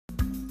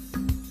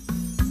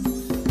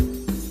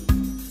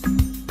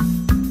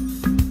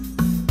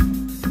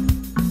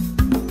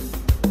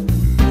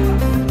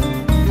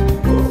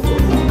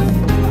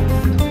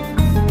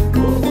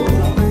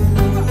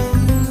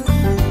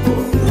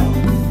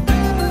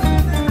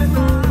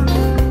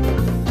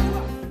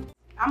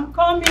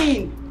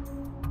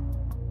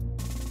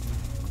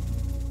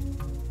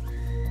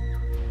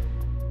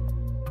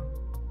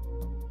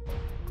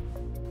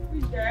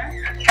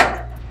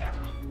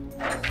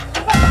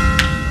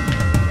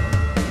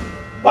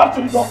Back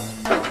to the door.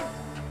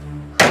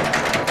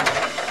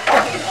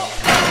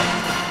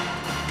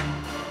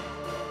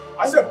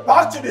 I said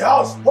back to the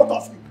house, both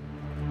of you.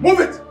 Move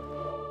it.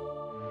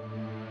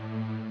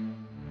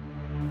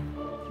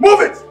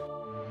 Move it.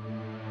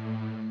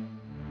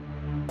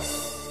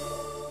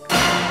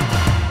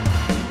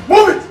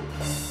 Move it.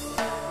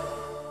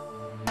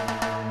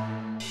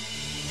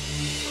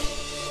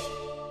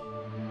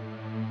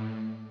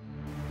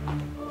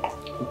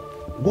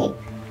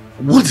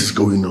 What is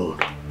going on?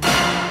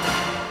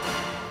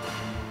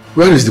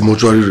 Where is the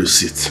mortuary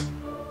receipt?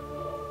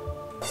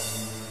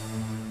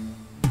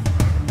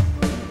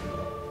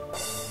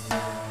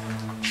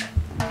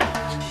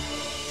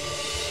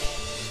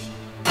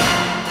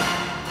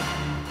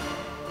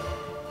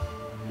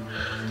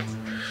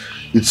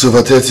 It's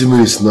over 30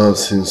 minutes now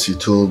since she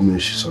told me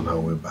she's on her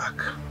way back.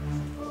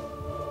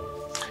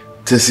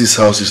 Tessie's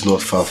house is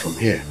not far from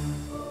here.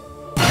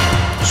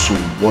 So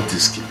what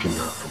is keeping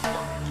her from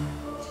coming?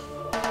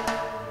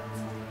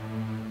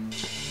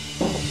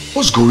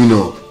 What's going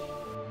on?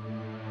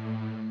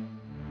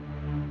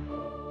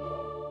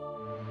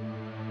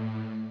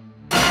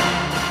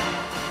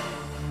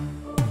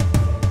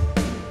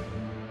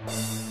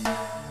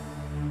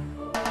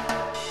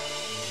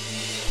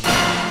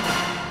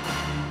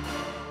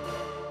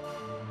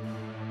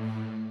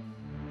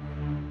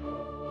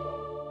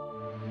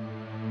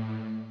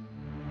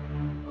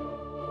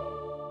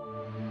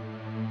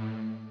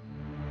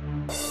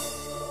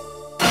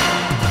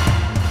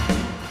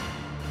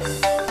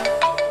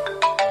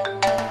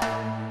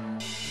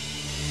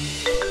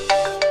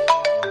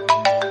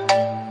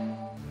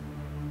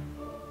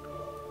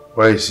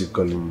 Why is he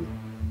calling me?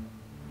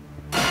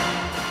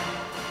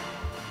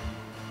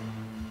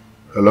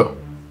 Hello?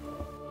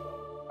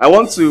 I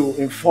want to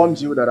inform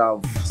you that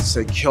I've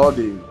secured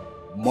a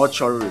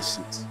mortuary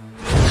receipt.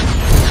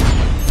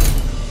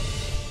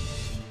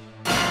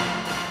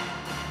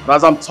 But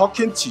as I'm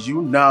talking to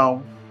you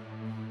now,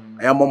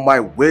 I am on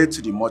my way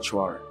to the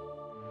mortuary.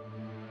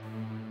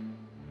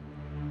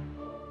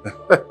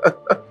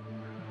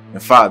 In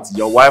fact,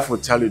 your wife will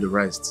tell you the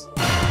rest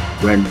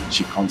when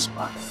she comes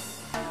back.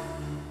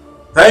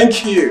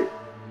 Thank you,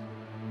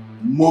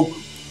 Mogu.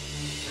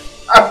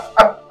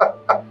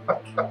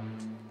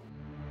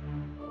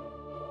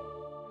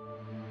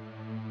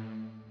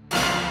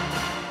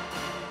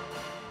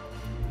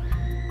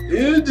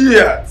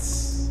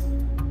 Idiots!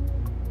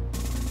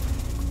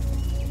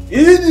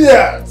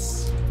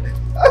 Idiots!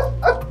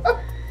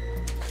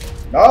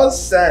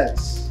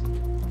 Nonsense!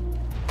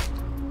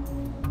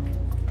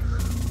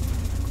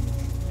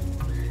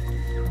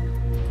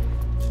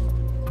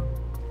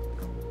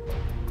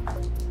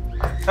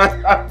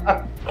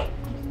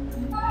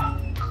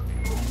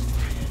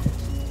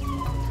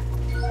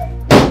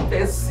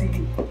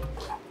 Tessie,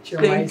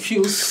 thank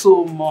you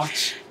so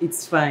much.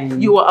 It's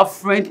fine. You are a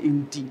friend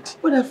indeed.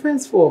 What are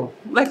friends for?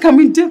 Like, I'm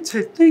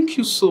indebted. Thank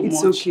you so much.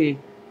 It's okay.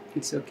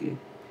 It's okay.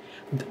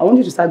 I want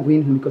you to start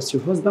going home because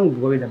your husband will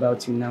be worried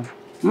about you now.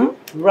 Hmm?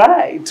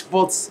 Right.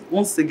 But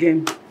once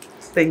again,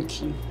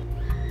 thank you.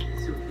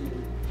 It's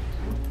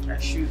okay. I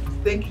should.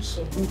 Thank you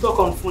so much. We'll talk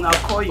on phone. I'll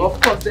call you. Of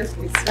course,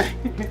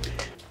 definitely.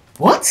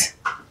 What?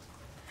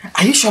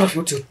 Are you sure of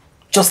you to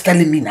just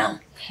telling me now?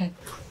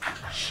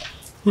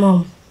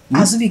 Mom,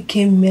 Azubi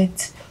came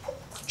met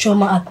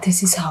Choma at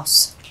Tessie's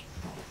house.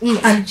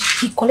 And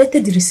he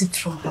collected the receipt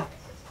from her.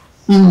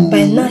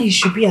 By now he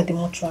should be at the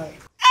mortuary.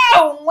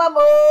 Oh,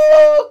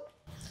 Mamo!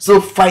 So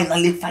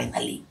finally,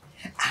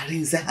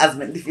 Arinze has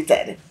been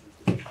defeated.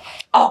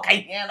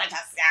 Okay,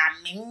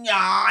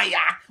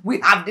 we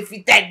have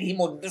defeated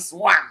him on this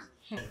one.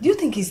 Do you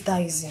think it's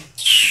that easy?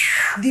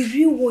 The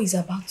real war is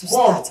about to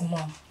start,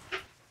 Mom.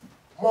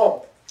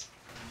 Mom,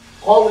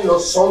 call your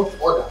son to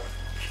order.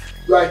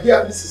 You are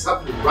here, this is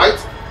happening, right?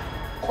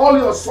 Call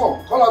your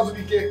son, call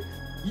Azubike.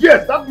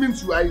 Yes, that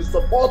means you are in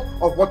support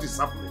of what is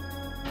happening.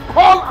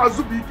 Call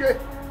Azubike,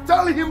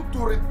 tell him to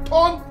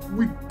return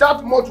with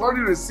that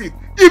mortuary receipt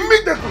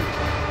immediately.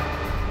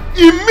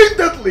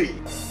 Immediately!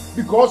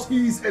 Because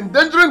he is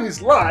endangering his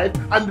life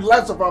and the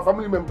lives of our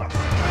family members.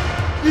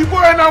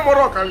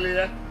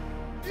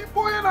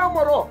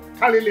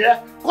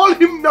 Call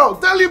him now,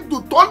 tell him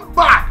to turn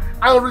back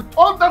and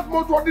return that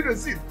mortuary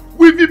receipt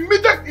with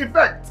immediate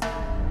effect.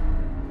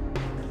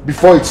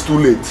 Before it's too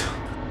late.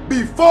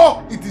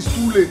 Before it is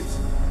too late.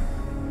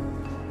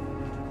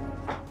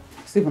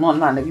 Stephen, no,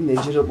 no, give me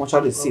the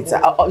mortuary receipt.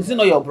 Is it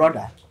not your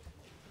brother?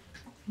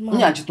 Mom,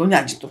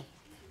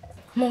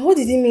 what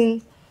did he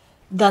mean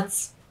that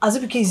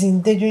Azubike is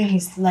endangering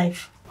his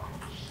life?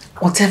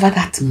 Whatever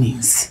that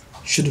means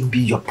shouldn't be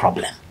your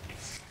problem.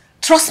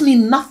 Trust me,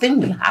 nothing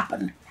will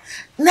happen.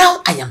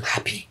 Now I am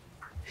happy.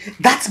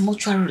 That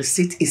mortuary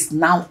receipt is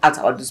now at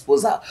our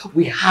disposal.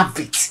 We have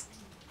it.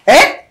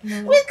 Eh?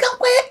 No. We can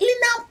quietly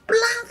now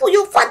plan for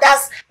your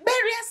father's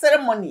burial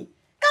ceremony.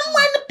 Come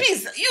on,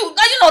 peace. Are you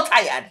not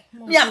tired?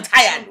 No. Me, I'm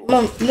tired.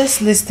 Mom, let's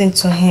listen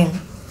to him.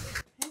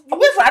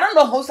 Wait, I don't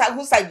know whose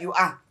side you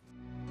are.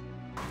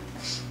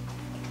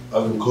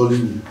 I've been calling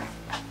you.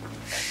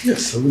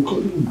 Yes, I've been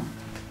calling you.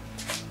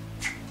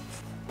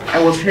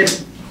 I was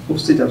held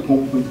hostage at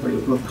one point by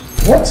your brother.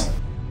 What?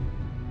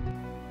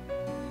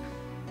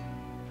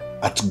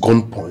 At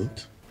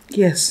gunpoint?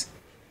 Yes.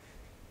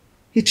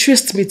 He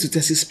traced me to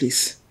Tessie's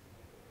place.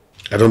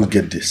 I don't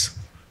get this.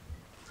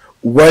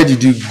 Why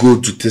did you go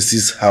to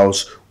Tessie's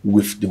house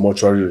with the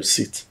mortuary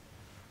receipt?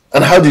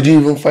 And how did you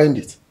even find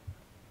it?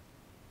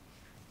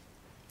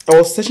 I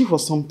was searching for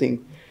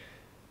something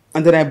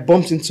and then I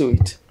bumped into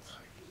it.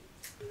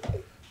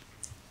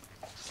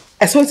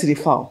 I saw it in the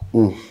file.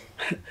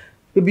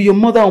 Baby, your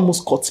mother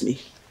almost caught me.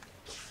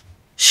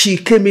 She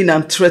came in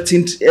and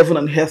threatened heaven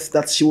and earth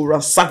that she will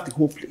ransack the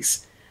whole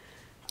place.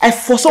 I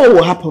foresaw what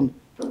would happen.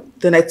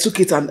 Then I took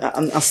it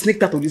and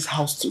sneaked out of this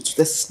house to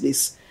this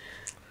place.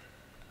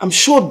 I'm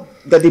sure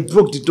that they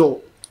broke the door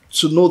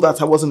to know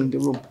that I wasn't in the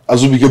room.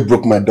 Wazobia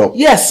broke my door?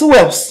 Yes, who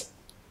else?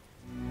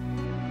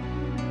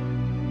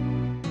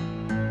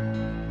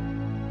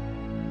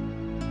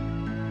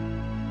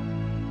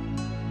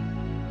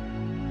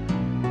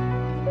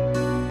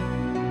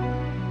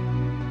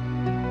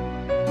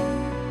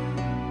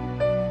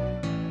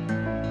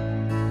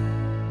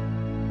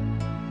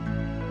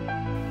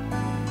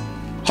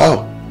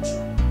 How?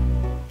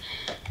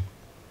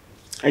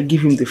 I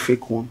give him the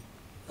fake one.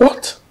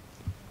 What?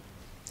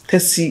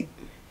 Tessie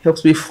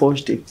helped me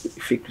forge the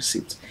fake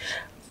receipt.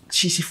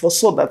 She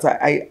foresaw that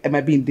I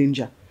might be in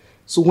danger.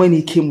 So when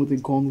he came with the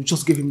gun, we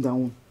just gave him that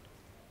one.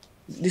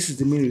 This is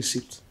the main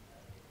receipt.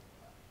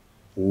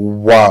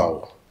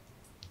 Wow.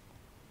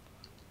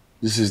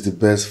 This is the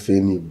best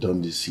thing you've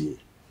done this year.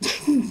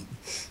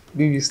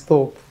 Baby,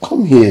 stop.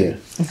 Come here.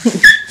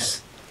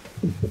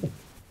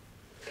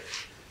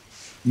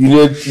 You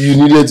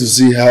needed to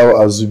see how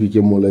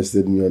Wazobia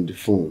molested me on the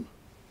phone.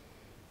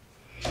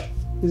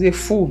 He's a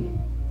fool.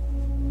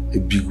 A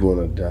big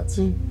one at that.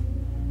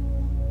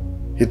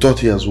 He thought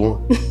he has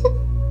won.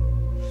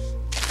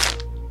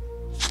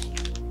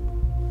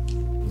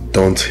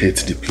 Don't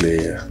hate the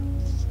player.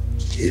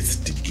 Hate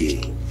the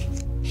game.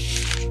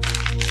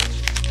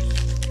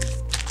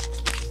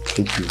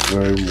 Thank you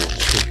very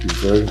much. Thank you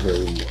very,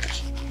 very much.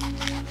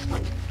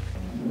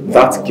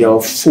 That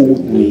girl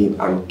fooled me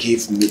and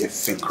gave me a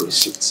fake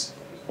receipt.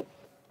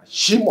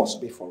 She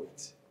must pay for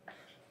it.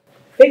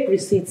 Fake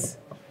receipts?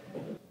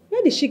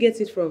 Where did she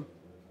get it from?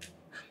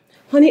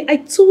 Honey, I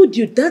told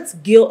you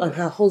that girl and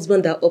her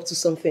husband are up to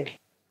something.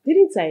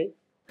 Didn't I?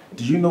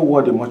 Do you know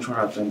what the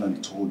mortuary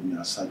attendant told me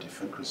aside the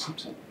fake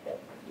receipt?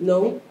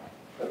 No.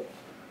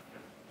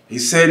 He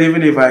said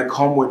even if I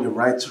come with the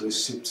right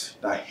receipt,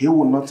 that he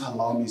will not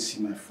allow me to see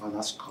my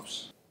father's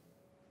corpse.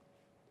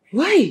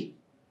 Why?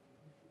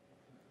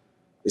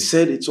 He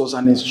said it was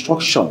an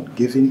instruction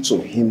given to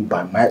him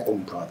by my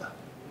own brother.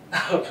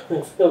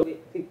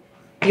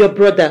 Your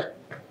brother?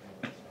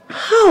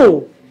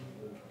 How?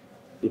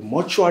 The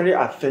mortuary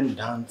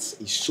attendant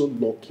is so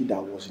lucky that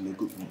I was in a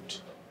good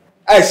mood.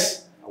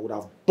 Else, I would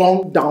have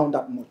burned down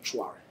that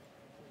mortuary.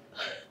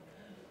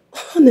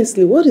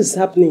 Honestly, what is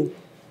happening?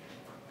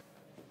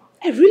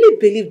 I really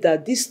believe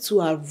that these two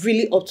are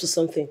really up to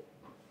something.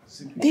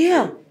 They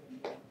are.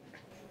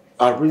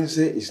 Arinze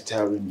is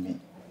telling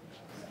me.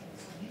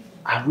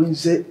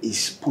 Arinze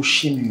is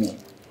pushing me.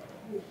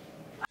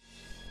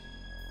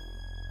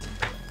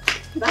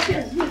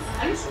 Yes.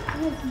 Are you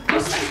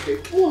sure?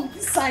 Oh,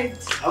 this side.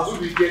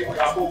 Wazobia,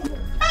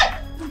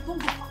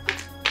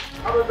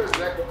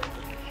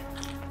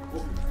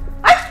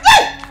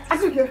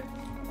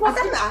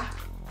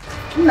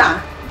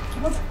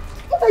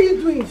 What are you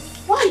doing?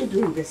 Why are you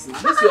doing this now?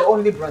 This is your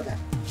only brother.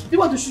 You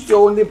want to shoot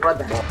your only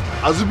brother?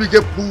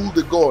 Wazobia pulled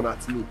the gun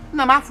at me.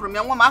 No, I'm from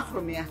here. I'm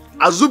from here.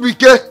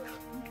 Wazobia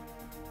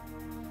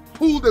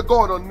pulled the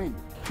gun on me.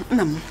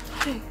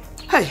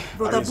 Hey,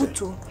 Brother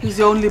Butu. He's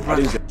your only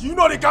brother. Do you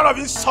know the kind of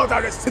insult I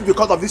received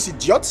because of this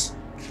idiot?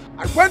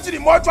 I went to the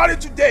mortuary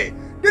today.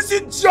 This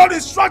idiot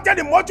instructed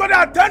the mortuary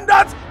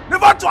attendant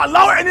never to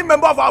allow any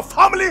member of our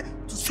family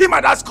to see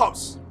my dad's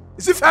corpse.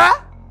 Is it fair?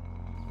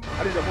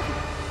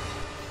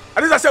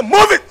 I said,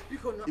 move it!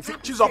 If you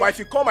choose or if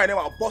you call my name,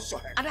 I'll bust your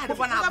head. I'm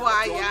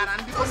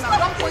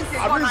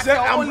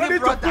ready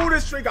to pull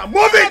this trigger.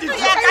 Move it! Move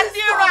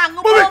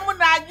it!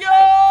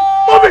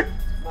 Move it!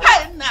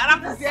 Hey, can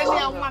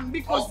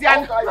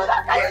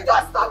you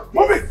just stop?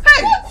 Move it!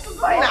 Hey!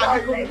 Move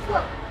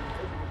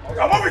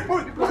it!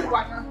 Move it! Move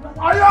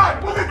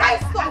it! Guys,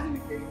 stop!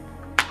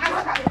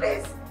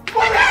 Please!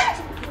 Move it!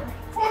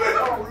 Move it!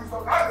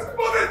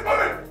 Move it!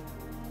 Move it!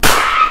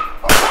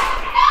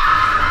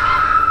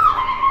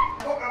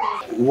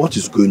 What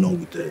is going on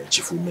with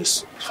Chief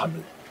Ume's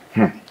family?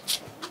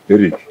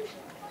 Eric,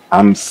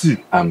 I'm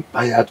sick and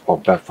tired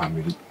of that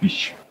family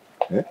issue.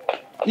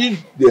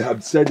 If they have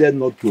decided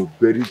not to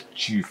bury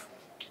Chief,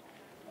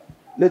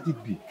 let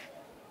it be.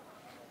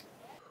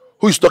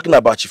 Who is talking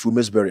about Chief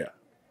Ume's burial?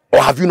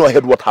 Or have you not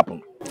heard what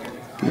happened?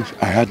 Yes,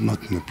 I heard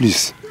nothing.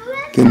 Please,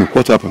 tell me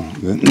what happened.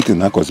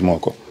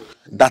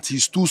 That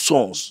his two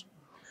sons,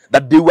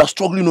 that they were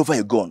struggling over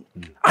a gun,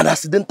 and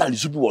accidentally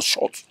Zubi was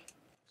shot.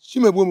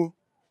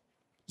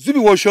 Zubi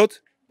was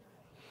shot?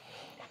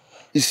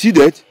 Is he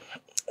dead?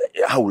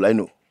 How will I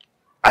know?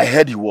 I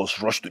heard he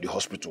was rushed to the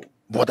hospital,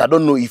 but I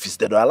don't know if he's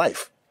dead or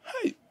alive.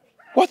 Hey,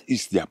 what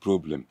is their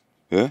problem?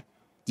 Eh?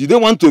 Did they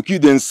want to kill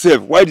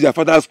themselves? Why their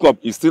father's corpse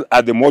is still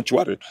at the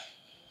mortuary?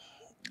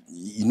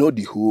 You know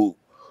the whole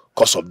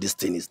cause of this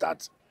thing is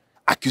that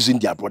accusing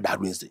their brother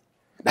Rinze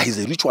that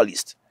he's a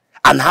ritualist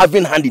and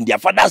having hand in their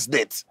father's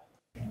death.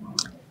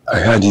 I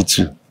heard it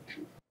too.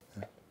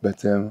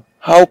 But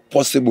how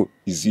possible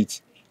is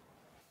it?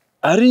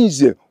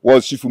 Arinze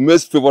was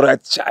Shifume's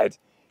favorite child.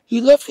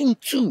 He loved him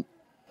too.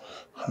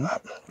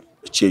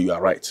 Che, you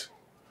are right.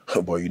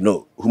 But you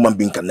know, human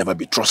being can never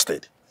be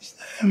trusted.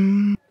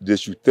 They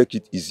should take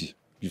it easy.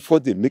 Before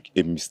they make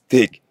a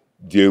mistake,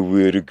 they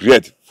will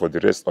regret for the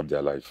rest of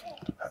their life.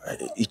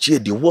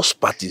 Ichie, the worst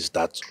part is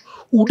that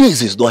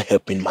Udeze is not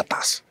helping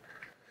matters.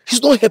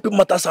 He's not helping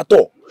matters at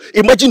all.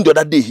 Imagine the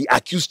other day he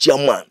accused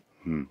Chairman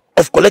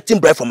of collecting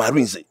bribe from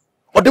Arinze.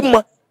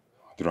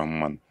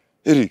 Man.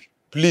 Eric,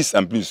 please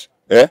and please.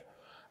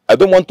 I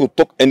don't want to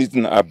talk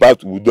anything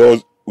about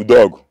Udog.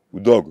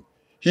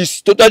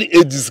 He's totally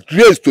a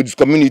disgrace to this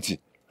community.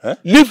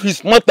 Leave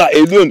his matter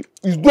alone.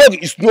 His dog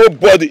is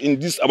nobody in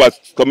this our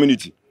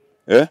community.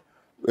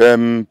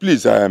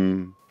 Please, I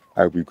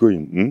will go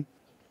in.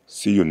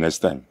 See you next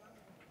time.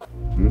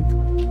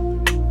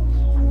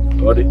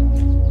 Got it.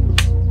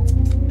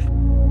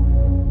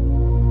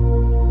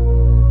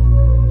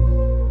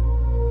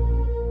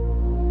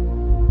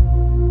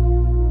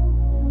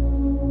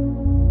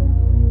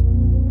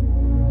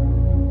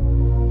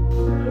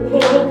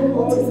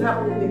 What is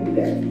happening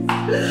there? I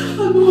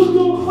don't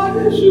know. How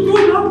did she go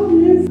down,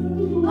 please?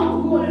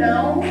 I'll go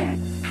now.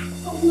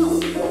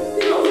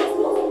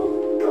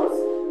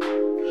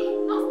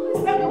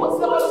 What's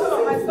the matter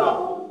with my son?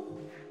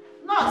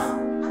 Nurse,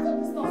 I thought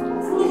this nurse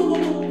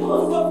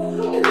was... No.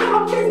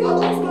 I'm getting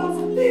out of nurse,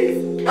 please.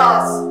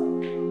 Nurse.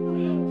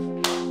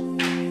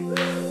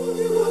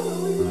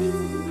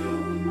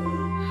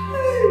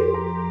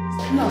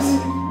 Nurse,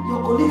 your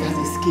colleague has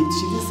escaped.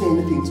 She didn't say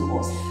anything to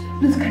us.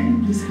 Please, can you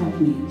please help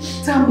me?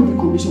 Tell me the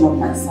condition of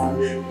my son.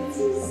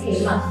 Okay,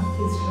 ma'am,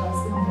 please calm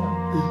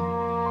down.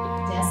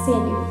 They are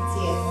saying they will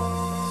tear,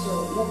 so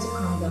you have to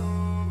calm down.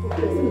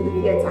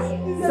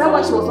 Is that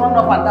why she was run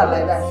up and down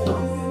like that?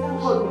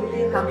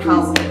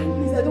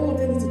 Please, I don't want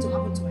anything to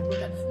happen to my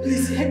brother.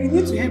 Please, you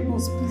need to help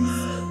us, please.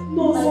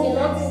 No, I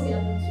cannot see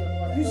what happened to your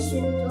brother. You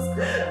should just calm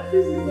down.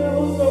 This is the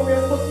husband we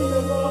are talking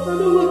about. I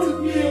don't want to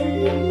be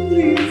alone.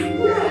 Please.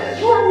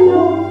 Help me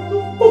out.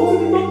 Don't talk to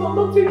the doctor,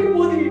 talk to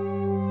anybody.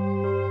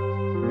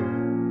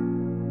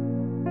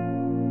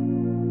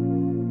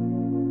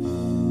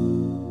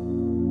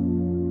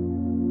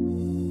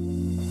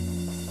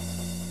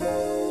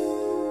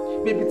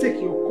 Baby, take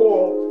your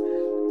call.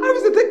 I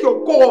said take your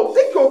call.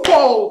 Take your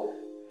call.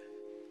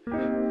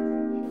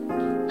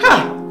 Ha!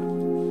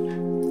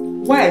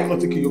 Why are you not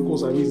taking your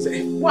calls,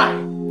 Arinze? Why?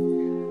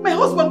 My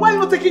husband, why are you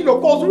not taking your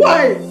calls?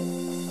 Why?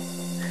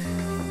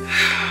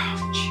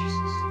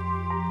 Jesus.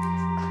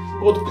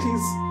 God,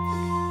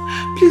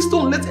 please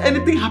don't let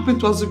anything happen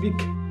to Wazobia.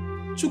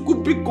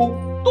 Chukubiko,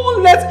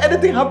 don't let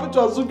anything happen to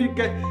Wazobia.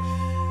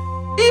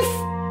 If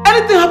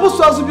anything happens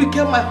to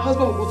Wazobia, my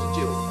husband will go to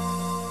jail.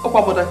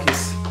 Opa murder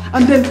case.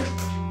 And then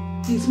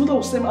his mother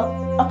will send me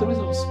out of his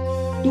house.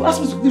 They will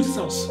ask me to leave this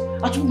house.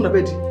 I took him to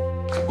bed.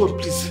 God,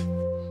 please.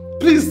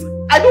 Please,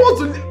 I don't want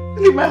to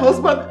leave my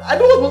husband. I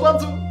don't want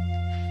to.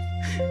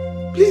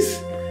 Please.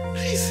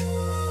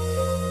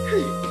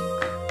 Hey.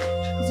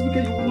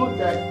 Wazobia, you will not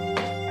die.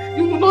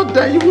 You will not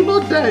die. You will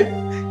not die.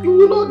 You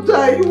will not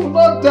die. You will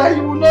not die.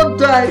 You will not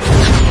die.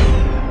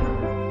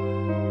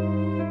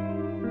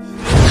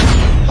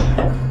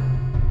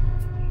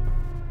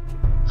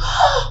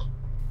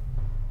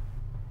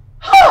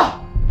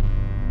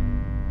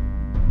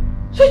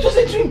 So it was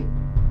a dream.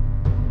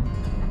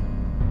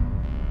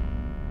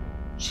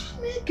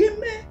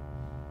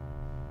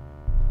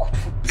 God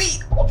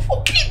forbid, God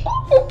forbid,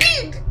 God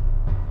forbid.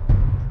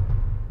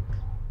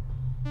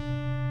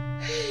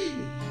 Hey.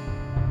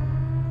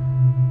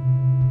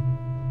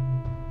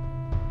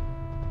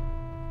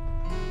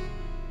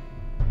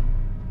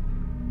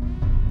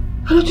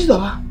 Hello,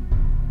 Chizawa.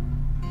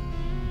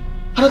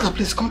 Another,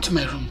 please come to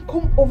my room.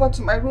 Come over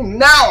to my room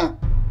now.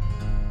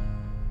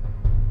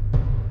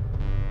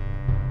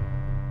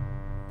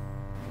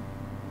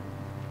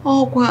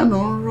 Oh,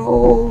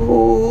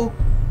 Kwanoro.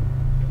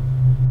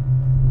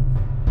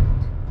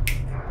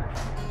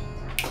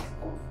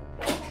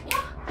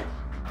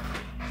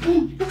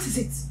 What is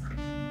it?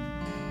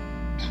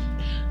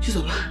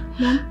 Chizoba,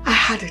 I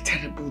had a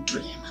terrible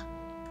dream.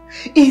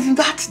 In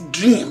that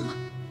dream,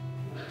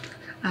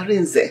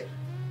 Arinze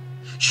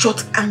shot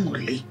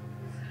Angoli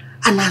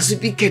and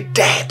Wazobia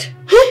dead.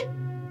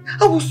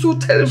 I was so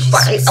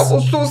terrified. Jesus. I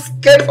was so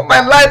scared for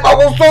my life. I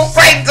was so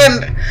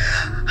frightened.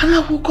 And I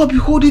woke up,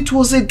 behold, it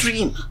was a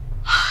dream.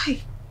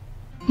 Hi.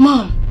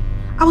 Mom,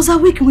 I was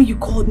awake when you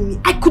called me.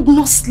 I could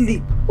not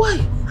sleep. Why?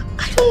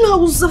 I don't know. I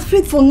was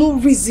afraid for no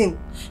reason.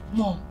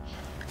 Mom,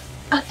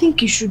 I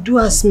think you should do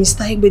as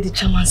Mr. Igbe, the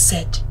chairman,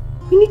 said.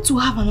 We need to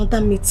have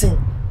another meeting.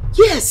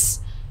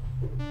 Yes.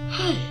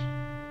 Hi.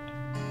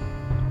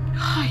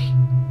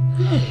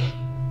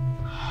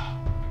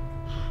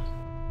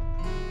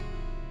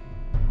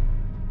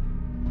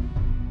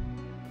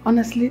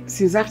 Honestly,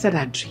 since after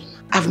that dream,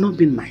 I've not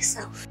been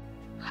myself.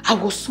 I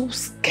was so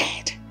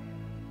scared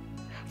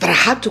that I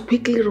had to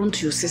quickly run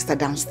to your sister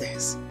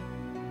downstairs.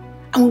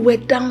 And we were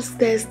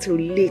downstairs till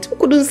late. We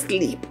couldn't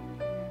sleep.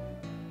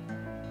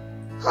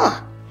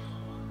 Huh.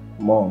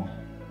 Mom,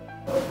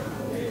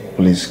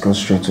 please go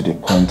straight to the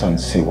point and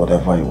say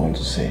whatever you want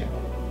to say.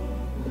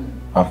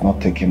 I've not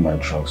taken my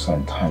drugs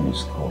and time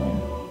is going.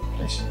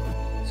 Please.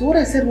 So what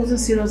I said wasn't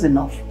serious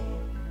enough?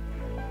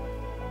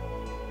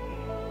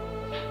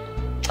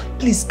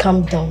 Please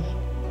calm down.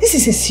 This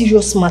is a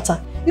serious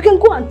matter. You can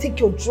go and take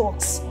your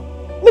drugs.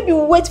 Maybe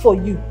we'll wait for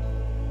you.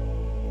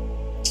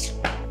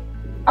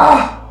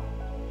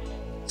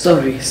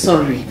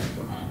 Sorry.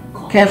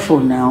 Careful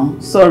now.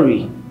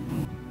 Sorry.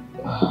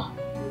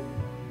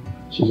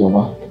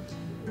 Chizoba,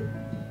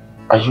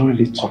 are you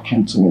really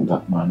talking to me in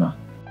that manner?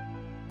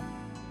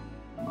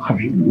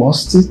 Have you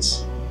lost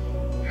it?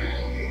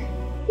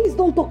 Please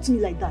don't talk to me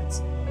like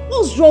that.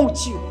 What's wrong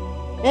with you?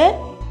 Eh?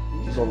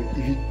 Chizoba,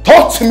 if you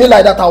talk to me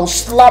like that, I will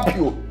slap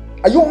you.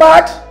 Are you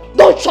mad?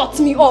 Don't shut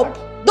me up.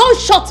 Don't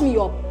shut me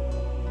up.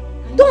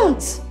 Don't.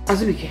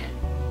 Wazobia,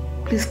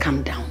 please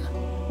calm down.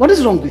 What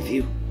is wrong with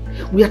you?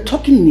 We are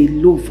talking in a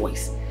low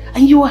voice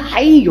and you are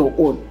hiding your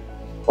own.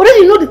 Already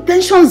you know the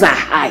tensions are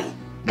high.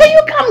 Can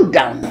you calm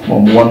down?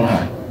 On one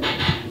hand,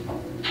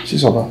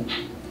 Chizoba,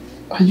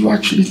 are you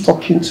actually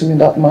talking to me in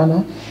that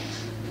manner?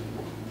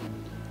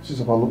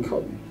 Chizoba, look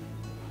at me.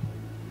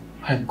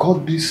 I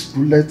got this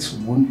bullet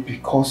wound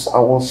because I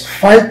was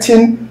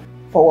fighting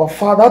for our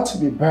father to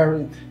be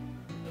buried.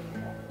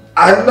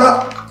 And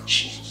now...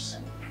 Jesus.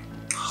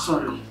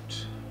 Sorry.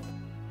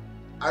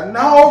 And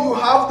now you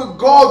have the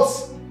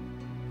guts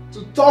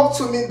to talk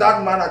to me in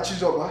that manner,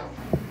 Chizoba.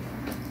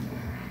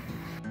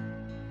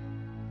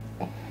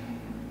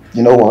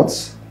 You know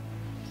what?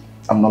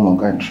 I'm no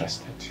longer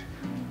interested.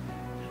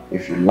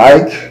 If you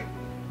like,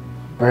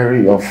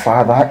 bury your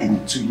father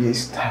in 2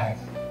 years' time.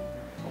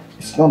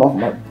 It's none of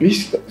my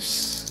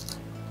business.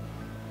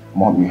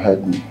 Mom, you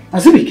heard me.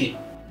 Wazobia,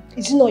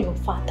 Is he not your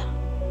father?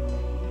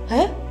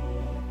 Eh?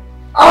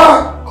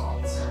 God.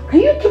 can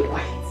you keep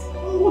quiet?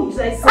 What did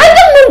I say? I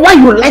don't know why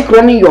you like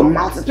running your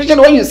mouth, especially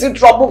when you see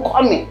trouble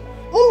coming.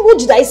 What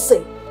did I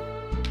say?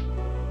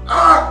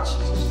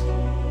 Jesus.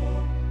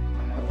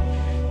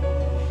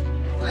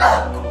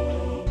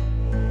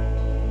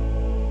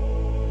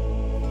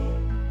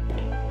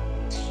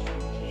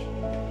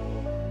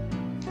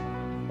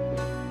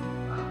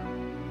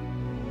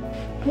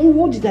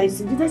 What did I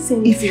say? Did I say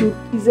anything?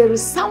 If a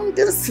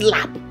resounding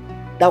slap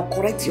that will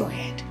correct your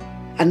head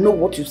and know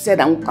what you said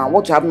and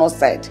what you have not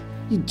said.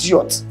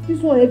 Idiot. This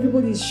one,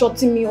 everybody is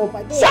shutting me up.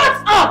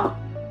 Shut up!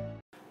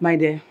 My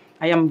dear,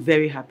 I am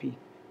very happy.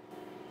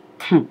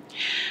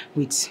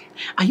 Wait,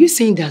 are you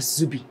saying that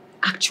Zubi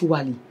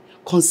actually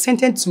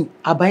consented to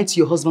abide to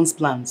your husband's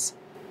plans?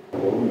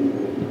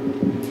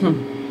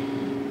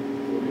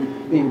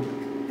 Babe,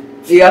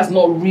 he has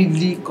not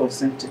really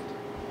consented,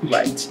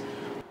 right?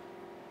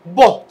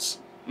 But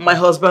my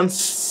husband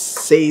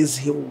says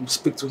he will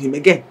speak to him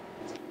again.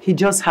 He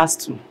just has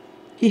to.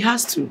 He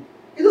has to.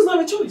 He doesn't have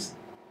a choice.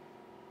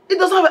 He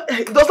doesn't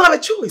have a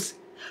choice.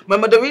 My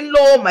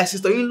mother-in-law, my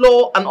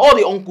sister-in-law, and all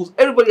the uncles,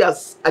 everybody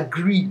has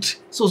agreed.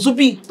 So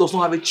Zubi does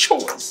not have a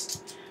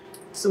choice.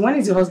 So when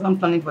is your husband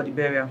planning for the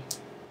burial?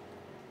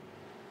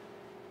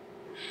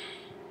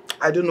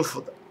 I don't know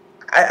for that.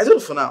 I don't know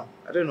for now.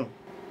 I don't know.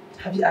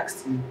 Have you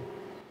asked him?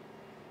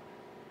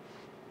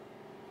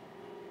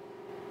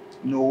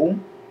 No.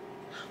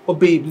 But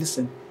babe,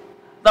 listen.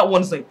 That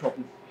one is not a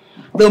problem.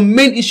 The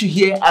main issue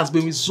here has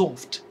been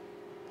resolved.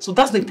 So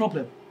that's the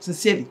problem.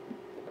 Sincerely.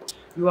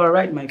 You are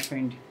right, my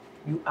friend.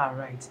 You are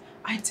right.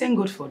 I thank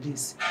God for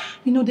this.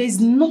 You know, there is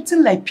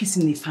nothing like peace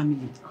in a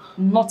family.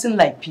 Nothing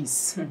like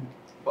peace.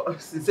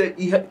 But sincerely,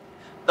 he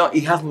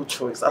has no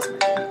choice. That's my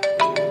thing.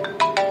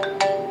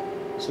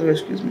 Sorry,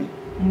 excuse me.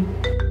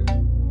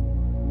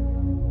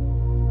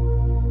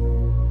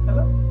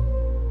 Hello?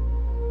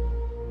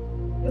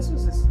 Yes,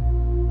 who's this?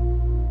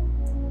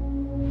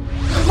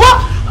 What?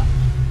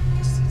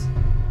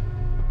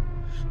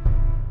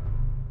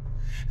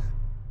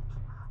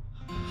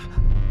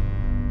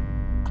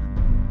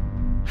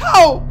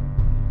 How?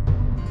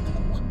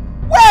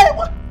 Where?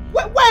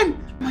 When?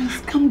 Please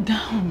calm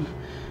down.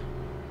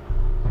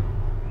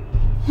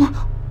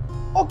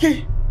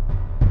 Okay.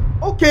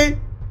 Okay.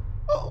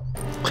 Oh.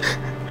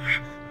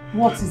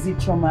 What is it,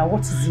 Choma?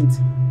 What is it?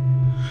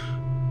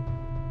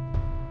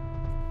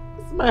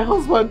 It's my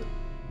husband.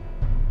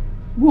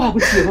 What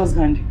happened to your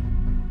husband?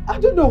 I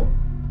don't know.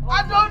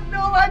 I don't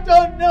know.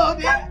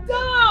 Calm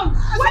down!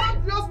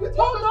 Wait!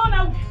 Hold on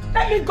now.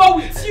 Let me go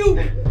with you.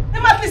 Let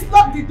me at least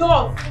lock the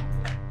doors.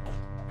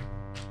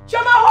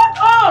 Choma, hold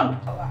on!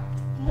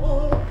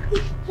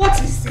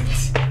 What is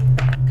it?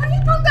 Can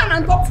you come down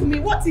and talk to me?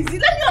 What is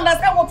it? Let me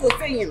understand what you're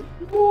saying.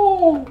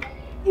 No,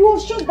 he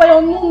was shot by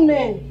unknown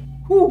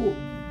men. Who?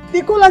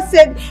 The caller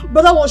said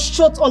brother was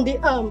shot on the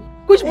arm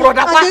Which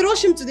brother? And they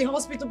rush him to the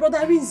hospital, Brother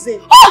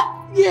Rinze.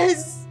 Oh!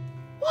 Yes.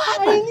 What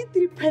happened? I need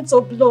 3 pints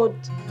of blood.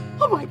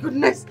 Oh my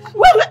goodness.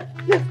 What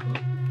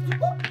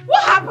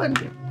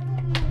happened?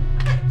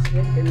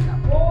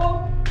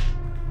 Oh.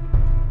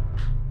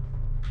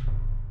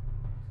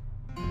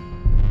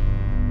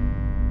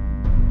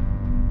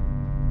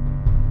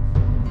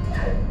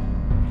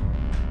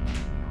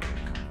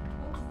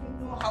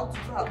 How to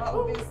go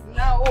about this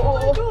now? I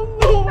don't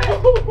know.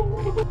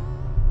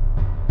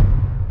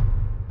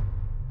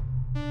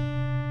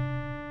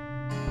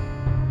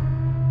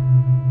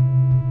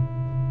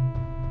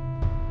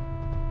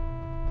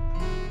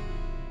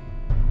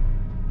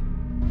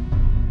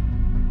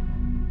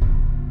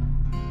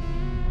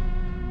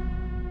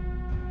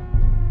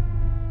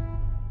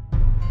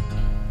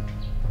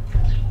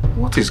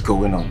 What is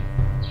going on?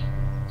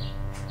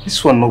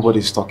 This one,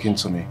 nobody's talking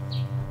to me.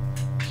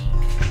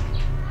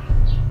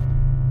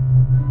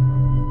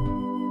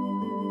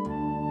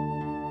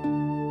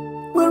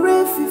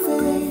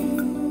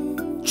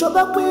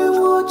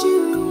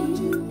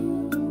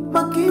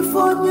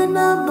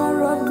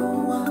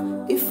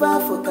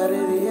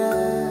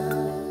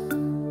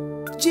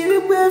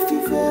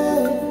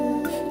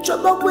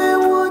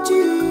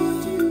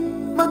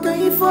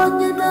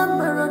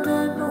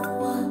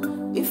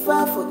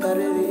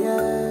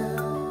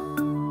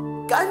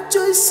 Can't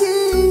you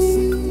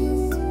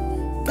see?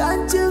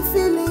 Can't you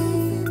feel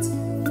it?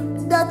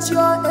 That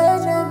your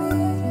enemy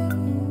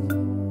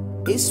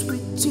is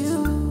with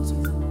you.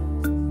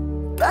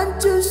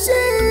 Can't you see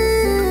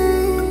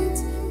it?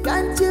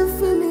 Can't you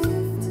feel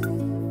it?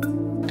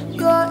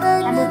 Your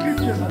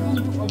enemy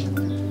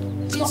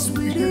is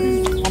with you.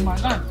 On my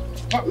land.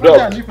 What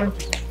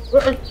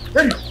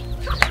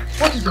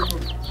is the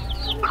problem?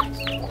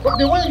 But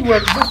the way you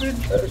were moving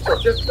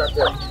suggests that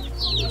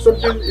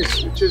something is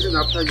chasing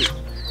after you.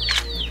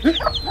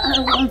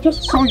 I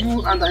just saw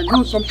you and I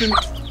know something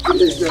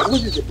is there.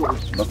 What is the problem?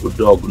 Not a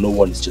dog, no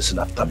one is chasing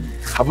after me.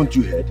 Haven't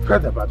you heard?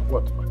 Heard about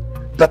what?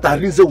 That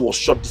Arinze was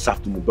shot this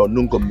afternoon by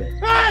unknown gunmen.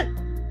 Hey!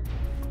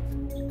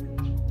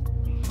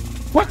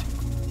 What?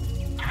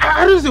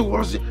 Arinze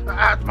was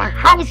at my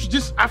house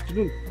this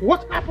afternoon.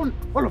 What happened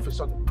all of a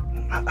sudden?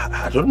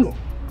 I don't know.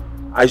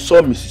 I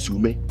saw Mrs.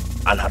 Ume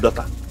and her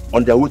daughter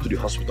on their way to the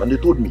hospital and they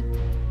told me.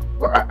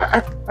 Well,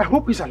 I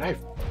hope he's alive.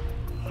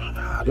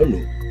 I don't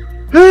know.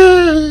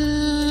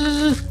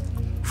 Hey!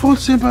 For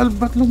simple,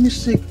 but let me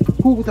see.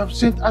 Who would have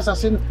sent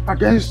assassin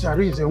against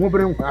Arinze?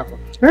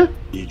 Eh?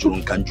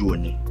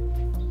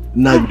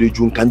 Now you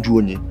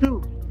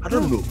I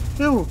don't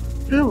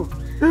know.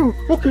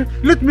 Okay,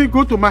 let me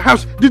go to my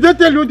house. Did they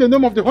tell you the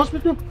name of the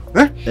hospital?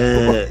 Eh?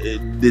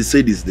 They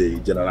said it's the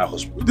general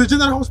hospital. The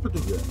general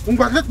hospital? Yeah.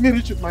 But let me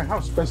reach my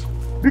house first.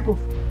 Because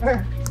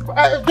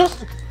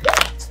just...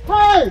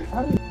 Hey!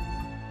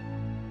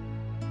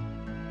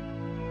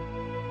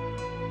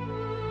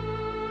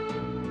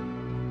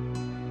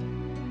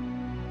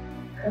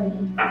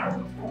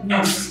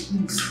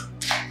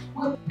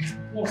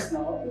 What's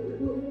now?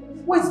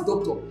 Where's the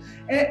doctor?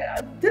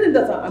 Tell him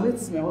that I'm here to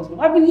see my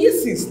husband. I've been here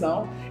since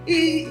now.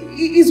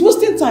 He's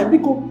wasting time.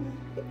 Because,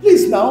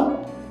 please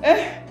now.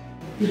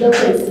 The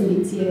doctor is in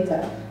the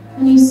theater.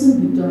 And you soon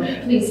be done.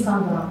 Please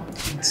calm down.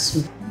 Is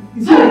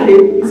he okay?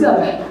 Is he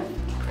alive?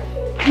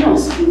 No,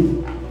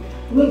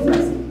 where is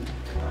that?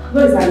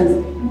 Where is that?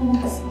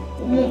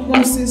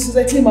 No, since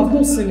I came, I've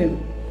not seen him.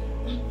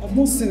 I've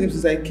not seen him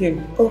since I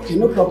came. Okay,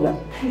 no problem.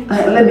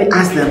 Let me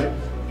ask them.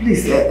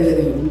 Please,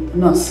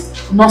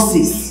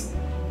 nurses,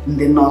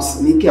 the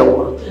nurse,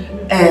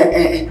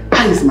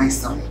 how is my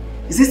son?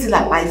 Is he still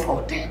alive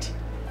or dead?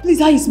 Please,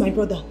 how is my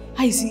brother?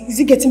 How is he? Is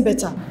he getting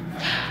better?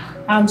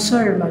 I'm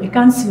sorry, ma. You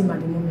can't see him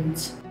at the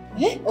moment.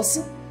 Eh?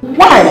 Also?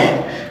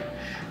 Why?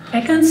 I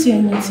can't see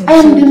anything. I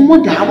am the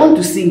mother. I want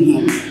to see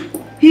him.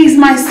 He is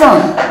my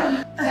son.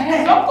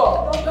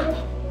 Doctor!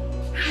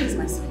 How is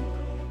my son?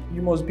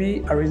 You must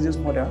be Arinze's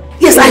mother.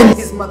 Yes, I am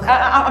his mother.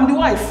 I'm the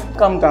wife.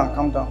 Calm down,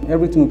 calm down.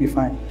 Everything will be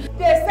fine.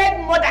 They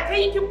said mother, can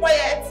you keep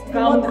quiet?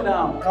 Calm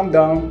down. Calm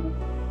down.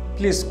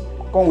 Please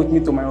come with me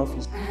to my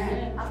office.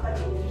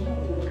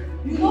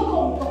 You don't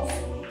come with us.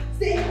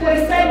 They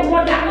said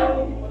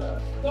mother.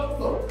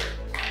 Doctor.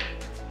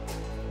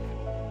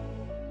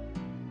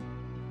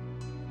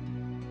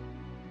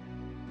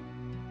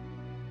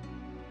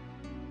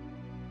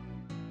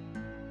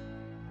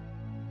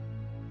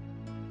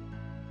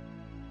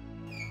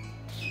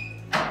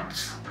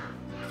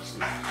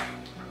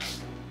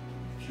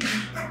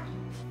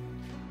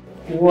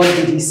 What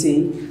did he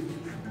say?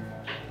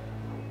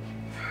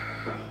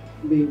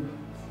 Babe,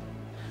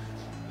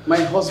 my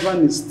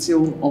husband is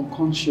still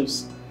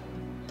unconscious.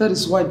 That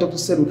is why doctor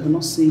said we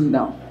cannot see him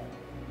now.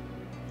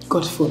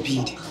 God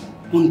forbid.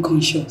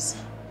 Unconscious.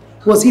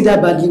 Was he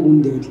that badly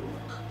wounded?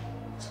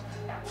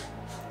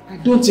 I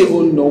don't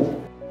even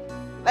know.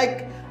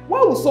 Like,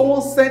 why would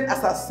someone send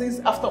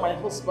assassins after my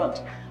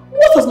husband?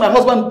 What has my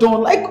husband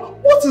done? Like,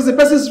 what is the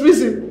person's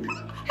reason?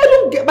 I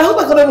don't get. My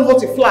husband cannot even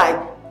hurt a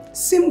fly.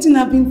 Same thing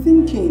I've been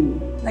thinking.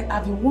 Like,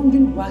 I've been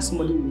wondering why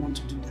somebody would want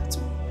to do that to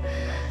me.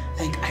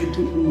 Like, I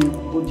don't know,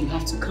 but you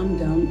have to calm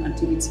down and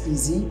take it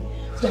easy.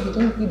 So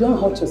that you don't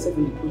hurt yourself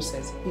in the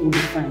process. You will be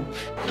fine.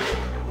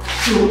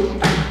 So,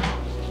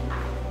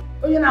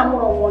 you I'm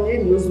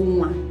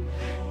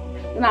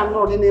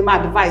not in my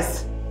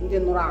advice. That's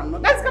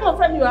the kind of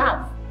friend you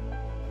have.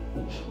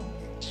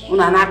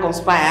 When I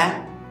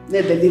conspire,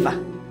 they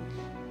deliver.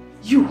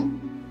 You,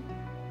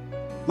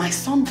 my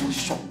son was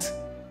shot,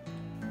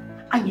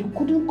 and you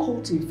couldn't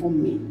call to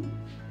inform me.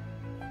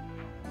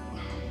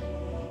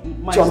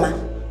 Choma,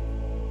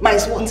 my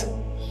what?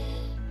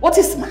 What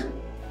is ma?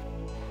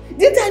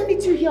 Did I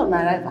meet you here on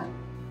arrival?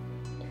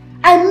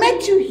 I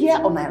met you here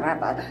on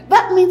arrival.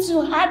 That means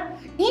you had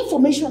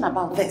information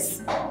about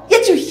this.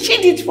 Yet you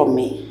hid it from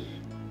me.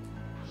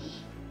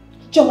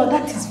 Choma,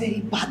 that is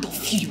very bad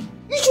of you.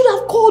 You should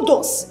have called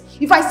us.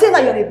 If I say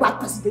that you're a bad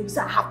person, then you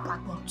say I have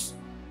bad mouth.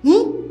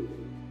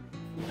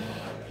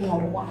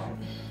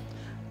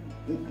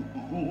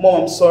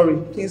 Mom, I'm sorry.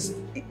 Please,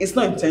 it's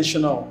not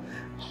intentional.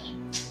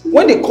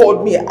 When they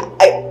called me,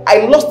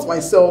 I lost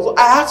myself. So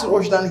I had to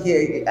rush down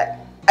here.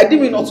 I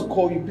didn't mean not to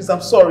call you. Please,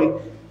 I'm sorry.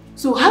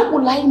 So how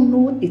will I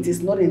know it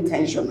is not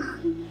intentional?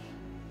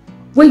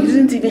 When you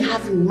didn't even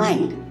have in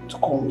mind to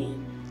call me.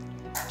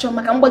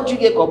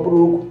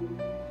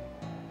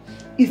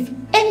 If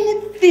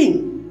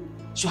anything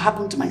should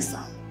happen to my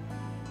son,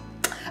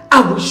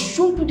 I will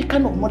show you the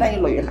kind of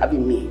mother-in-law you have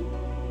in me.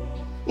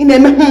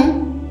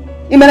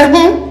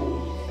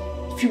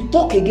 If you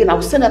talk again, I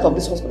will send out of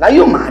this hospital. Are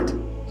you mad?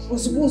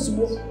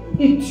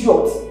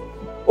 Idiot.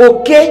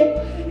 Okay?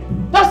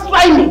 Just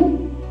try me.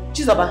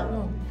 Chizaba,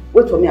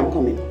 wait for me, I'm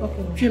coming.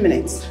 Okay. A few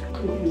minutes.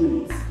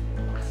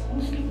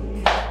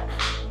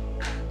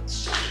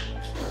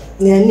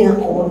 You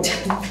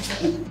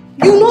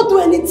will not do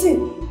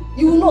anything.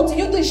 You will not.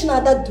 You do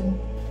that do.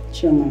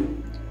 Chioma,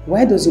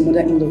 why does your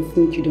mother-in-law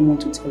think you don't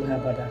want to tell her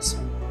about her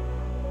son?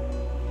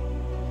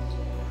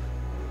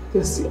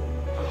 Yes,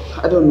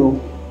 I don't know.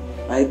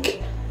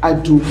 Like, I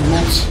do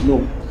not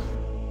know.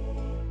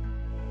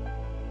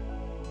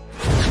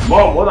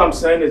 Mom, what I'm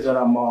saying is that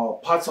I'm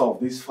part of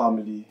this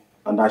family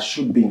and I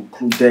should be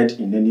included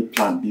in any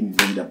plan being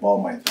made about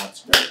my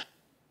dad's burial.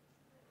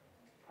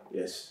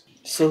 Yes.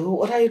 So,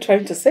 what are you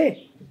trying to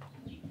say?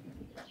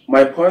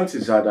 My point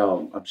is that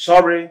I'm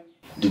sorry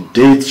the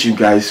date you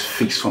guys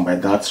fixed for my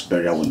dad's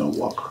burial will not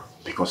work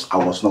because I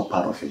was not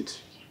part of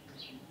it.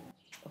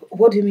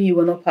 What do you mean you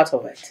were not part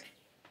of it?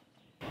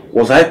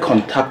 Was I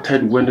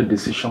contacted when the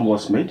decision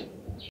was made?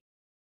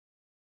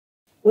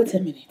 Wait a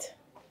minute.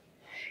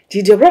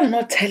 Did your brother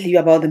not tell you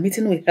about the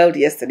meeting we held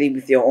yesterday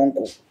with your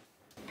uncle?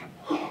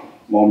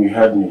 Mom, you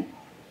heard me.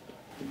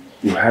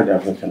 You heard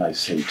everything I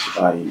said.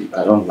 I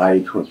don't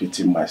like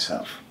repeating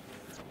myself.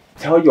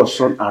 Tell your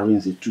son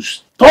Arinze to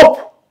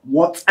stop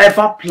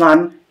whatever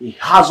plan he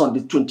has on the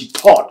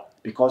 23rd.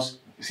 Because,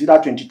 you see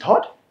that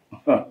 23rd?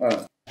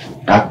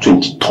 That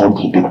 23rd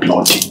will be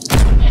bloody.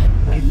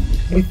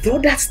 Withdraw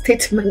that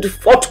statement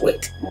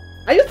forthwith.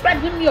 Are you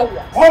threatening me or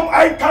what? Mom,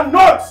 I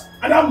cannot!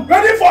 And I'm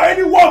ready for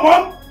any war,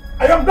 Mom!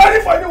 I am ready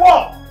for any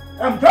war!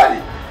 I'm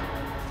ready!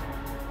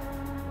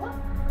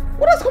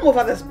 What has come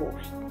over this boy?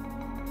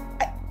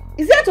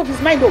 Is he out of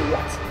his mind or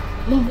what?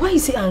 Mom, why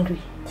is he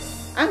angry?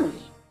 Angry?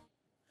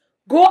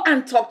 Go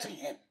and talk to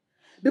him.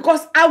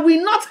 Because I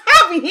will not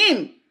have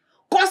him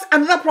cause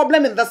another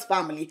problem in this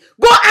family.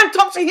 Go and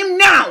talk to him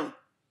now!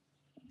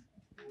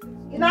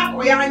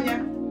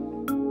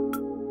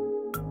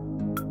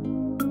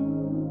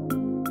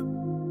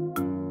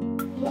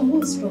 Mom,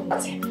 what's wrong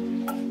with him?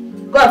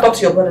 Go and talk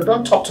to your brother.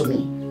 Don't talk to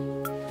me.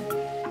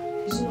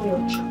 It's not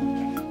your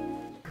child.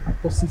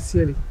 But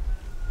sincerely,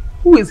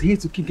 who is here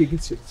to kick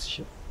against your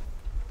decision?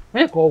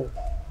 I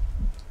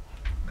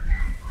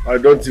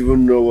don't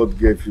even know what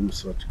gave him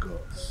such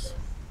guts.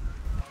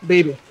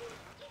 Baby,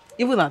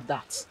 even at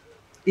that,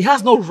 he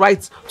has no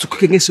right to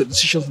kick against your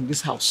decisions in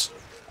this house.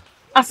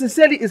 And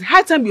sincerely, it's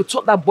high time you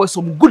taught that boy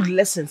some good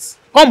lessons.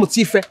 Come,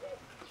 Mutife.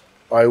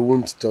 I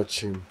won't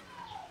touch him.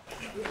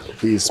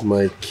 He is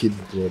my kid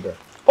brother.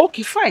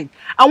 Okay, fine.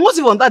 And what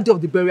if on that day of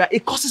the burial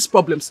it causes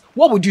problems?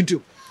 What would you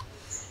do?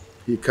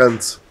 He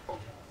can't.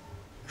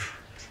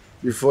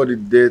 Before the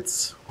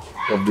date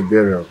of the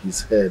burial,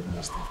 his head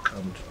must have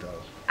calmed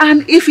down.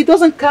 And if he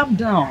doesn't calm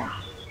down?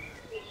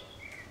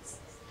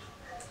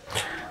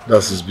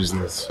 That's his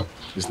business.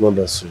 It's not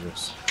that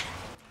serious.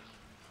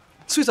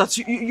 Sweetheart,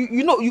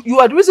 you know, you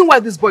are the reason why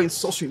this boy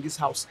insults you in this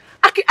house.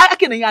 That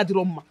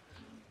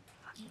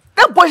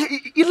boy,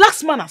 he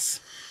lacks manners.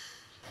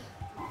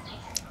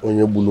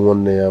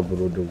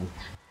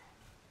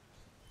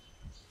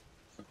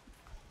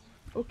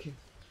 Okay.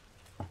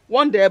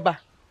 One day,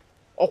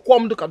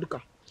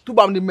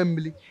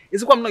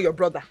 is not your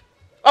brother.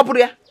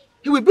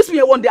 He will beat me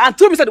here one day and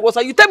tell me that it was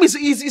her. You tell me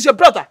he's your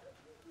brother.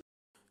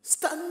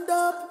 Stand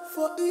up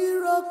for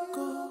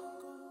Iroko.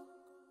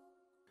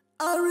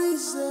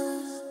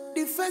 Arinze,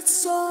 the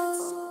first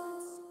song.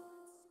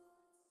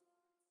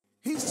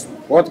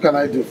 What can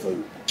I do for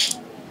you?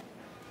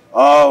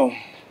 Oh,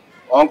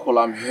 Uncle,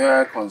 I'm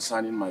here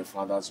concerning my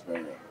father's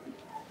burial.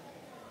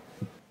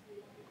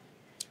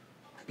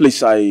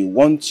 Please, I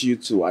want you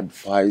to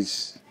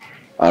advise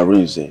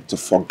Arinze to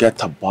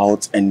forget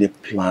about any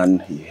plan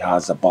he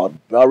has about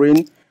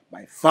burying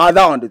my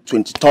father on the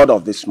 23rd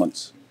of this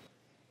month.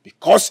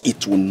 Because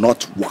it will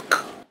not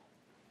work.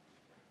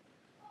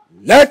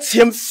 Let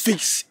him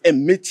fix a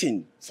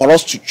meeting for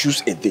us to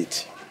choose a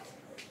date.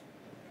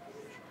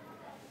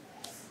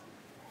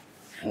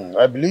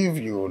 I believe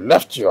you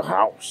left your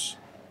house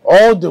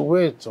all the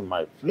way to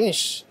my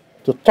place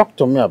to talk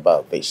to me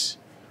about this.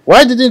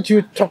 Why didn't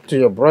you talk to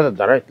your brother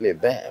directly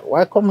there?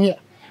 Why come here?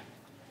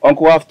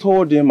 Uncle, I've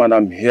told him and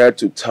I'm here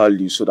to tell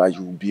you so that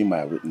you will be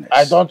my witness.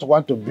 I don't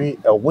want to be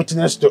a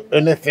witness to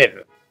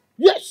anything.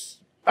 Yes,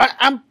 I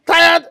am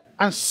tired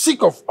and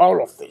sick of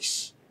all of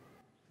this.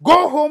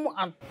 Go home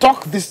and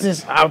talk these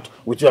things out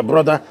with your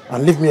brother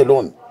and leave me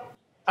alone.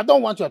 I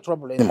don't want your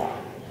trouble anymore.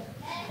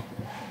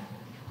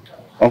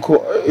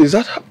 Uncle, is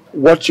that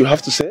what you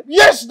have to say?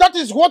 Yes, that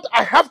is what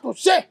I have to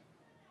say.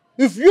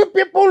 If you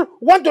people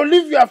want to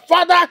leave your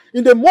father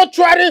in the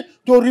mortuary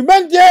to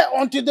remain there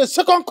until the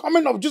second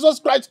coming of Jesus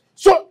Christ,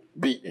 so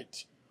be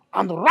it.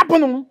 And okay,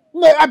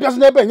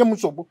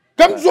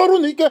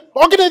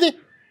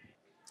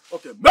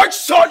 make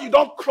sure you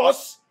don't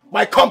cross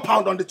my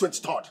compound on the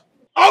 23rd.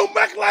 I'll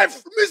make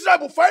life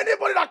miserable for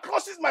anybody that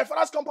crosses my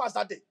father's compound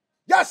that day.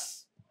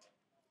 Yes.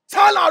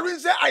 Tell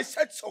Arinze I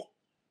said so.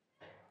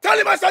 Tell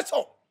him I said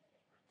so.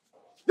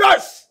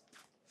 Yes.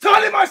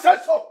 Tell him I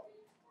said so.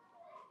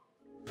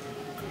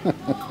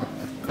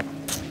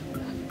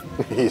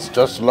 He's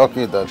just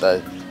lucky that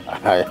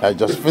I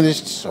just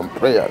finished some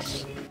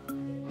prayers.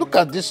 Look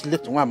at this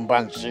little one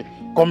banshee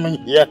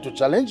coming here to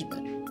challenge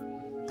me.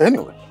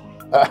 Anyway,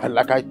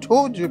 like I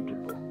told you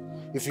people,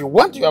 if you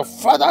want your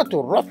father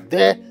to rot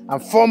there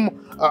and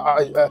form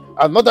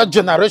another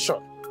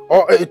generation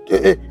or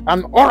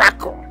an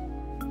oracle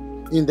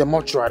in the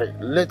mortuary,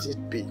 let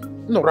it be.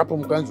 No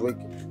rapum guns wake.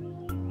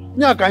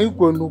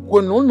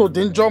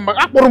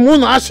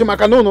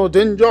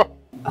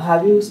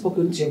 Have you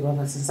spoken to your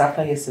brother since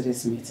after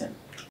yesterday's meeting?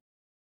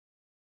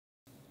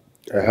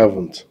 I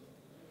haven't.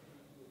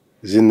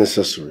 Is it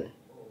necessary?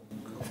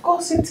 Of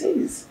course it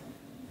is.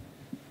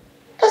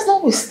 That's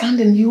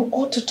notwithstanding, you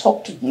ought to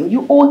talk to him.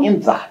 You owe him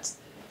that.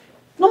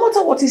 No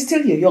matter what, he's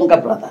still your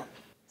younger brother.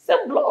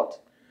 Same blood.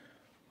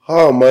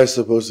 How am I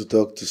supposed to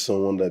talk to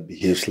someone that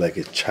behaves like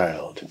a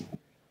child?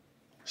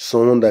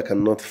 Someone that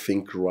cannot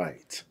think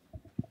right?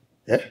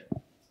 Yeah?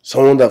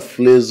 Someone that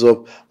flares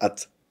up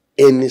at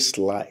any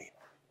slide?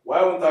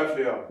 Why won't I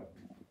flare up?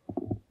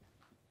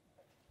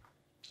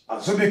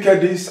 Azubike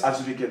this,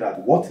 Azubike that.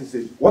 What is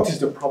it? What is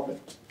the problem?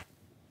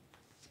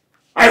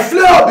 I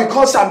flare up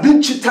because I'm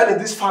being cheated in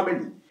this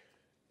family.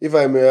 If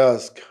I may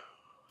ask,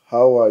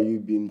 how are you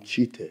being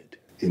cheated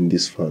in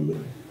this family?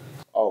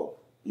 Oh,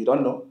 you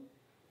don't know?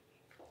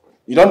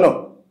 You don't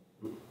know?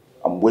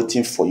 I'm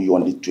waiting for you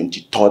on the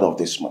 23rd of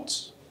this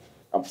month.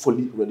 I'm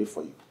fully ready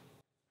for you.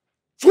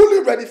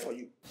 Fully ready for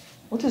you.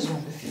 What is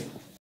wrong with you?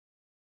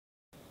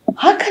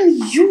 How can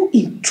you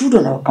intrude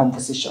on our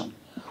conversation?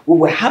 We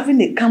were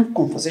having a calm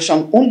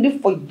conversation only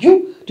for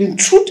you to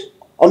intrude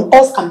on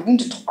us and begin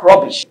to talk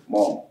rubbish.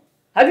 Mom.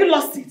 Have you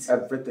lost it?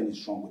 Everything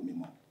is wrong with me,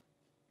 Mom.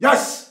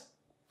 Yes!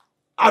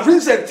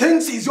 Arinze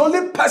thinks he's the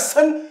only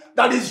person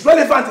that is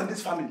relevant in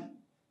this family.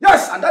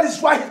 Yes, and that is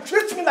why he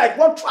treats me like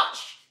one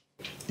trash.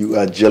 You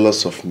are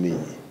jealous of me.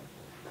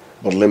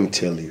 But let me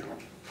tell you,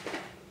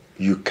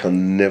 you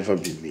can never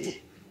be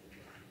me.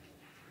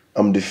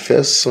 I'm the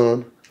first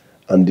son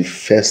and the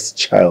first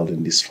child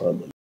in this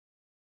family.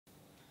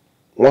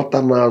 I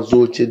am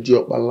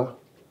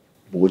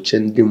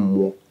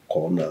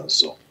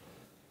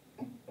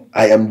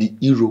the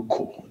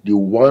Iroko, the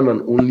one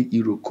and only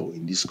Iroko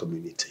in this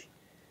community.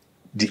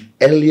 The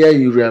earlier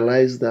you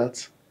realize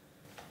that,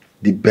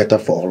 the better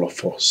for all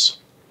of us.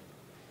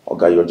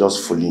 Okay, you're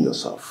just fooling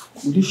yourself.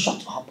 Will you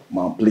shut up?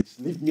 Mom, please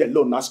leave me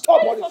alone now.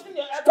 Stop all this.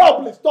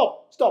 Stop, please,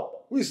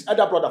 stop. Who is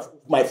elder brother of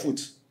my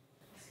foot?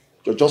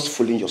 You're just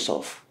fooling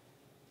yourself.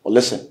 But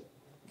listen,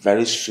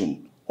 very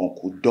soon,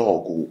 Uncle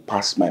Dog will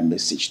pass my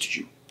message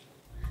to you.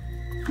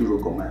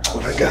 Iroko, my house.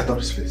 Oh my God, stop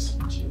his face.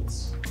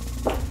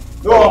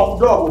 No, Uncle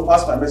Dog will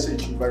pass my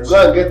message to you very soon.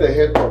 Go and get a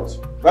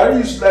haircut. Very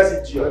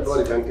useless idiot.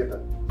 Everybody can get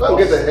that. Go and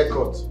get a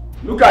haircut.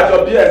 Look at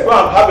your beard. Go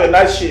and have a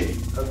nice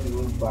shave. That's the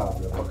old bar.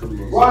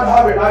 Go and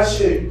have a nice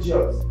shave,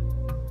 idiot.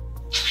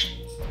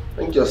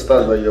 Think your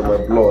stand that you're my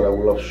blood. I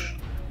will have.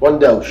 One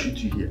day I will shoot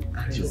you here.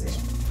 Idiot.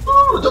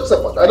 No, jokes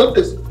apart. I don't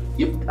think.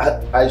 If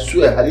I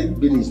swear, had it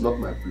been, it's not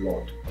my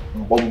blood.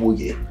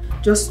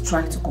 Just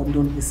try to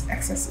condone his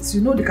excesses.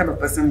 You know the kind of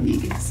person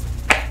he is.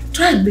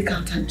 Try and make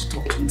out time to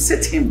talk to him.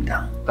 Sit him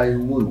down. I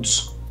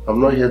won't.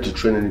 I'm not here to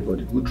train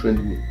anybody. Who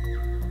trained me?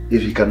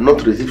 If he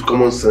cannot receive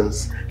common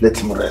sense, let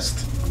him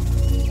rest.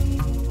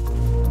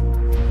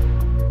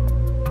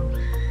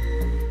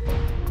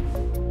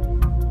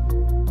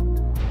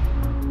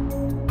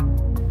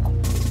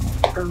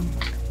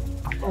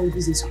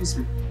 Please excuse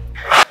me.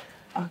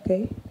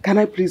 Okay. Can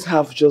I please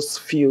have just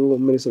a few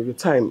minutes of your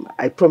time?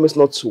 I promise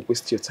not to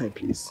waste your time,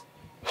 please.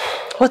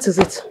 What is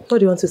it? What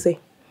do you want to say?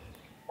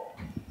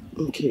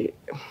 Okay.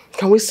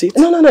 Can we sit?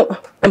 No.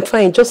 I'm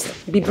fine.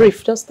 Just be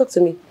brief. Just talk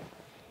to me.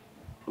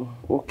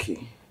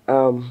 Okay.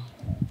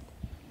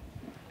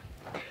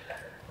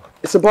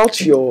 It's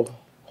about your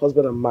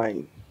husband and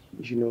mine.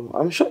 You know,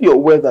 I'm sure you're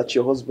aware that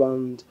your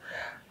husband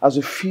has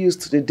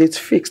refused the date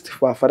fixed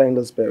for our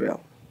father-in-law's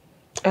burial.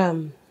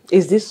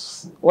 Is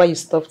this why you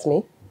stopped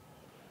me?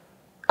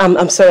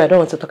 I'm sorry, I don't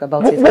want to talk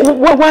about it.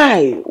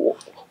 Why?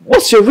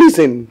 What's your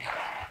reason?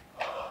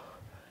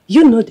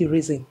 You know the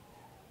reason.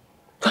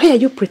 Why are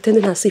you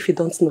pretending as if you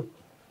don't know?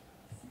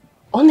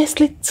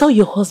 Honestly, tell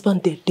your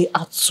husband that they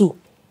are two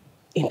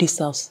in this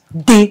house.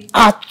 They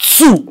are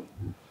two.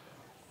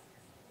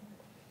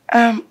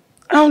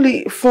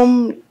 Only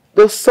from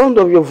the sound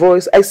of your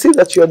voice, I see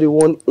that you are the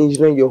one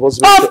engineering your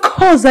husband. Of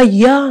course I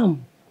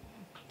am.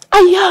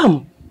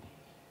 I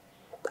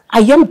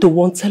am the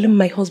one telling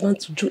my husband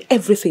to do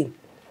everything.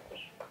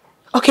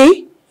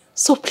 Okay?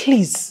 So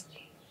please,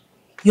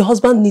 your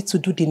husband needs to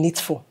do the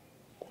needful.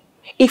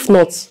 If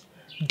not,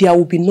 there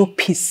will be no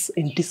peace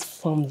in this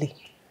family.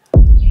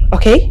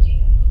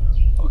 Okay?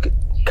 Okay,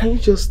 can you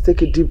just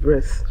take a deep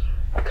breath?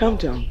 Calm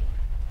down.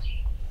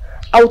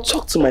 I'll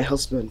talk to my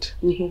husband.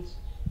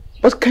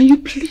 But can you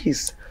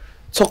please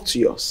talk to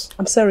yours?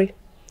 I'm sorry.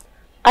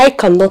 I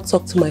cannot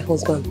talk to my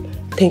husband.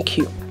 Thank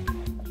you.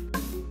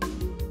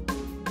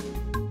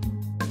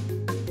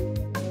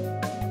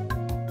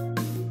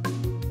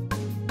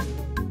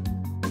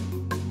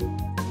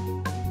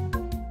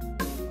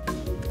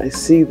 I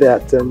see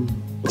that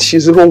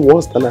she's even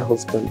worse than her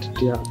husband.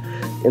 They are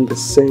in the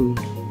same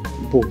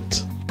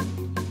boat.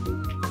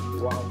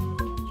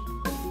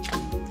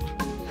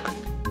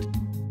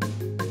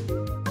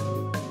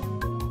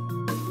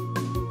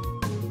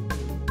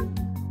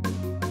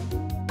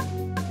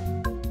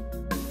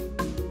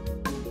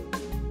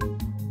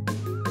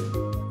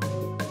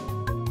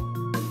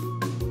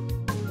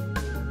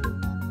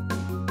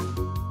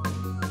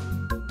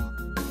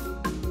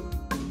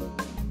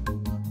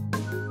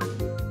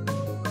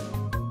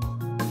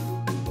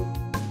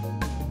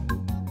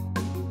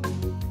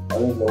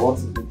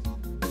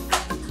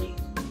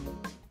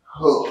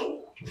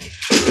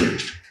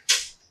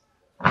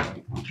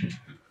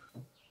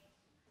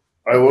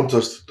 I want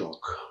us to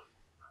talk.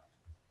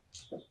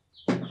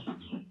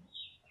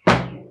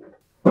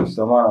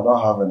 Mr. Man, I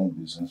don't have any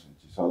business with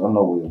you, so I don't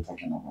know what you're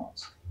talking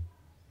about.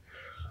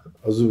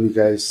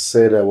 Wazobia, I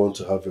said I want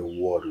to have a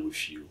word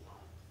with you.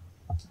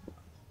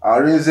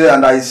 Arinze,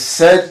 and I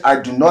said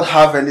I do not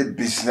have any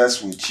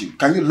business with you.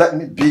 Can you let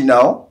me be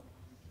now?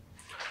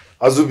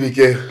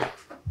 Azubike,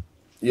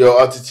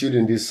 your attitude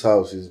in this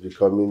house is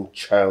becoming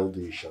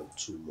childish and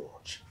too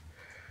much.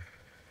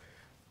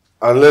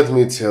 And let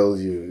me tell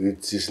you,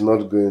 it is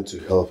not going to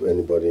help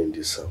anybody in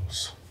this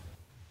house.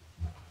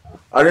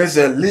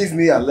 Arinze, leave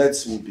me and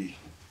let me be.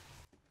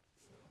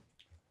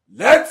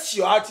 Let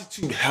your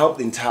attitude help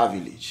the entire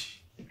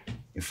village.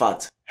 In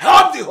fact,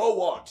 help the whole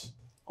world.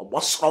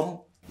 What's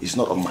wrong is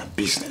not of my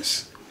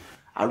business.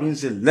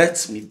 Arinze,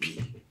 let me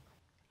be.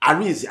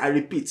 Arinze, I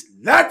repeat,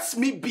 let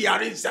me be,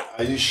 Arinze.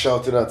 Are you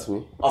shouting at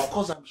me? Of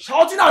course I'm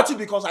shouting at you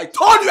because I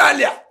told you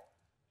earlier.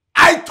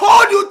 I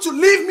told you to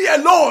leave me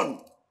alone.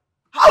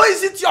 How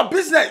is it your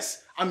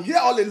business? I'm here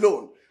all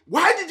alone.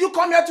 Why did you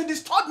come here to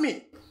disturb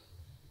me?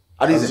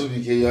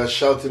 Azubike, you are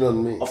shouting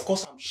on me. Of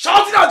course I'm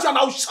shouting at you and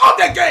I'll shout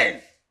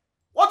again.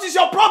 What is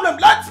your problem?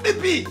 Let me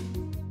be.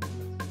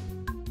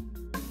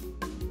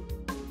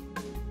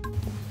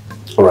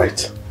 All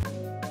right.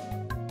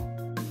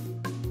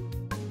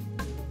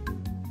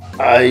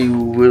 I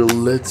will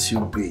let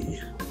you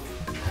be.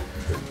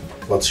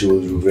 But you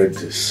will regret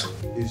this.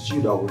 It's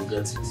you that will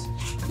regret it.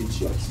 It's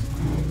yours.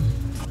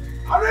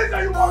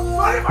 Arinze, you must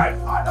marry my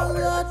father.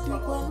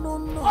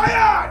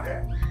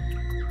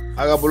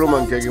 Agabulu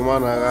mankegi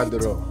mana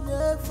agadro.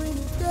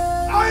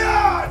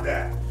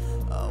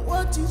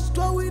 What is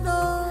going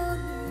on?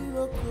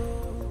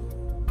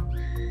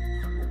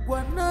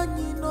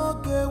 Wanani no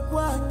ge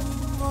wani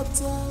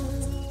mota.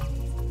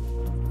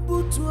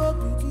 Butu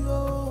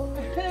obigio.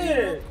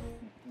 Hey.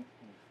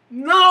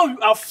 Now you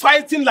are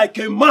fighting like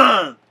a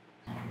man.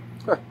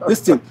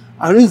 Listen,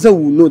 Arinze will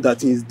know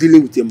that he is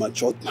dealing with a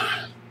matured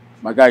man.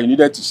 My guy, you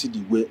needed to see the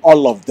way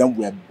all of them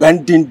were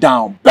bending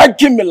down,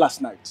 begging me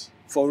last night.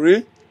 For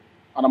real?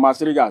 And I'm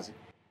asking guys.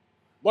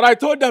 But I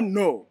told them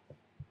no.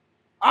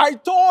 I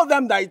told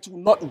them that it will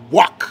not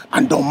work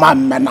and the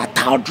man may not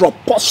drop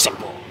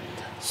possible.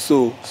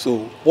 So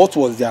what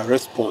was their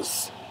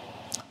response?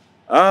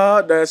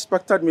 They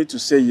expected me to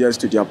say yes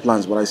to their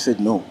plans, but I said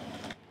no.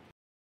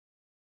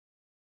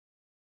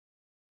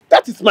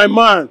 That is my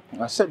man.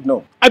 I said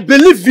no. I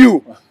believe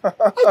you.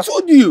 I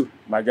told you.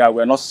 My guy,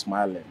 we're not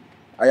smiling.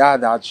 I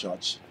had that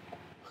church.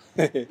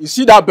 You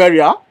see that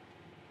burial?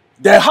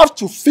 They have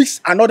to fix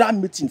another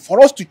meeting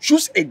for us to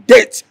choose a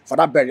date for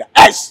that burial.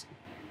 Yes.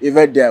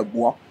 Even there,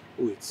 boy.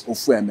 Wait.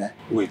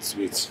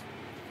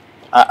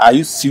 Are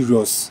you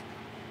serious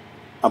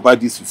about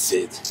this you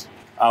said?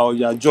 Or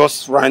you are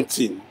just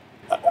ranting?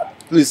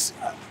 Please,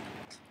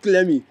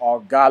 clear me.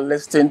 Oga,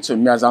 listen to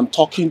me as I'm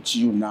talking to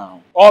you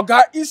now.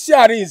 Oga, isi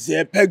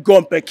Arinze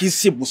pegon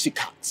pekisi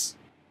busikat.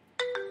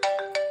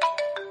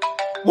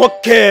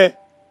 Okay.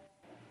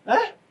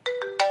 Eh?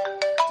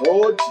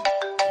 Told you.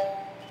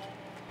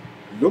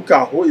 Look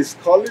at who is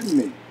calling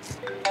me.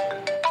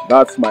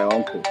 That's my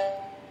uncle.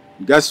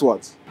 Guess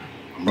what?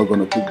 I'm not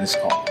gonna pick this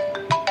call.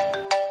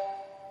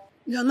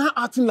 You're not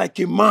acting like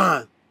a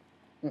man.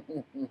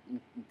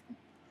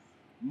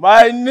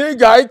 My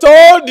nigga, I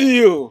told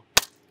you.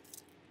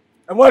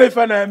 And what if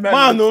I'm a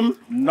man?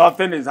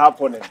 Nothing is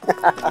happening.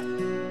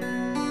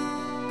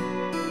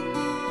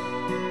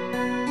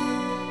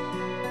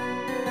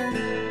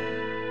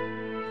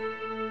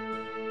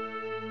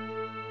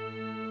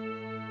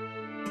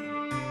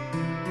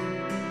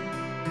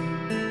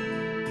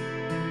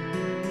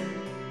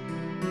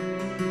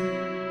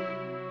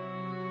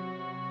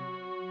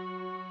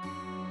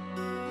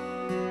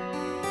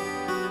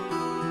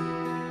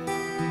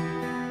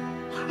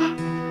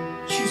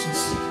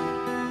 Jesus.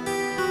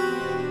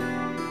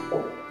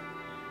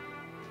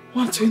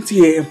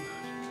 1:20 a.m.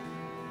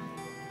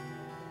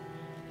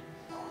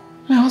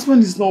 My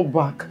husband is not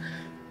back.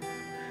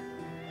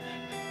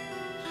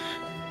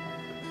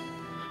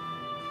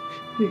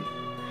 Hey,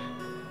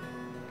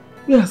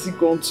 where has he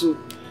gone to?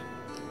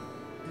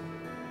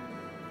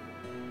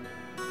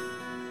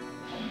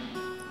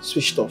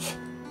 Switched off.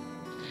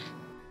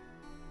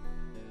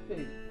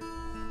 Hey.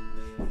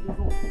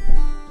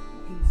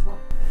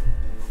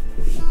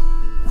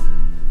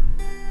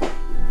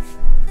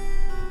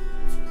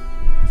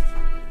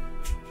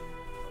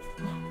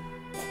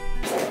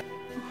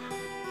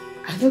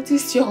 I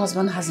noticed your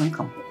husband hasn't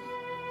come home.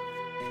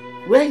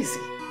 Where is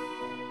he?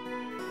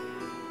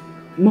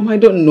 Mom, I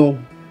don't know.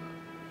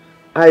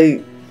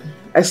 I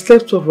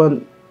slept off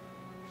and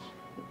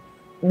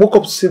woke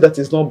up to see that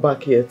he's not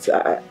back yet.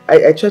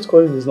 I tried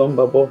calling his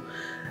number, but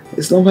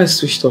his number is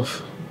switched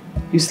off.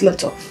 You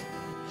slept off?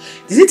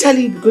 Did he tell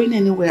you you'll be going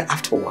anywhere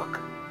after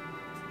work?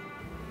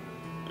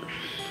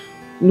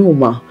 No,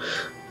 Ma.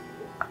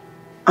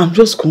 I'm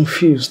just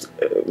confused.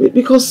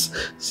 Because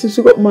since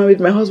we got married,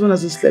 my husband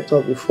hasn't slept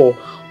out before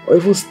or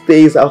even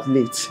stays out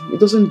late. He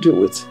doesn't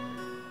do it.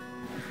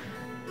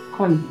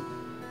 Call him.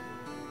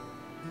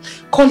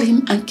 Call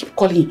him and keep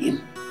calling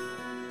him.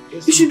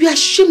 Yes, you should be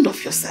ashamed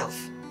of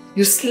yourself.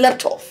 You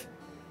slept off.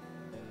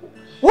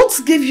 What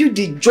gave you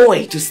the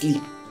joy to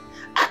sleep?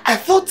 I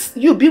thought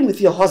you being with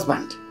your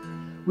husband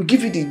would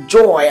give you the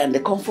joy and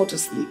the comfort to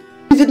sleep.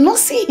 You did not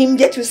see him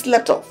yet you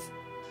slept off.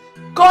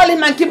 Call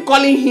him and keep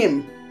calling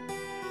him.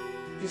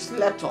 You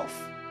slept off.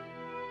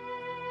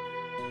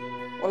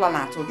 Ola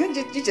na atoro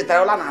gi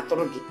chetara ola na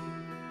atoro gi.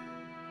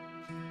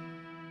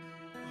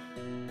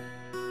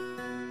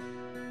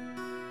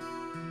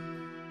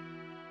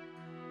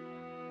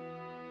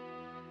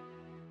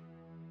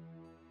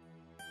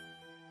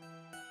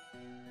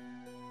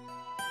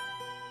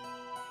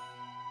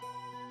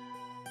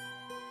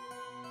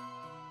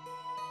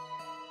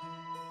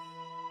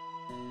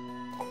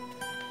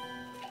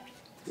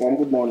 Mom,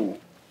 good morning.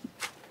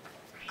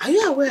 Are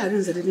you aware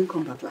Arinze didn't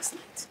come back last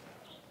night?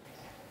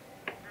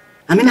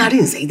 I mean,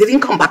 Arinze, he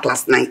didn't come back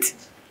last night.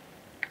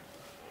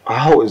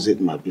 How is it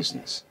my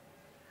business?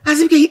 As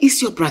if he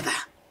is your brother.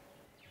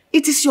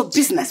 It is your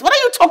business. What are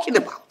you talking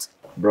about?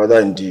 Brother,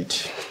 indeed.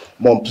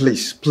 Mom,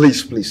 please,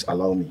 please, please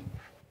allow me.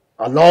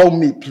 Allow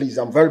me, please.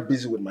 I'm very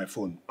busy with my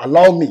phone.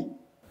 Allow me.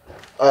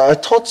 I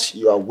thought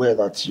you are aware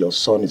that your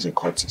son is a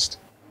cultist.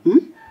 Hmm?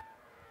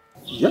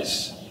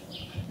 Yes.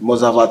 You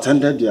must have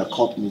attended their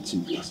court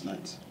meeting last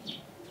night.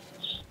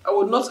 I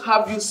would not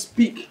have you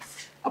speak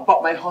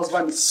about my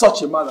husband in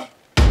such a manner.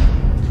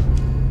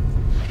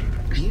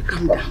 Can you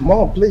calm down?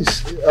 Mom, please.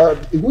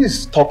 Who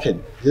is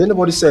talking? Did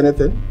anybody say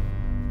anything?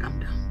 Calm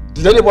down.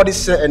 Did anybody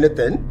say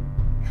anything?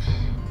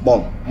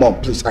 Mom,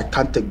 please. I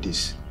can't take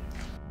this.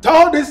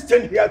 Tell this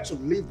thing here to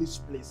leave this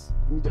place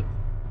immediately.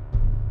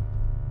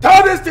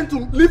 Tell this thing to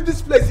leave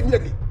this place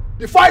immediately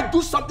before I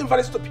do something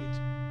very stupid.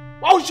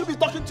 Why would you be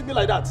talking to me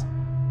like that?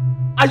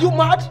 Are you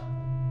mad?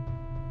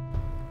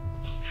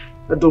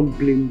 I don't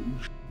blame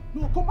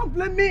you. No, come on,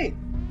 blame me.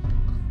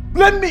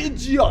 Blame me,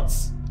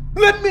 idiots.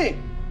 Blame me.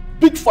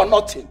 Big for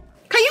nothing.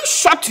 Can you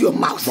shut your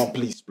mouth? Mom,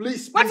 please,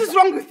 please. What is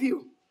wrong with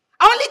you?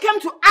 I only came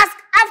to ask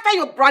after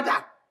your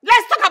brother.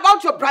 Let's talk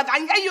about your brother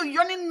and hear you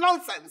yawning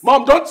nonsense.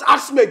 Mom, don't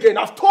ask me again.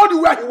 I've told you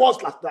where he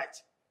was last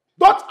night.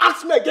 Don't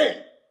ask me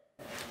again.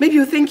 Maybe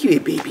you think you're a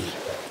baby.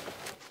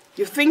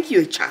 You think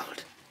you're a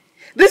child.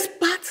 This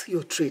path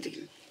you're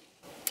trading,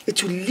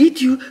 it will lead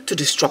you to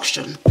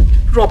destruction.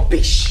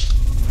 Rubbish.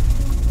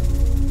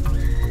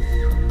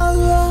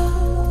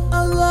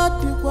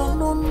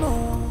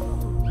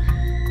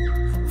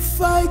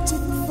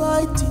 Fighting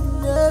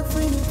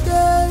every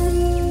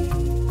day.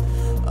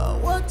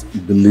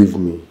 Believe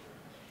me,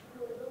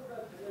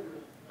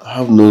 I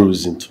have no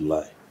reason to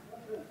lie.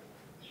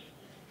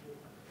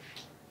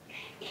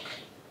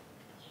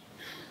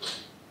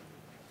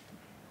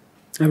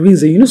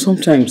 Arinze, you know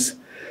sometimes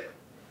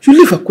you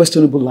live a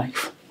questionable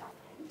life.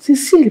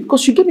 Sincerely,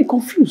 because you get me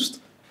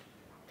confused.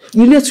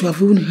 You need to have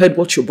even heard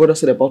what your brother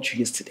said about you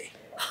yesterday.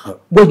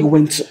 Where you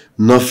went to.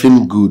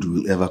 Nothing good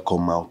will ever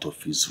come out of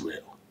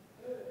Israel.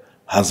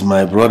 Has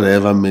my brother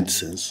ever made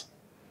sense?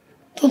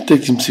 Don't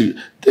take him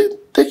serious.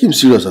 Take him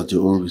serious at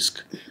your own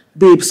risk.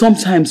 Babe,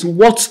 sometimes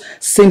what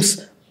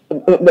seems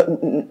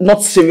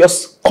not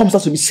serious comes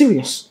out to be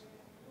serious.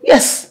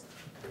 Yes.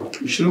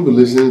 You shouldn't be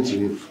listening to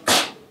him.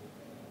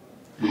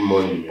 Good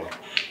morning, man.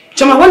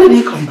 Chama, when did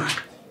he come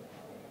back?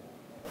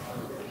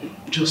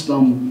 Just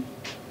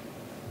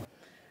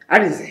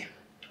Arize,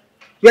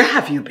 where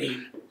have you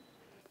been?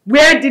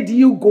 Where did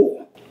you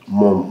go?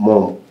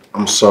 Mom,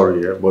 I'm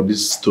sorry, but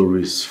this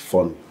story is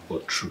funny,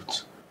 but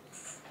truth.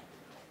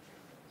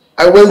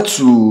 I went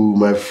to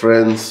my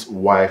friend's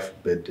wife's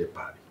birthday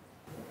party.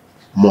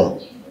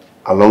 Mom,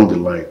 along the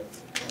line,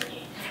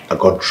 I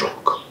got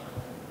drunk.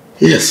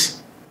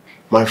 Yes,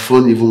 my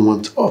phone even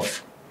went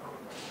off.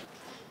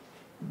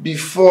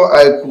 Before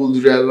I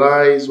could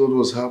realize what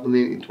was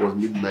happening, it was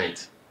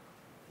midnight.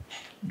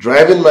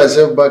 Driving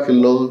myself back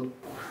alone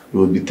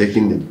would be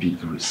taking a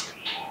big risk.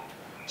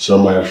 So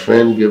my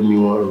friend gave me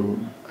one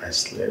room, I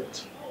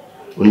slept.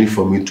 Only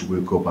for me to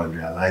wake up and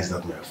realize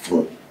that my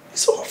phone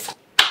is off.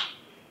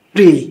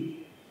 Really?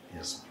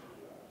 Yes.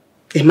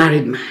 A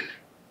married man.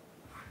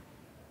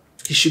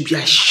 You should be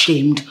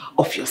ashamed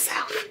of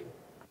yourself.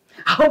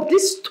 I hope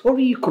this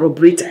story you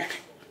corroborated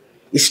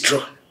is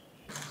true.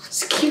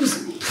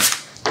 Excuse me.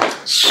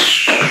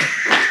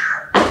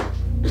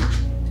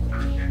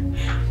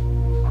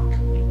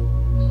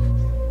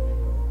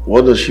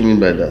 What does she mean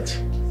by that?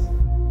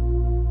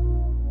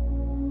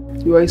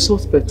 You are a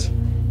suspect.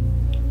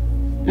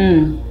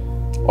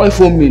 Or if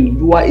you mean,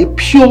 you are a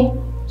pure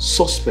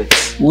suspect.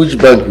 Which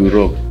bank we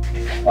rob?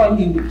 I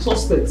mean,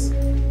 suspect.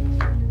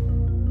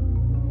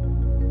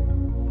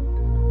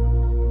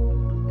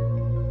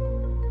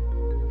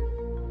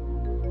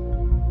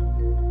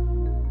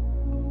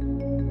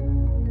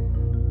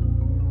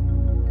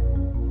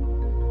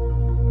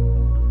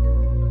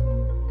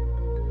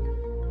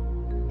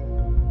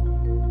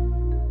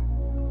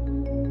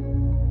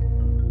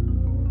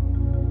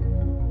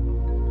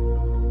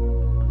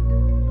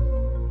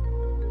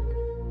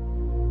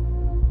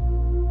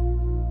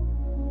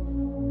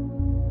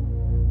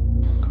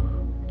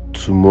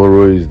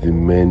 Tomorrow is the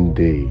main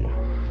day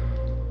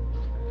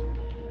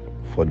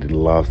for the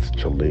last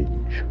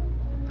challenge.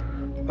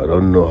 I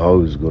don't know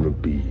how it's gonna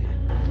be,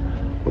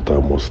 but I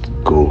must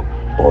go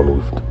on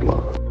with the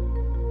plan.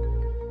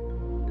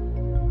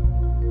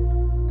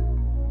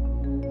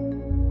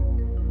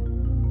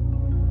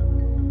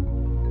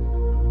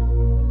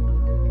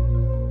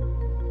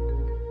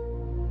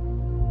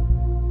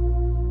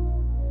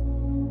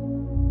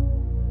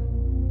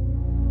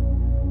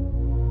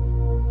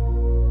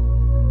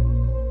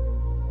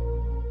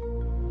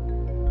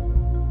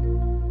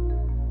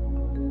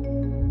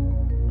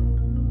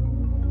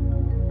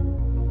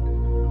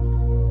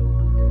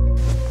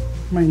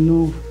 I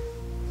know.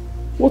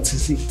 What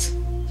is it?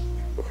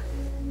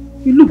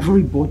 You look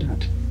very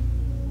bothered.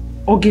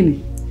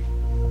 Ogini.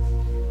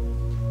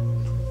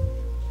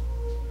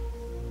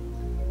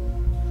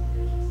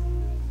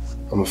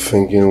 I'm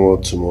thinking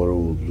what tomorrow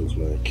would look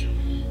like.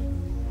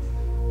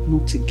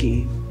 Not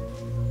again.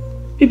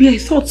 Baby, I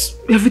thought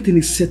everything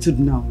is settled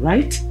now,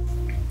 right?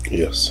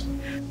 Yes.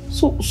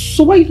 So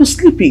why are you not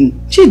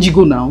sleeping? Change you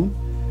go now.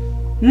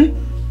 Eh?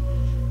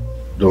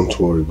 Don't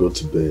worry, go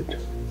to bed.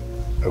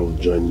 I will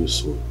join you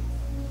soon.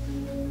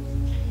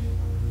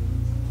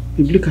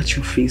 Baby, look at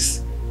your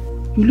face.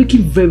 You're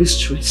looking very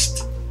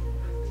stressed.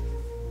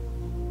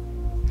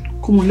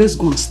 Come on, let's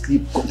go and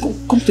sleep.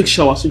 Come take a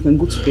shower so you can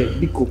go to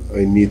bed. Biko.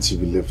 I need to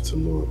be left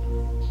alone.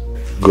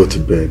 Go to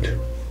bed.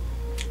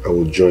 I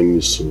will join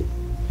you soon.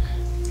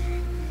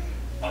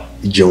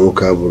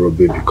 Ijemoka Aboro,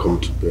 baby, come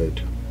to bed.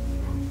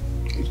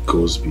 It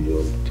goes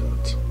beyond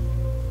that.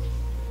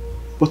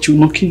 But you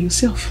will not kill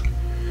yourself.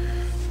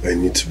 I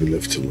need to be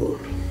left alone.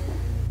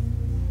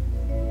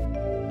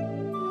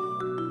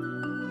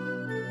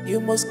 You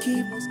must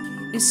keep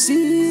the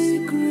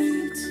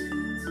secret.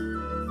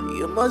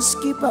 You must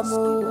keep a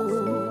more.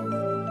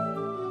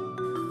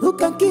 Who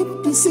can keep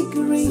the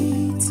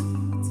secret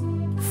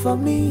for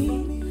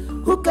me?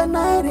 Who can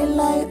I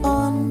rely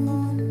on?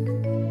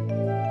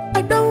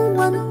 I don't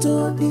want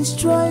to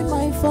destroy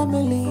my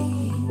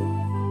family.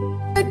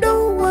 I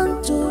don't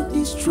want to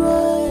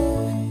destroy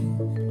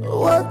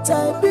what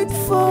I bid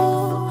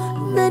for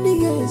many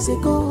years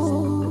ago.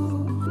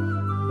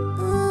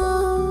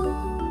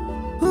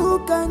 Who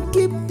can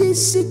keep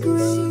this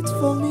secret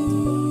for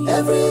me?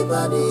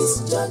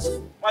 Everybody's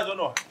judging.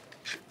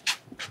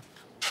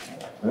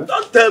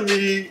 Don't tell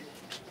me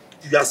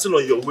you are still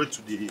on your way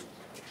to the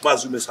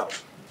Wazobia's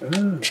house.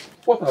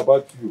 What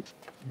about you?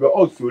 You are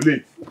also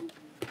late.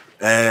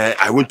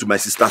 I went to my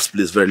sister's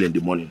place very early in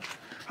the morning.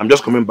 I'm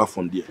just coming back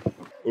from there.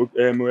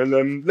 Okay,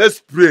 let's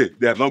pray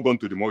they have not gone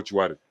to the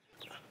mortuary.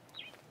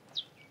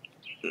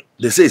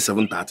 They say it's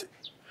 7:30.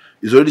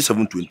 It's already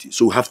 7:20,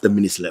 so we have 10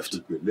 minutes left.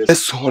 Okay,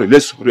 let's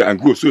hurry and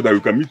go so that we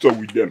can meet up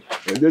with them.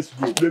 And let's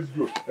go.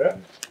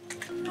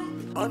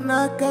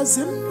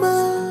 Onakazima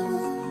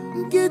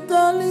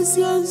Kita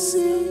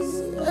lisiansi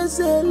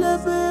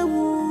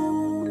ezelebewu.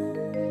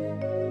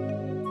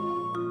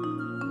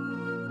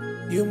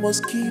 You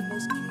must keep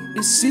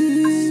the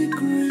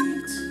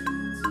secret.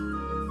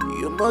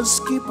 You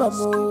must keep a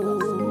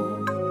more.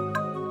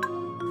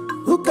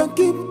 Who can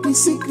keep the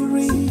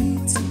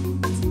secret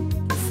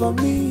for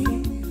me?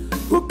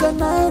 Who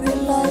can I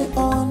rely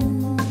on?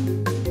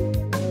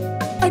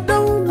 I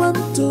don't want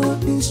to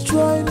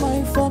destroy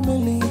my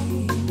family.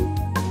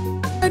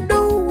 I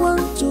don't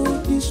want to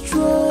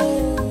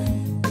destroy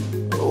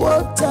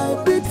what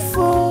I did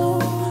for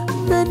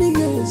many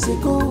years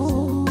ago.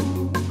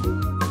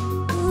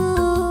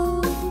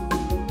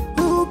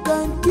 Who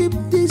can keep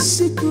this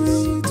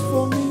secret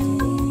for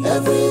me?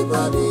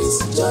 Everybody's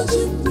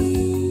judging me.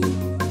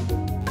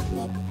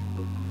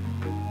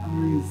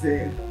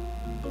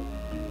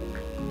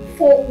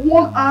 For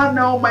 1 hour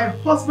now, my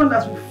husband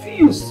has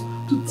refused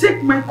to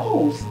take my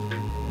calls.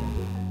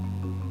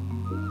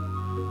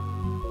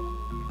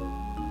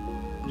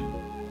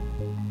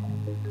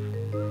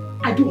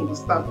 I don't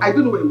understand. I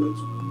don't know where he went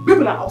to.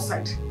 People are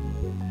outside.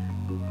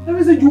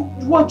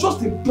 You are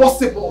just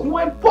impossible. You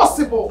are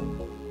impossible.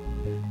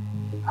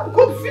 I'm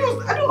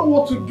confused. I don't know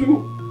what to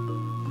do.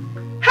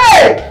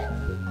 Hey!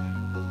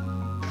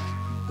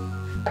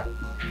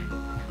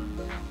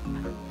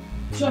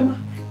 Shema.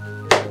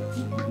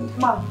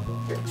 Ma.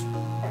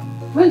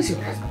 Where is your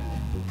husband?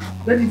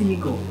 Where did he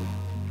go?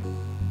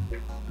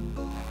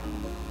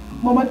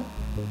 Mama,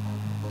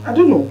 I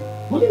don't know.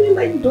 What do you mean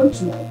by you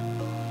don't know?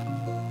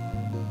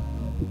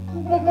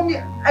 Mommy,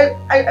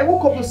 I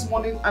woke up this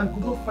morning and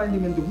could not find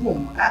him in the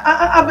room.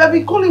 I've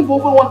been calling for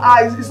over 1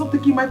 hour. He's not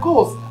taking my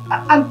calls.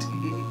 And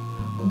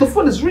the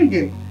phone is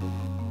ringing.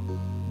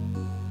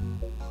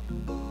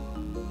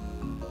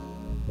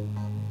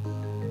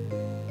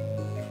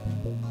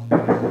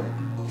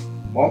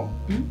 Mom?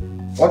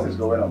 What is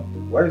going on?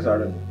 Where is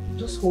Aaron?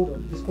 Just hold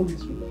on. His phone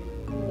is ringing.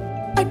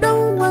 I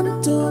don't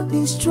want to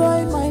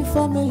destroy my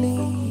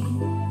family.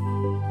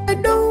 I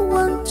don't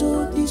want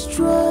to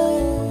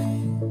destroy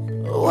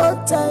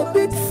what I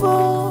did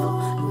for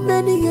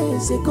many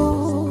years ago.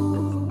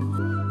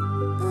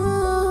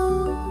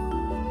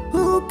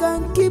 Who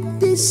can keep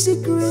this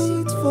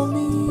secret for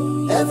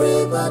me?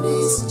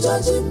 Everybody's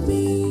judging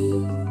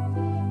me.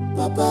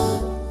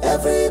 Papa,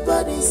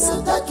 everybody's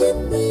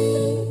attacking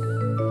me.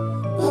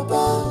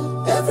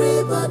 Papa,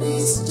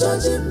 everybody's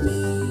judging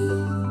me.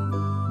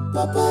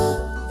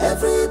 Papa,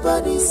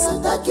 everybody's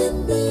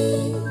attacking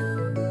me.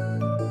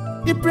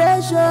 The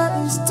pressure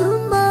is too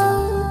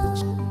much.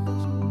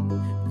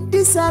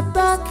 This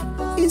attack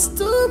is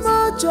too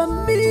much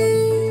on me.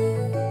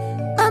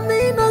 I'm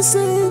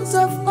innocent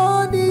of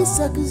all these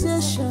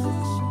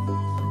accusations.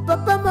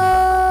 Papa,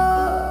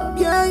 Mom,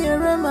 yeah,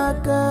 you're a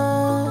maka.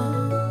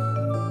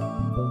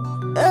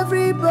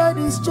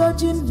 Everybody's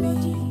judging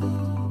me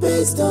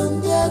based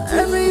on their dreams.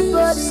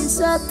 Everybody's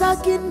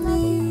attacking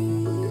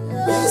me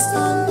based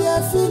on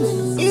their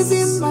feelings.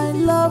 Even my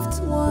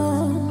loved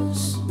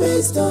ones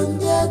based on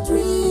their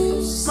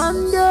dreams.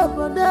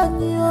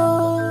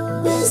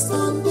 Based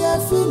on their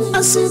feelings.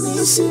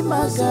 Asinisi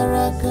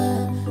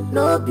magaraka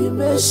no be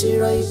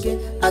meshiraike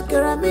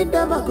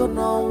akaramida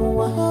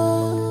magonowa.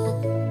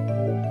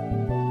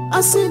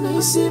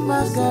 Asinisi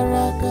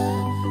magaraka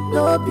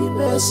no be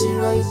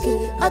meshiraike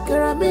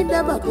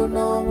akaramida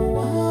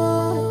magonowa.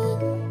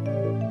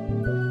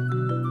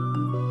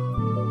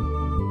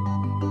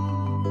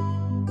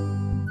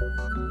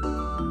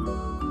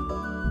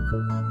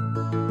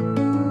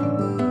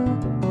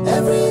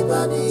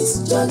 Everybody's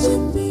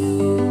judging me,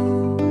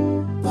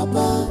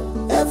 Papa.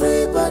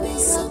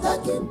 Everybody's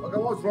attacking. Okay,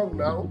 what's wrong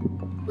now?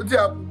 What's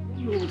happening?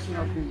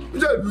 You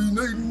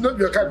know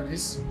your kind of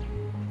this.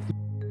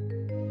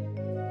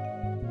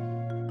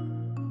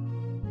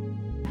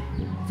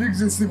 Fix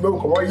this thing, come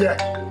on here.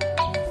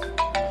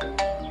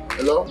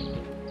 Hello?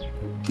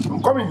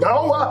 I'm coming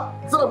now.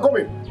 What? Said I'm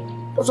coming.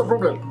 What's the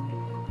problem?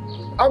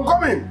 I'm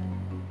coming.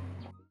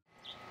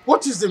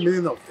 What is the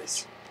meaning of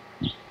this?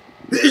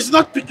 He is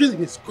not picking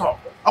his call.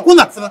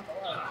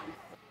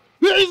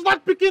 He is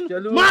not picking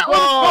my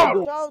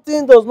own call.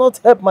 Shouting does not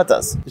help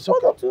matters. It's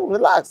okay to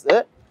relax.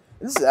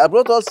 Listen, I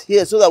brought us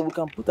here so that we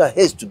can put our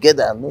heads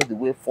together and know the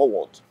way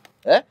forward.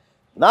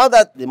 Now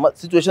that the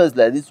situation is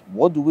like this,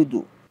 what do we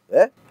do?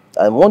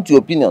 I want your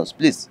opinions,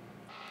 please.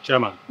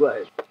 Chairman, go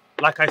ahead.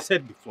 Like I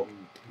said before,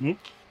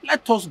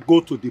 let us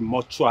go to the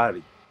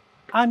mortuary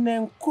and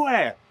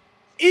inquire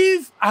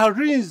if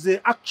Arinze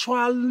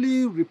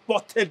actually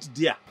reported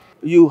there.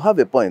 You have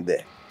a point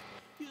there.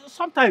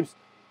 Sometimes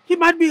he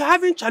might be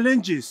having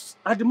challenges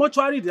at the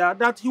mortuary there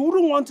that he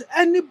wouldn't want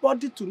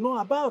anybody to know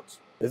about.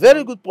 A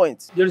very good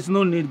point. There is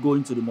no need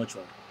going to the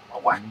mortuary.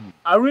 Why?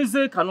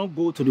 Arinze cannot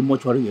go to the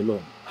mortuary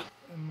alone.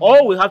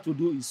 All we have to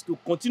do is to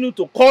continue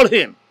to call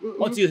him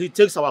until he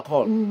takes our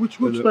call. Which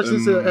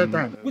person's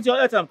airtime? With your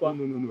airtime call.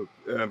 No.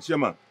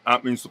 Chairman,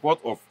 I'm in support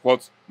of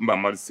what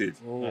Mbamari said.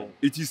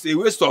 It is a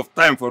waste of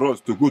time for us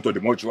to go to the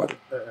mortuary.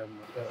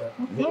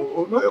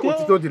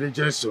 Otito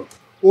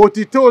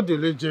the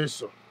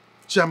Legenso.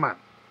 Chairman,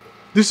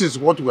 This is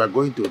what we are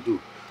going to do.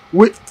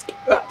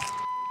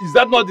 Is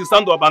that not the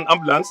sound of an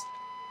ambulance?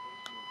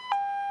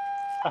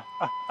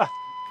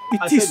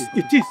 It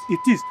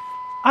is.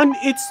 And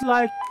it's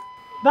like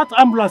that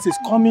ambulance is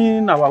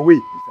coming our way.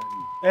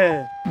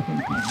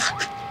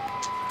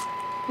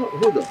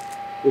 Hold on.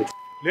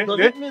 Does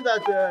it mean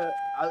that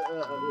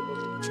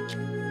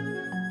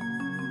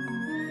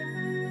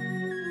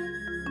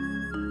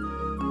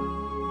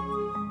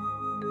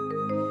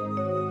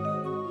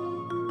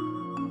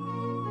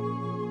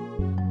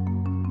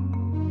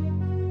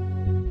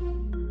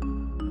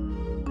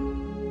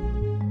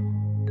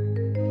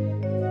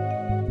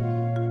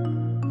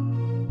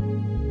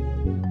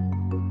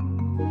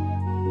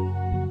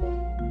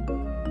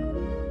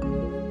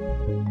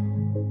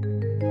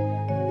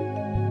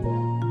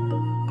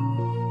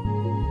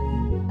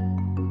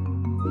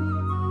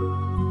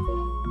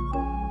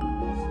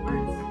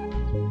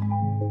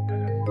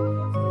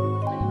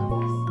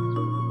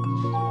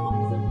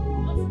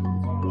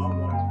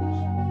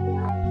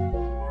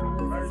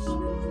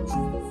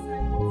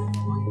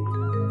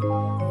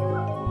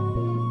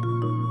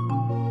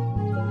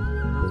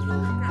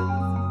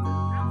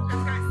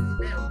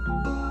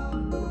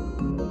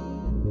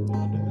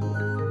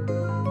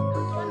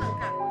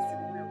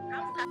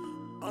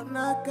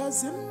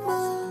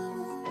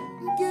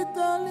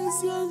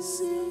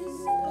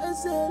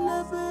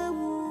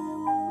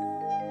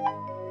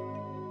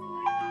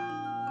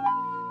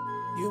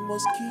you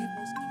must keep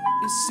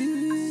the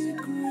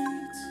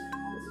secret.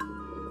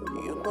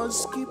 You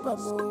must keep a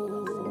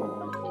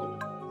more.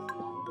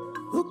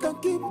 Who can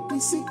keep the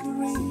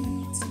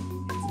secret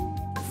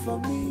for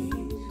me?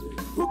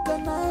 Who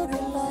can I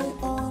rely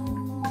on?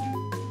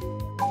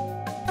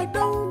 I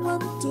don't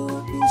want to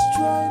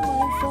destroy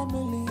my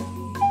family.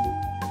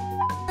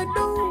 I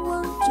don't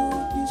want to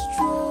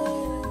destroy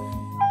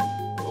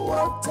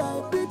what I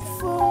did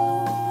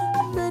for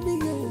many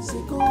years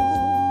ago.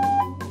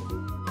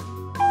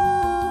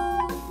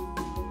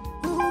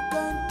 Who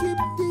can keep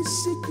this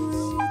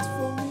secret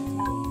for me?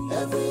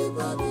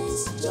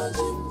 Everybody's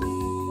judging me,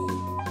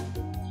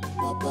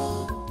 Papa.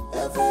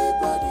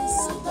 Everybody's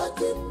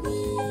attacking me,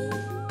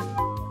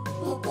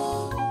 Papa.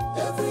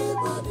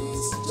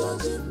 Everybody's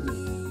judging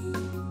me,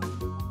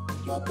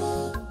 Papa.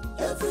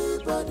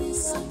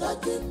 Everybody's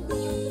attacking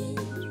me.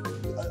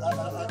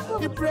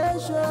 The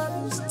pressure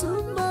is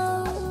too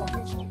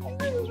much.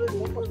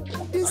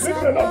 It's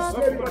much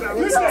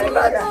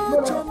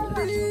on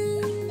me.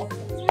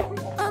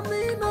 I'm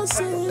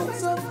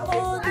innocent of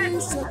all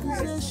these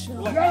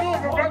accusations.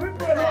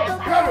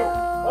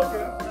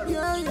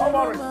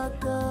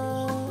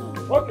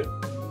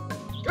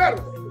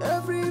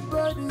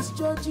 Everybody's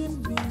judging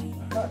me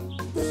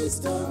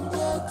based on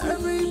their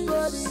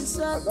everybody's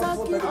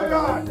attacking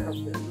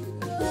me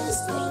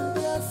based on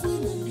their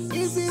feelings.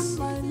 Even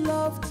my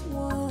loved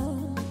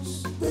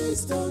ones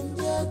based on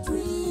their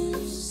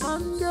dreams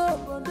and their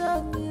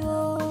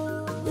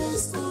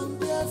based on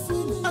their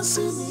feelings. I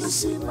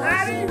see my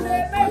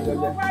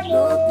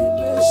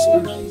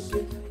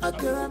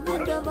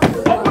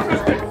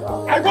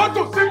I want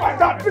to see my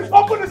dad. Please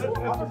open this.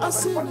 I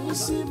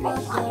see my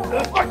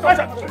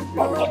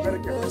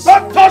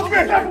Don't touch me.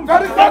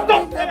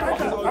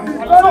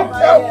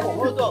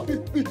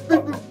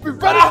 Be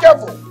very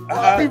careful.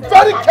 Be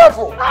very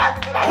careful.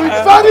 Be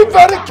very,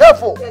 very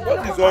careful. What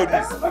is all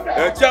this?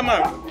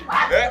 Chairman.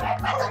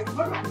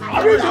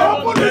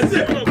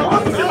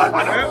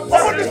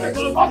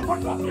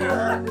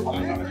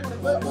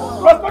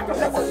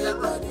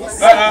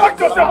 Respect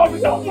yourself.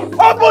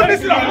 Open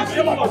this.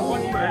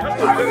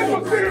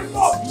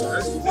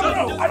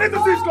 I need to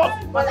see this close.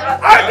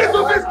 I need to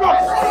see this close.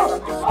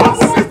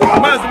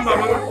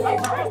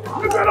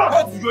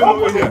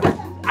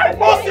 I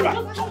must see that.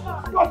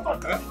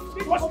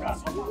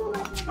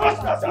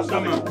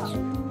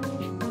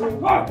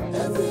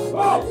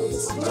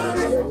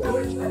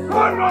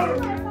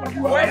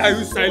 Why are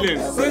you silent?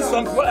 Say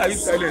something. Why are you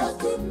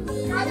silent?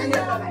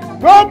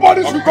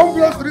 Nobody should come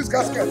close to this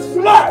casket.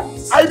 You lie.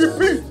 I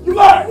repeat. You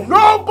lie.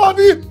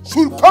 Nobody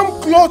should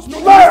come close to you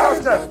lie.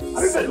 this casket.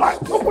 I didn't say you lie.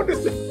 Open this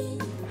thing.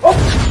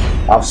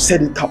 I've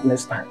said it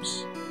countless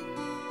times.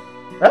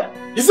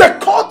 He's a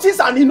cultist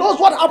and he knows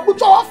what happened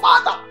to our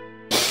father.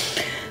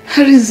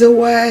 That is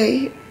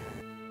why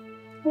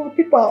our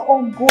people are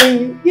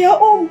ongoing. They are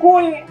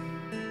ongoing.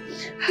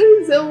 That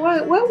is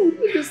why would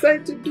you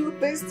decide to do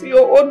this to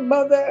your own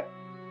mother?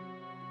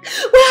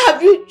 Why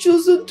have you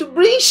chosen to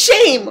bring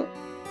shame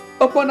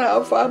upon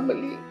our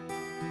family?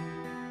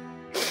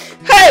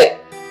 Hey!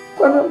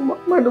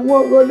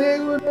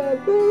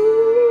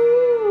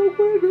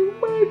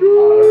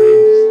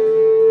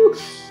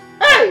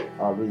 Hey!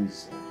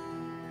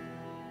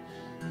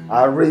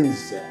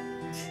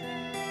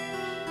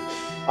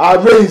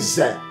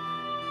 Arinze.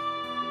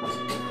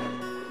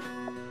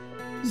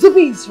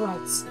 Zubi is right.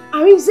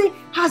 Arinze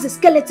has a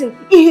skeleton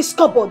in his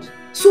cupboard,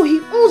 so he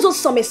owes us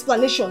some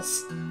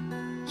explanations.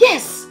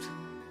 Yes.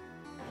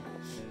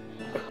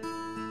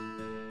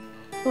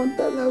 Don't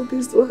allow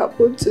this to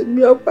happen to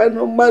me.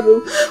 No matter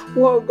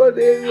what God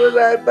is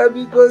going to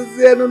because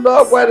they don't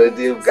know what to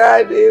do.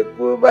 God,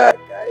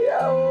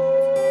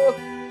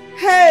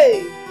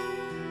 hey!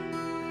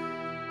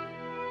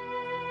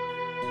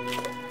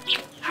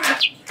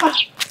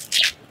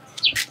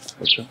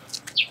 Okay.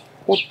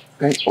 What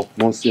kind of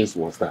nonsense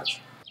was that?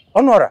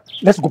 Honora,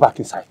 let's go back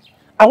inside.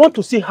 I want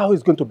to see how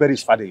he's going to bury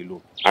his father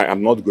alone. I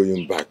am not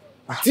going back.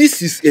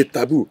 This is a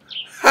taboo.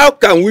 How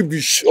can we be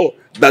sure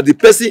that the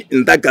person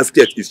in that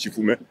casket is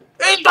Chifume?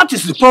 That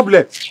is the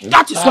problem.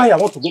 That is why I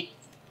want to go.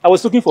 I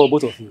was looking for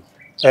both of you.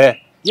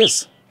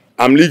 Yes.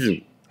 I'm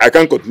leaving. I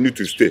can't continue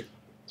to stay.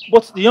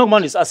 But the young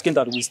man is asking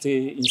that we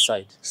stay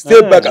inside.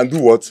 Stay back and do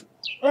what?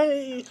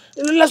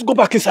 Let's go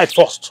back inside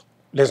first.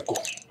 Let's go.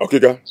 Okay,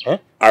 Ga.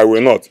 I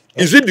will not.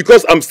 Is it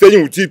because I'm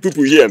staying with you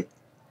people here?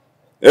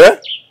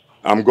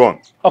 I'm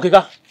gone. Okay,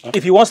 Ga.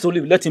 If he wants to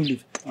leave, let him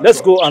leave.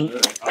 Let's go and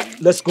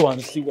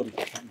see what we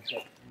can find.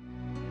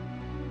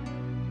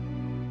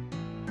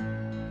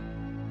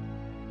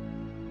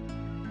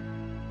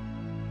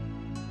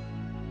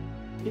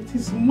 It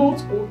is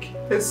not okay,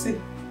 Tessie.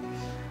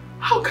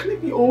 How can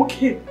it be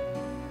okay?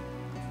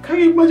 Can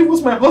you imagine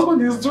what my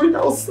husband is doing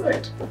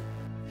outside?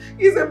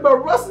 He's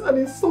embarrassing and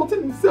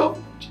insulting himself.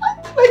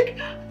 Like,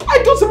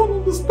 I don't even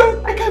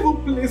understand. I can't even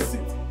place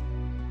it.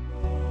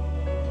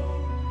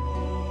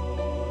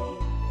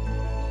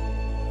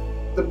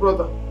 The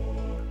brother,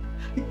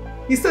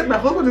 he said my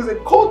husband is a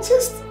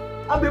cultist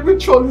and the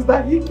ritual is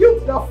that he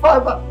killed their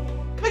father.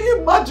 Can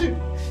you imagine?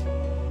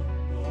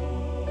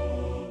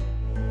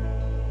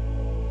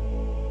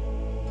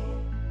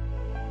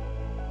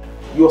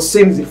 You're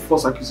saying it's a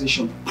false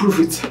accusation.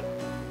 Prove it.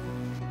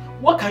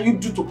 What can you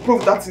do to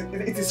prove that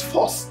it is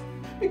false?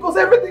 Because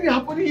everything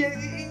happening here,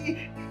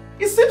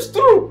 it seems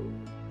true.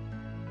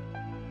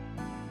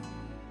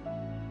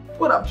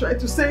 What I'm trying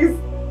to say is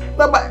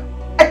that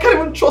I can't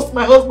even trust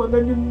my husband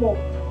anymore.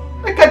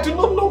 Like, I do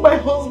not know my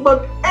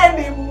husband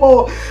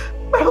anymore.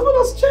 My husband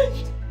has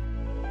changed.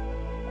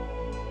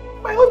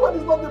 My husband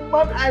is not the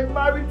man I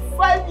married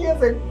 5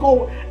 years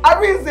ago.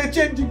 Arinze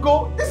changed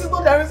ago. This is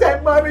not the Arinze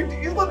I married.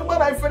 He's not the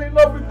man I fell in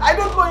love with. I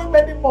don't know him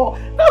anymore.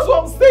 That's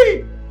what I'm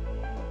saying.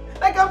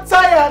 Like, I'm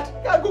tired.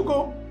 Can't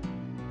go.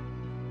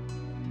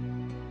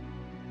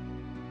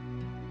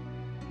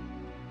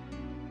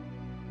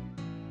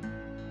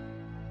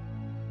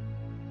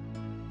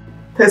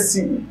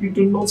 Tessie, you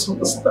do not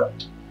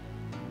understand.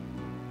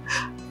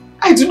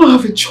 I do not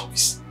have a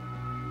choice.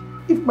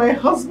 If my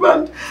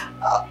husband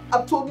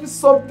had told me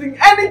something,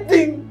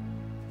 anything,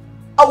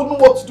 I would know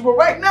what to do. But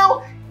right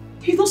now,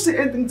 he don't say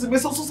anything to me.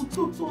 So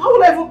how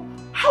will I even,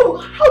 how do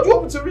you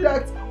want me to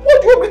react?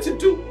 What do you want me to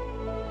do?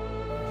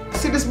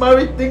 See this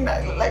marriage thing,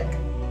 like,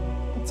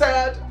 I'm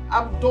tired,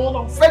 I'm done,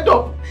 I'm fed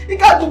up. He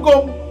can't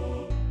go.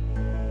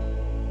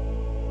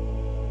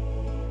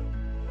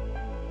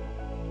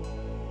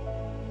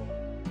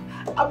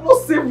 I'm not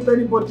safe with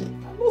anybody.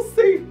 I'm not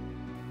safe.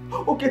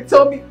 Okay,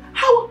 tell me,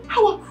 how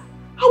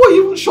are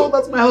you even sure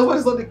that my husband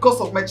is not the cause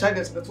of my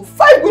childlessness for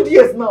 5 good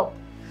years now?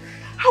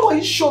 How are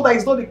you sure that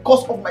he's not the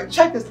cause of my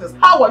childlessness?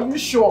 How are you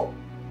sure?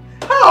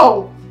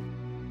 How?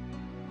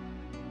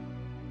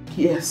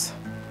 Yes,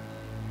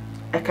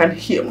 I can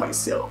hear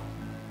myself.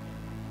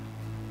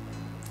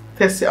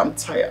 Tessie, I'm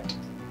tired.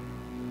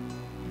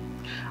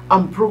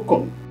 I'm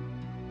broken.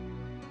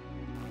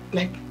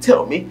 Like,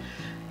 tell me,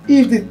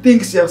 if the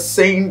things you're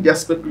saying, their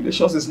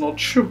speculations is not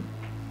true,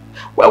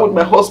 why would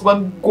my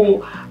husband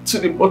go to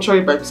the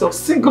mortuary by himself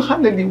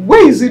single-handedly?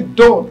 Where is it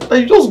done?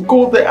 That you just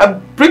go there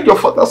and bring your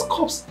father's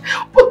corpse?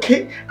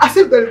 Okay, as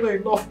if that is not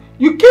enough.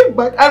 You came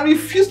back and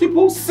refused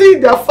people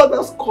seeing their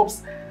father's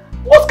corpse.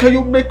 What can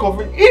you make of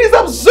it? It is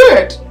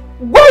absurd.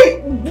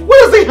 Why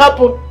does it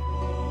happen?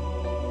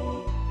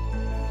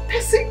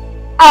 Tessie,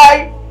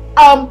 I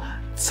am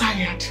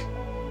tired.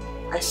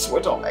 I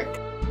swear to God.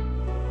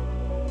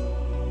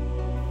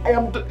 I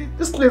am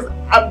this place.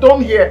 I'm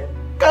done here.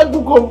 Can't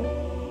go home.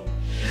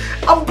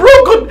 I'm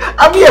broken.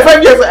 I'm here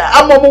 5 years.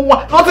 I'm nothing.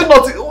 Like I'm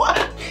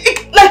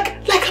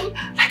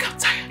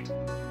tired.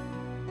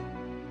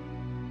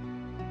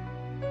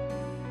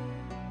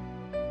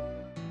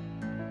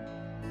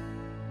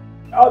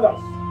 Elders,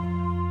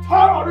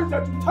 tell Orinze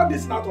to turn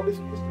this out of this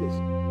place.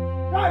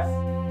 Guys,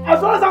 as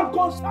far as I'm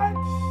concerned,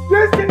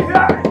 this thing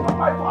here is not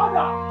my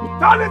father.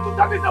 Tell him to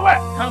turn it away.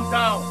 Calm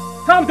down.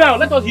 Calm down.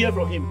 Let us hear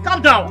from him.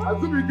 Calm down.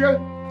 Azubike,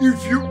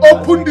 if you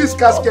open this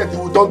casket, you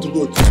will turn to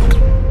gold.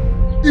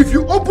 If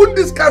you open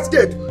this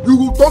casket, you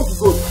will turn to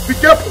gold. Be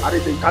careful.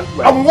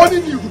 I'm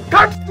warning you. You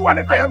can't do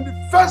anything. I am the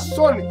first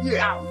son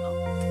here.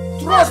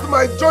 Trust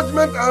my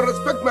judgment and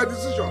respect my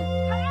decision.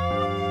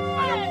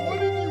 I am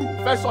warning you.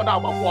 First son,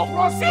 I'm a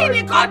See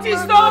the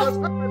cultist, though.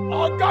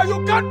 Oh God,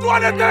 you can't do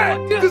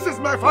anything. This is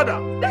my father.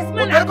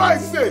 Whatever I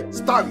say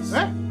stands.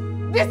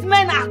 These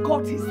men are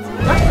cultists.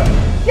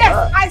 Yes,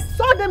 I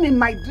saw them in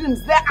my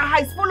dreams. They are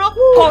his fellow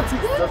cultists.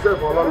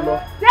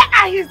 They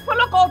are his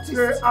fellow cultists.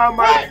 They are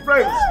my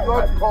friends,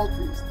 not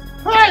cultists.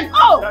 Hey!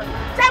 Oh,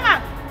 Chairman!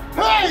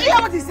 Hey! You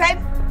hear what he said?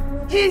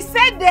 He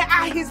said they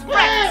are his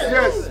friends.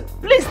 Yes.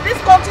 Please, this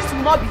cultist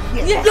will not be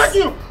here. Yes. Thank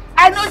you.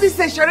 I know this is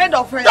a charade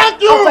of a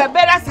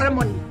burial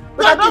ceremony,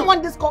 but I don't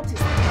want this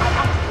cultist.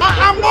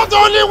 I'm not the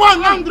only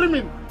one. I'm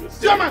dreaming.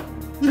 Chairman,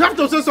 you have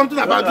to say something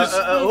about this.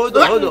 Hold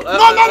on. No.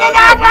 I'm a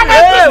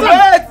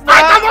Christian.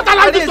 I cannot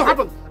allow this to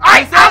happen.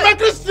 I am a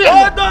Christian.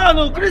 Hold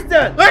on,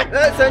 Christian.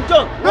 St.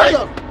 John. Hold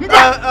on.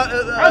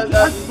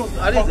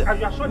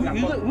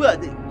 Who are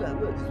they?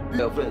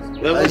 Your friends.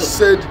 I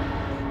said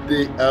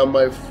they are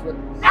my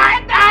friends.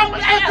 I am a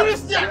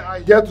Christian. They are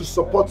here to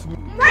support me.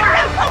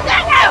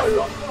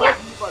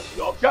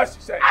 Your guys,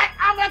 you say. I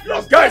am a Christian.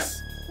 Your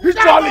guys.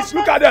 Ritualists,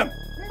 look at them.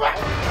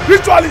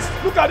 Ritualists,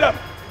 look at them.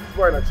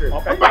 Okay,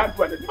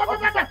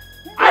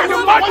 I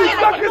demand you to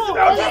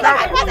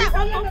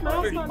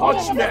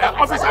touch me,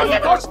 officer. You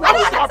touch me.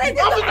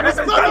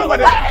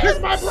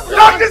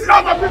 Talk this now,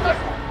 my business.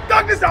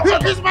 Talk this now. He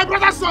is my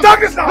brother's son. Talk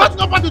this now. Let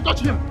nobody touch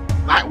him.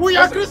 Like we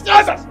are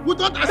Christians, we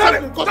don't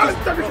accept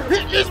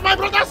injustice. He is my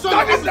brother's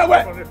son.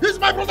 He's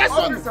my brother's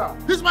son.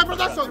 He's my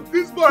brother's son.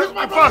 This boy is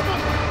my brother's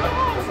son.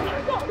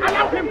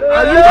 Allow him.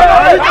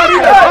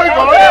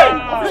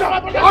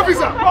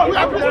 Officer, we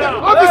are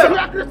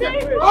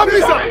Christians.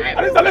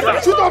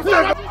 Officer, shoot off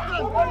there.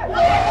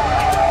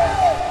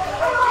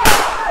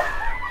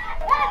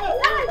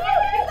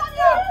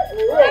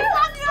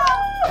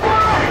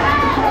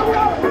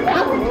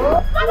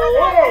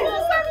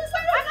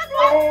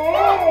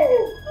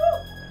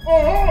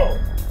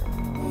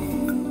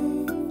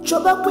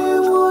 Choba kwe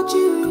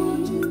wojiri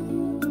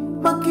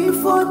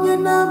makifonye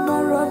na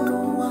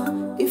maranua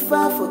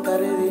ifafo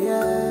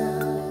kareria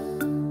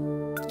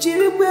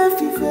jiri kwe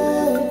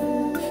fife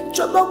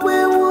choba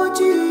kwe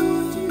wojiri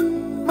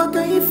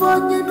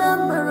makifonye na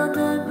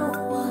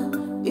maranua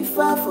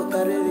ifafo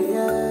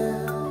kareria.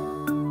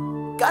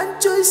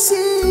 Can't you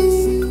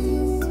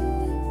see,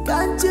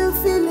 can't you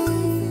feel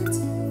it,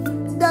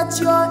 that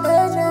your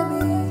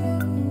enemy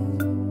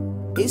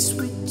is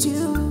with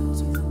you?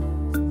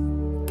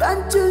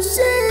 Can't you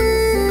see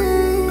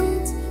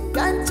it?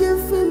 Can't you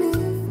feel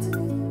it?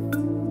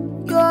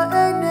 Your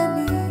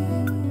enemy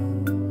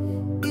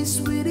is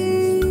with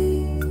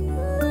it.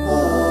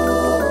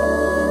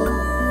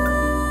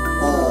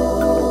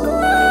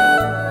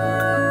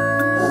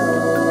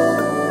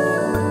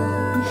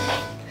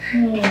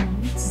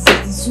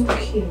 It's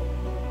okay.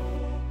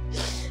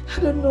 I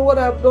don't know what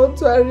I've done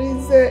to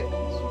Arinze.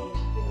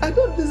 I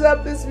don't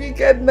deserve this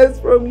wickedness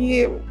from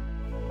him.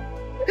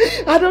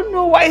 I don't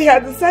know why he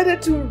had decided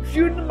to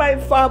ruin my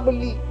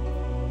family.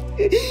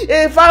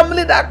 A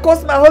family that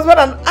cost my husband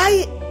and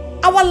I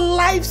our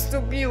lives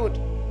to build.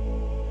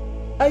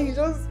 And he's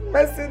just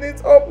messing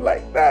it up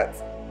like that.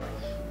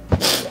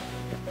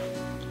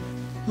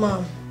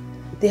 Mom,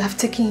 they have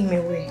taken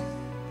him away.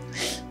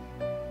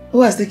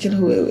 Who has taken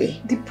who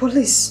away? The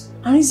police.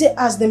 Arinze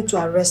asked them to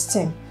arrest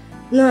him.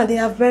 Now they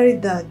have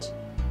buried Dad.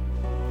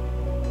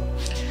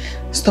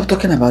 Stop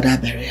talking about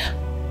that burial.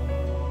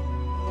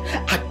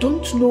 I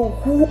don't know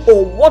who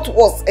or what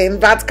was in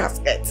that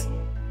casket.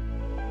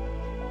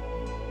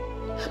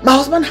 My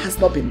husband has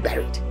not been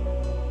buried.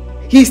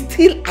 He's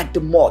still at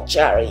the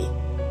mortuary.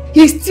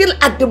 He's still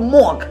at the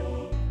morgue.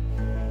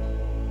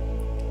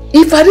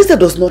 If Arinze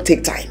does not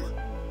take time,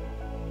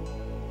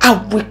 I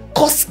will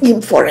curse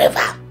him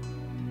forever.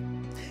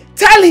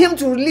 Tell him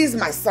to release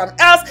my son,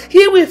 else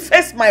he will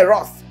face my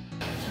wrath.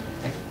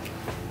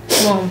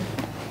 Mom,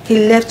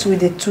 he left with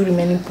the 2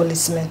 remaining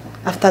policemen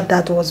after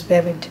Dad was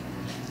buried.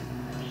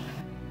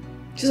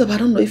 Jesus, I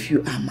don't know if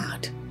you are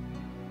mad.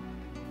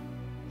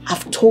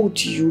 I've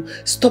told you,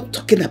 stop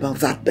talking about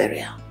that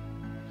burial.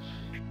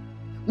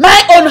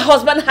 My own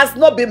husband has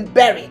not been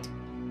buried.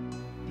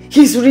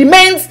 His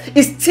remains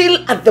is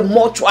still at the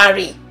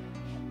mortuary.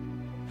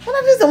 When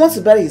Arinze wants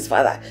to bury his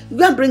father, you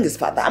go and bring his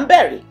father and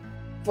bury.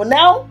 For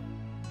now,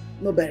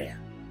 no burial.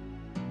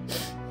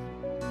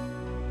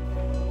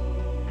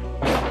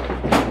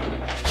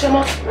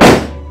 Shema,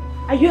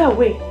 are you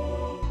aware?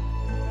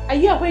 Are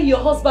you aware your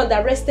husband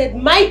arrested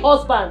my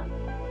husband?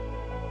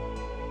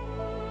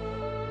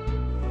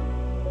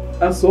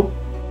 And so?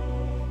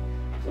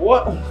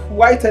 What?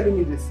 Why are you telling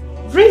me this?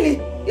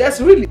 Really? Yes,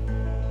 really.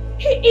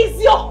 He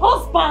is your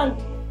husband.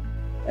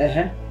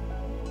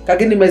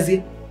 Kagini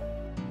Mezi.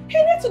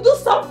 He needs to do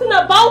something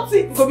about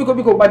it.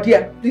 Biko, my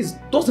dear, please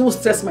don't even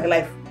stress my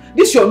life.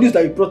 This is your news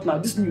that you brought now.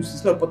 This news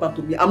is not important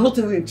to me. I'm not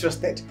even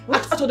interested.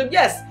 Actually,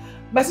 yes.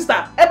 My sister,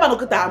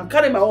 I'm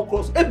carrying my own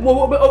cross.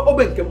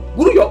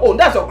 Guru your own.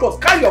 That's your cross.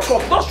 Carry your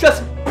cross. Don't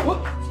stress me.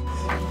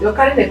 You're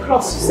carrying a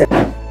cross, you said.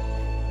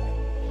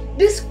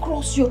 This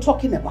cross you're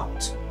talking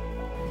about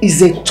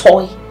is a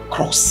toy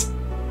cross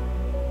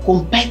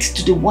compared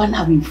to the one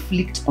I will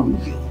inflict on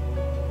you.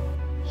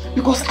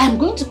 Because I'm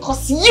going to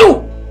curse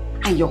you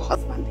and your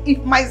husband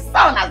if my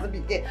son has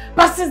been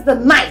passes the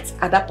night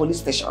at that police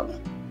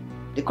station.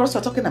 The cross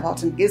we're talking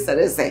about in case there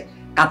is a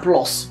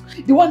plus.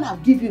 The one I'll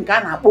give you in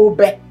Ghana,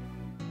 Obe.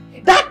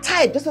 That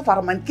time, Joseph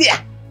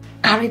Aramantia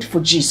carried for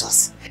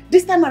Jesus.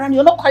 This time around,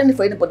 you're not carrying it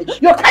for anybody.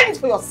 You're carrying it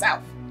for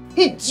yourself.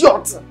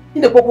 Idiot.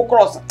 In the Popo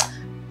cross.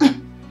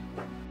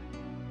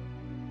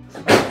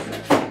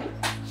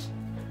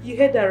 You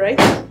heard that, right?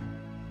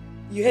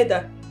 You heard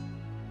that?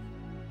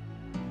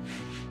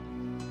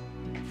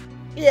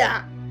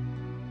 Yeah.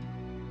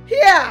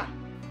 Here.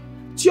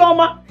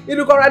 Chioma, you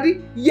look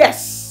already?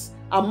 Yes.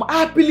 I'm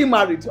happily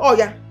married. Oh,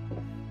 yeah.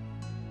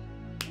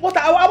 But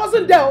I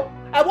wasn't there.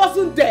 I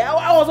wasn't there.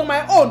 I was on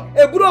my own.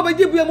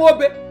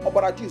 Oh,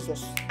 but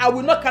Jesus. I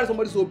will not carry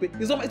somebody's obe.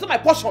 It's not my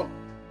portion.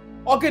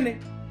 Okay.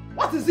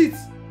 What is it?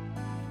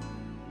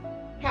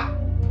 Ha.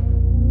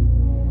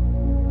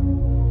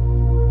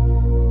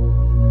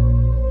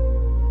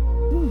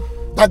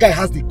 That guy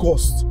has the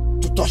guts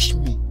to touch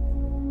me.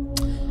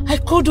 I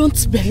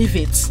couldn't believe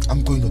it.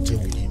 I'm going to deal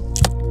with him.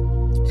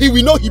 He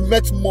will know he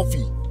met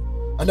Murphy.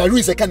 And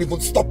Arinze can't even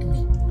stop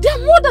me. Their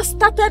mother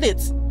started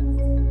it.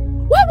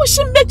 Why would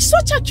she make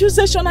such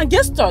accusation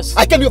against us?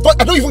 I don't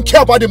even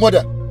care about the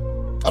mother.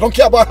 I don't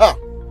care about her.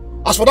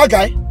 As for that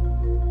guy,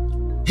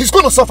 he's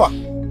going to suffer.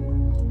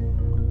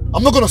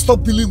 I'm not going to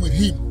stop dealing with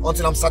him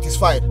until I'm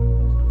satisfied.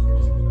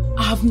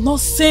 I have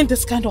not seen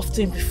this kind of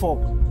thing before.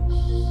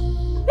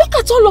 Look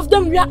at all of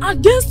them. We are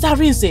against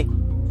Arinze.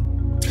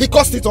 He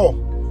caused it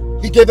all.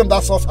 He gave them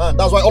that soft hand.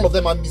 That's why all of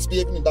them are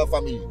misbehaving in that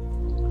family.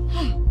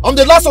 I'm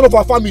the last son of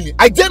our family.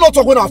 I dare not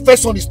talk when our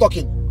first son is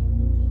talking.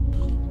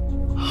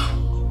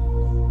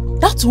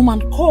 That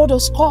woman called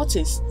us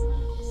courtists.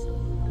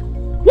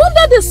 One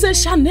that they say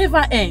shall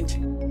never end.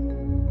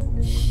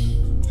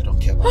 I don't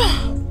care about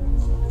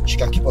her. She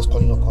can keep us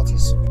calling her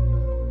courtists.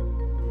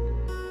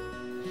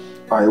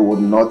 I will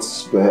not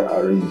spare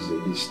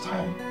Arinze this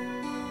time.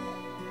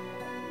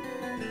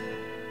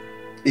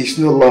 It's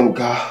no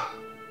longer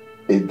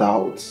a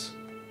doubt.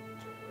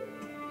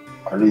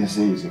 Arinze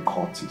is a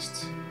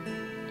cultist.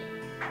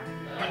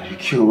 And he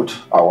killed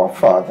our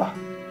father.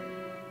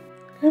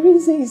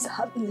 Arinze is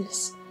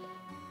heartless.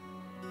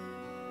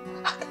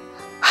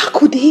 How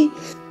could he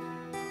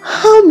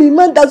harm a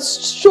man that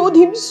showed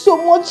him so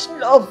much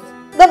love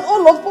than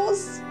all of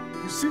us?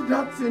 You see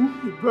that thing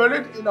he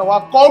buried in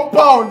our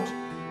compound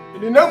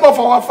in the name of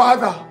our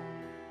father?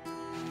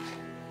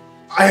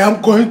 I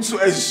am going to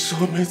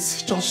exhume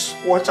it. Just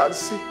watch and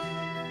see.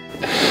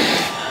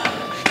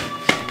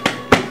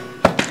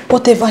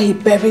 Whatever he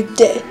buried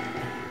there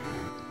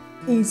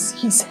is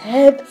his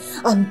head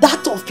and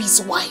that of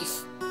his wife.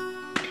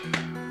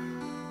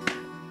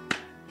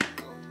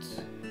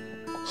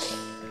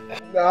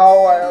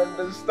 Now I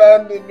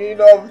understand the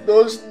meaning of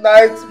those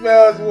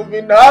nightmares we've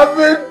been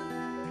having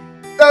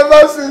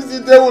ever since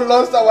the day we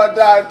lost our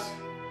dad.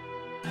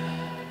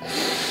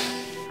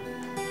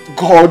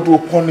 God will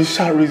punish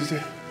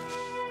Arinze.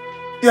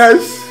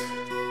 Yes.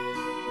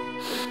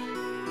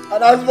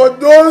 And as for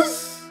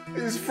those,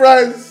 his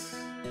friends,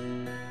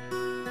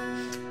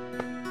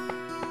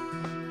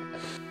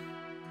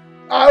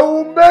 I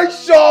will make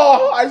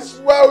sure, I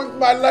swear with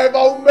my life,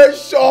 I will make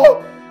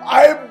sure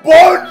I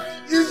burn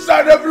each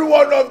and every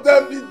one of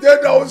them the day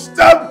they will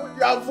step with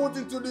their foot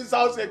into this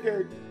house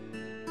again.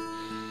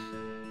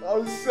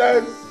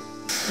 Nonsense.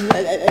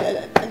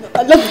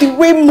 I love the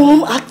way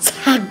Mom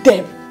attacked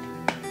them.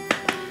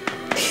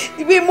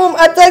 The way Mom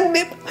attacked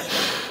them.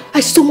 I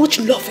so much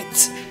love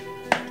it.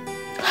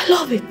 I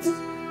love it.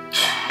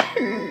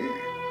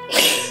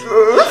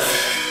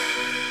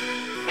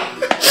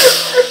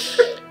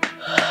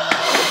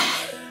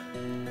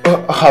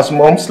 Has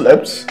Mom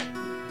slept?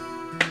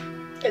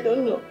 I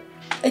don't know.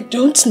 I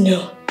don't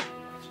know.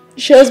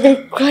 She has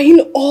been crying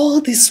all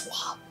this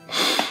while.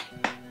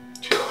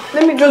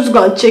 Let me just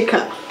go and check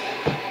her.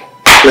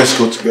 Let's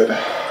go together.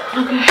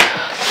 Okay.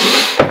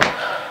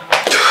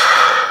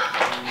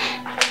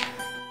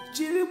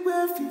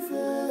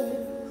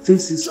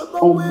 This is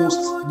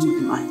almost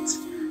midnight,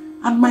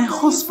 and my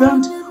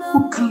husband,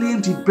 who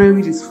claimed he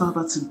buried his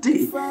father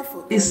today,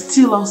 is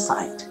still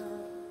outside.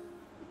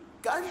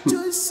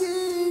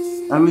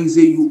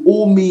 Arinze, you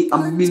owe me a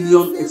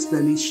million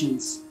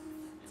explanations.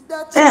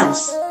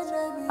 Else,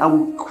 I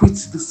will quit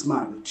this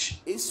marriage.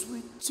 It's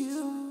with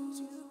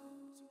you.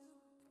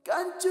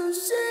 Can't you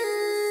see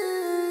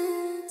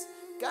it?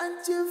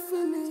 Can't you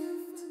feel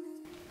it?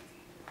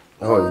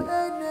 How are you?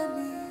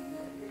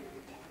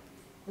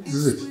 What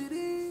is it?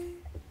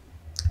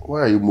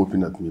 Why are you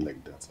moping at me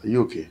like that? Are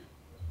you okay?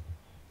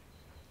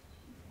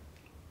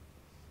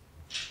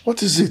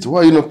 What is it?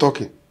 Why are you not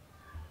talking?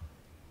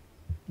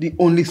 The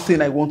only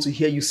thing I want to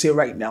hear you say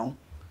right now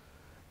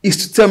is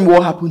to tell me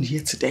what happened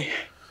here today.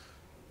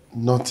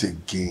 Not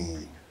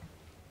again.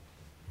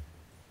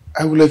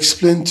 I will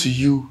explain to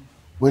you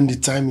when the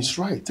time is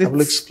right. I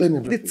will explain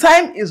everything. The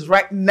time is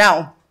right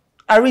now.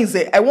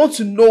 Arinze, I want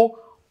to know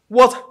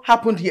what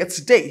happened here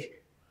today.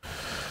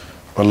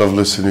 My love,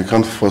 listen, you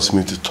can't force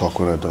me to talk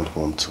when I don't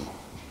want to.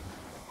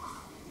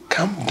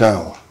 Calm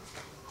down.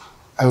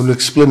 I will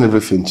explain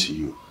everything to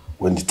you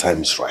when the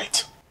time is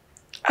right.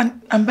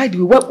 And by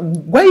the way,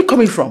 where are you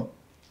coming from?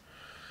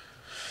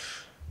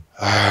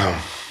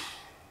 I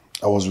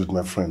was with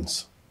my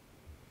friends.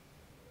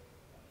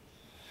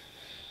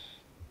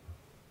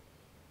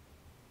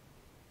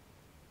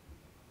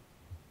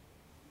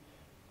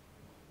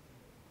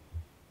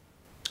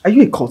 Are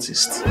you a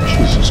cultist?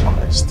 Jesus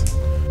Christ.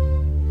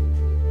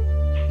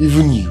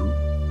 Even you?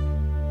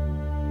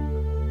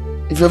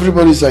 If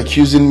everybody's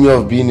accusing me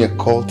of being a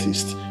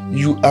cultist,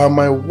 you are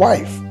my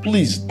wife.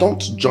 Please don't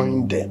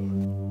join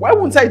them. Why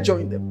won't I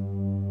join them?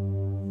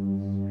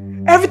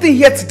 Everything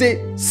here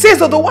today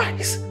says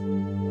otherwise.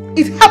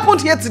 It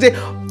happened here today.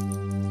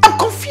 I'm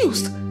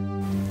confused.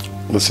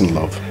 Listen,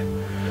 love.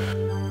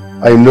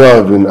 I know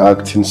I've been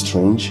acting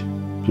strange.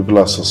 People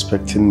are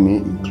suspecting me,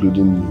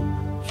 including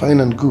you. Fine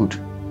and good.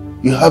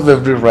 You have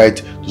every right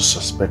to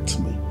suspect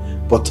me.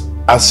 But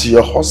as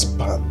your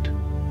husband,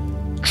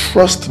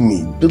 trust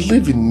me,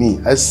 believe in me.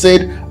 I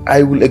said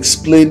I will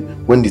explain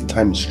when the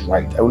time is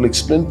right. I will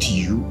explain to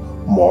you,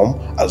 Mom,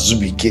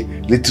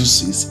 Azubike, little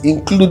sis,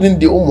 including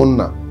the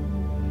Omona.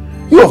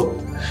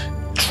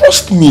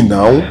 Trust me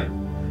now.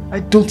 I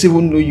don't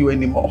even know you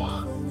anymore.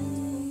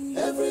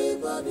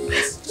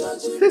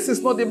 This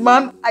is not the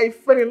man I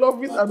fell in love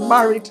with and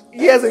married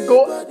years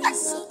ago.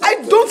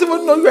 I don't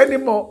even know you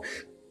anymore.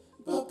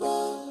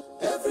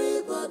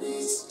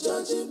 Everybody's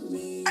judging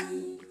me.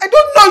 I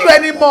don't know you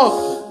anymore.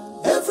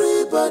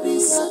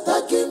 Everybody's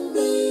attacking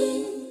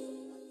me.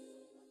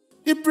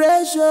 The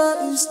pressure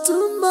is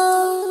too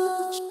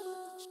much.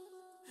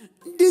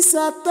 This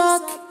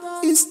attack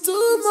is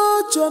too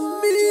much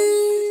on me.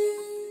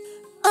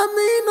 I'm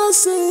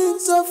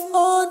innocent of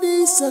all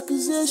these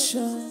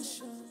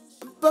accusations.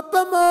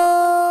 Papa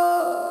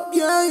Mo,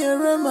 yeah,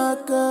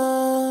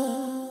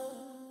 Remaka.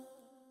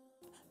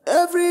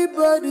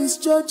 Everybody's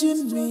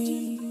judging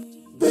me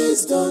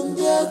based on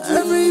their dreams.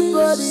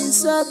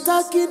 Everybody's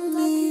attacking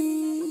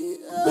me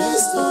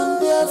based on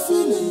their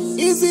feelings.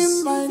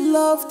 Even my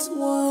loved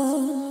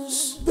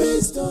ones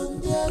based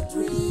on their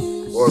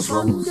dreams. What's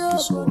wrong with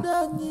this one?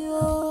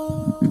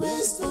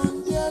 Based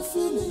on their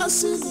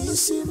feelings.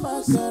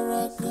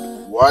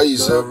 Why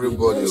is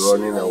everybody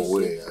running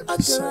away at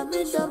this time?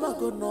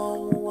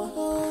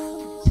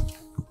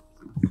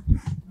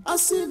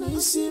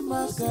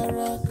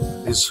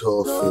 This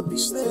whole thing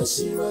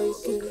is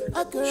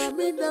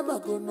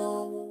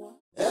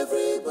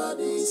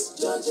everybody's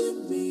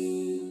judging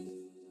me.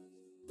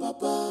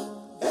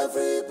 Papa,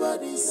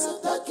 everybody's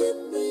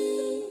attacking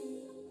me.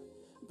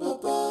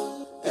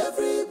 Papa,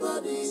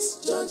 everybody's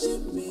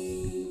judging me.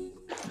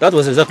 That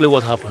was exactly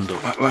what happened, though.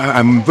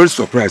 I'm very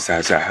surprised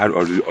as I heard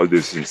all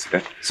those things.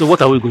 Eh? So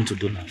what are we going to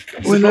do now?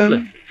 What's the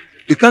problem?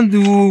 We can't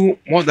do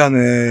more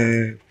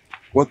than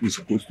what we're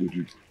supposed to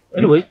do.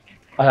 Anyway,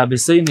 I have been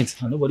saying it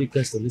and nobody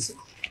cares to listen.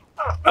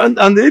 And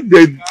if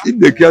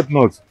they care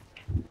not,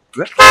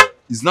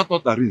 it's not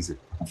Arinze.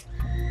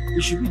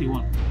 It should be the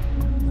one.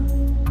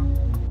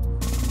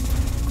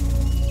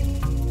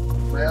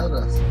 My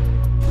elders.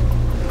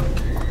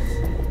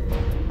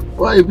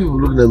 Why are you people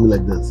looking at me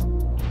like that?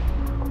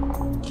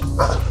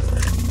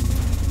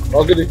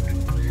 Okay.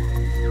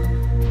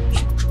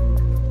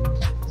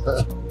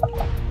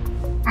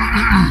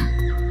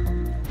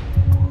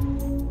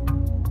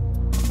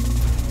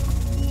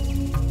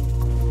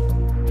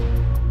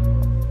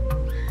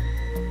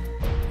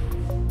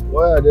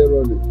 Why are they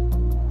running?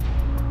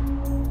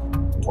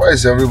 Why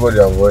is everybody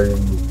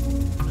avoiding me?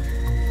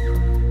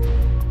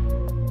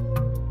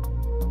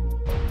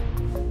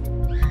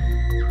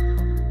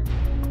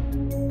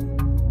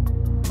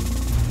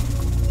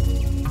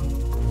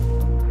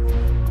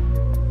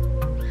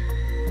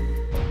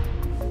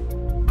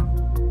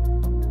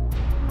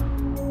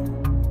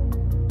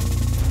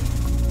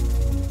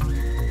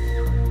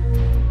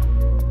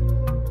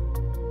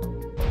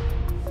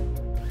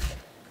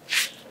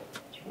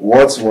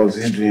 What was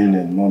he doing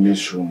in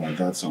Mommy's room at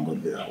that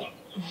ungodly hour?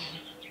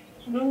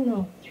 I don't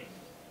know.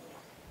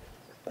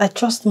 I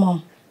trust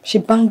Mom. She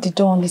banged the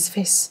door on his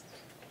face.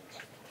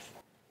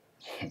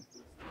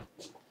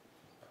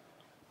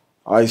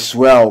 I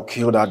swear I'll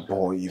kill that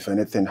boy if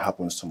anything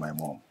happens to my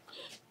mom.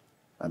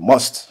 I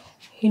must.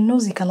 He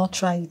knows he cannot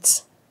try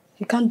it.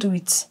 He can't do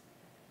it.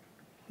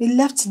 He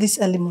left this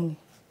early morning.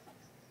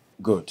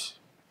 Good.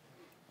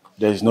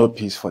 There is no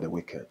peace for the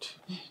wicked.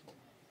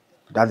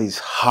 That is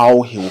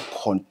how he will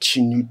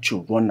continue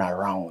to run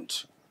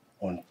around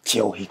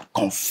until he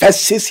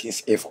confesses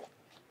his evil.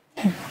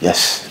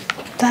 Yes.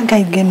 That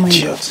guy get mind.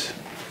 Idiot.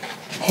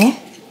 Eh?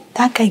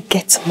 That guy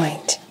gets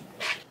mind.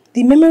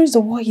 The memories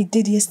of what he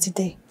did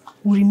yesterday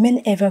will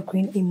remain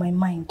evergreen in my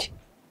mind.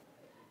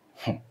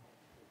 I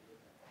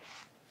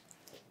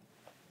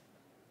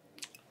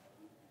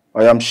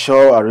am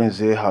sure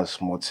Arinze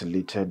has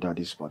mutilated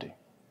Daddy's body.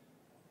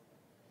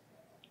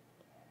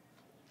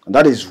 And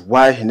that is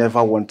why he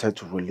never wanted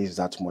to release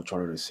that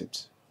mortuary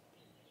receipt.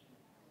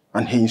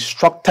 And he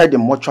instructed the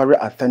mortuary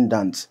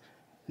attendant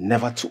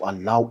never to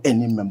allow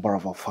any member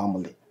of our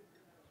family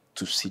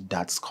to see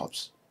Dad's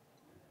corpse.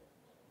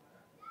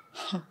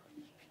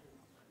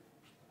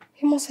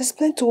 He must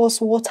explain to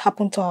us what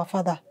happened to our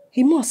father.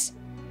 He must.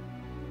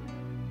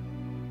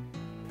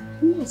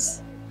 He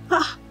must.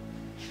 Ah.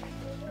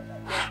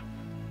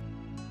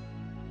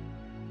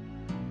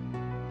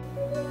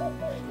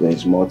 There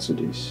is more to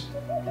this.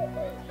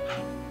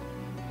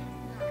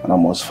 And I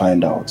must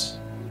find out.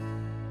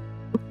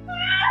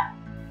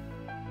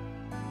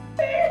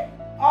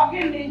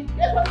 Ogini,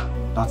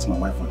 That's my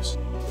wife's voice.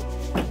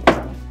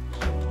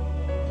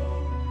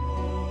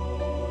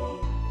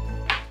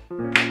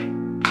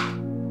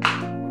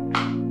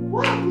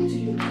 What happened to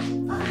you?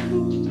 I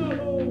don't know.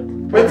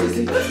 What is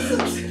it? I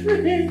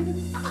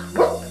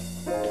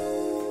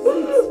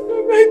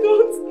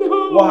don't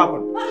know. What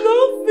happened?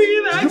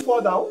 Nothing. Did you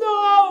fall down? No.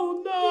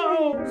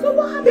 So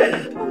what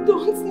happened? I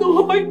don't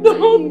know. I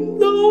don't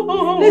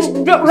know. Let's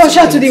rush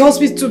her to the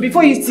hospital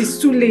before it is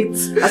too late.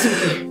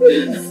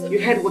 You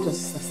heard what your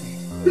sister said.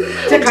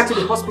 Take her to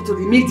the hospital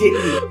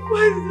immediately.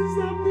 Why is this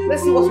happening?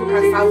 Let's see what we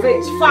can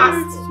salvage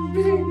fast.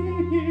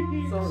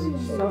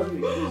 Sorry.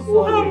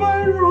 What am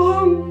I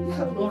wrong? You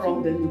have not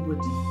wronged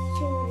anybody.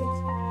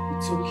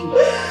 It's okay.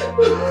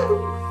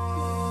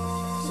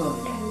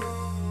 Sorry.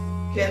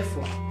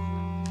 Careful.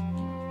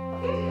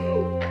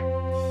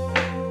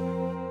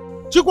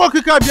 Chukwu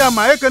okike abịa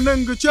ma ekene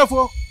ngụ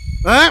chefu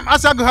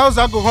asaghị ha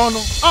ụzọ agụghị ọnụ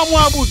ọmụ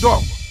abụ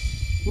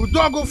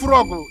udọgụ fụrụ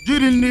ọgụ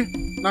jiri nri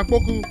na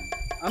mkpoku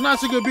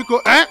anasị gị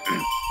biko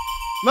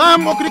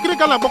na okirikiri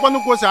ka na-agbakwa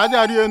nnukwu ose adị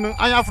arị enu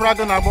anya fụrụ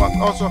agụ na-agba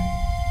ọsọ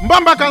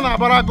mbamba ka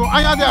na-abara agụ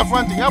anya dị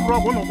afọ ntị ya bụrụ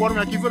ọgwụ ụnụ gwọrọ m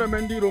ya ka ifere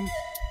mee ndị iro m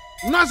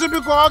nnasị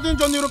biko ọ dị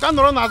njọ n'iru ka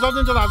nọrọ n'azụ ọ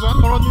dị njọ n'azụ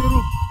nọrọ n'iru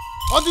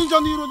ọ dị njọ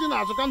n'iru dị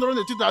n'azụ ka nọrọ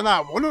n'etiti a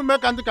na-abụ olu mee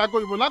ka ndị ka aka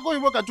oyibo n'aka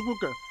oyibo ka Chukwu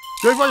ka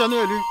ife ya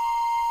na-eri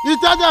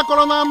ite adị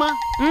akọrọ n'ama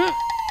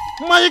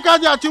mmanya ka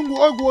dị achị ngwụ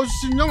ogwu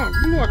osisi nyanwa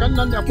nwa ka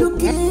nna ndị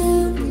akwụkwọ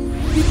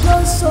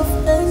because of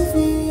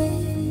envy.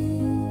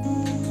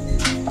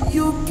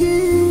 You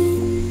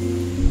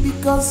give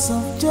because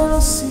of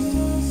jealousy.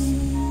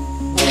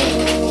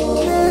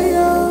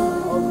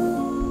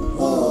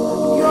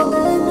 Your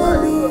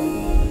enemy.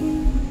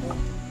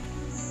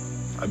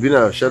 I've been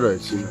a shadow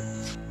at you.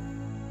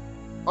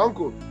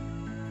 Uncle.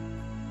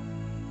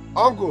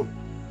 Uncle.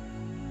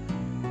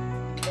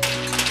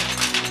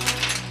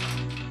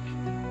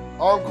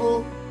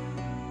 Uncle.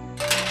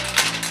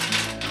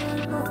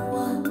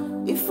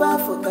 If I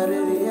forgot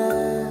it,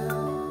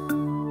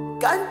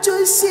 can't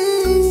you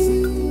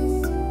see?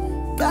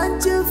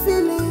 Can't you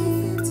feel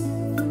it?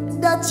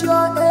 That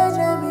your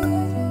enemy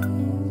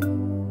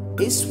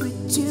is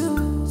with you.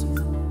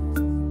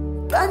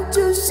 Can't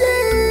you see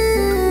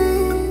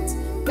it?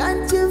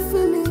 Can't you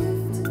feel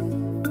it?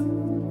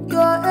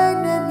 Your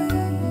enemy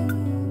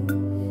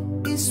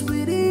is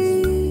with you.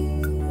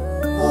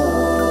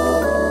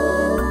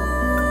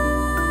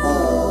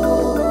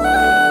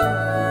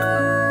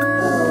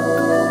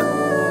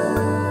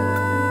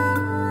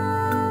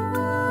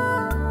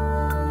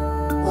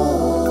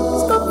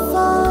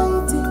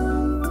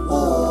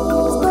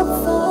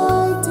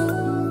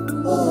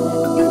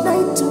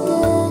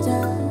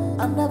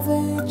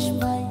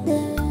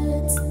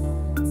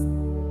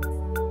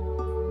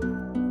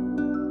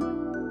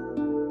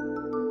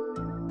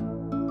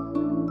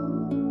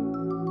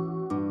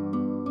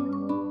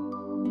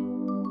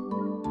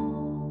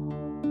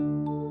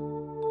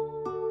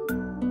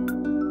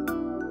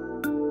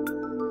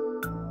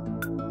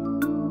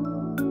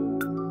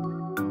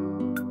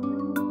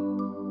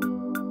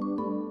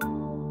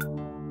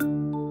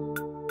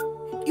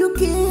 You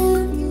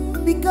kill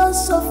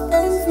because of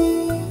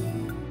envy.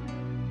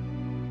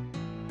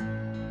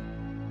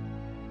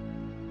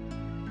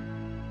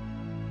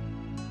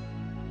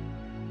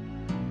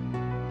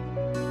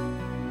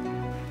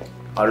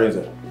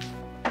 Arinze,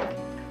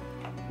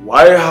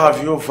 why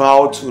have you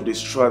vowed to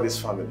destroy this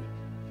family?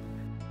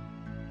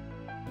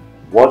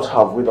 What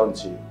have we done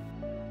to you?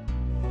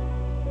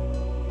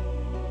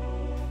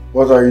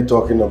 What are you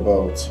talking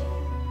about?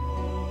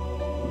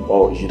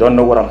 Oh, you don't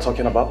know what I'm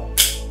talking about?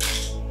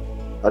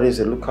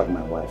 Arinze, look at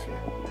my wife here.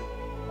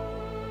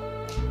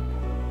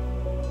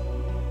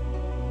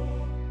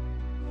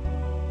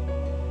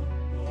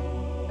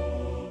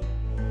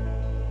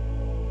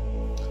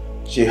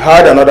 She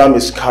had another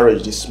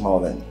miscarriage this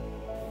morning.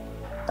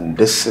 And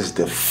this is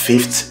the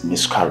 5th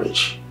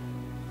miscarriage.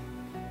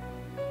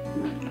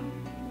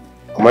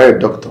 Am I a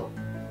doctor?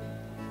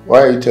 Why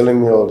are you telling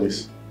me all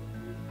this?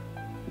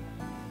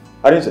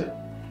 Arinze,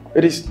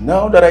 it is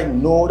now that I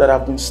know that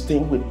I've been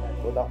staying with my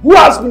brother who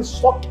has been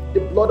sucking the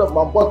blood of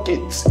my born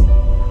kids.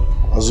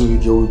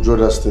 Wazobia, withdraw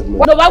that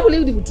statement. No, why will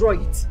he withdraw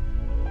it?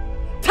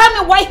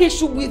 Tell me why he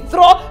should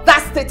withdraw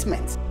that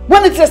statement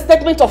when it's a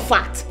statement of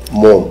fact.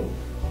 Mom,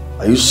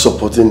 are you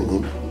supporting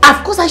him?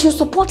 Of course I should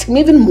support him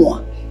even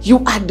more.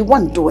 You are the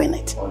one doing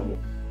it.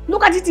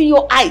 Look at it in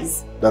your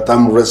eyes. That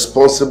I'm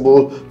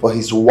responsible for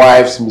his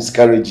wife's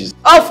miscarriages.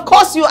 Of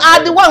course you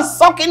are the one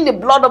sucking the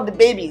blood of the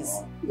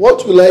babies.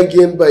 What will I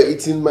gain by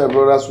eating my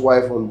brother's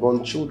wife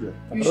unborn children?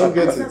 I don't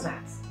get it.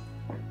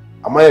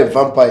 Am I a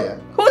vampire?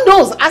 Who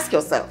knows? Ask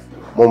yourself.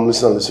 Mom,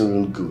 listen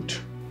real good.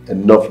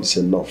 Enough is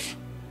enough.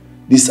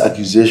 These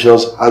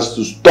accusations has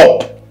to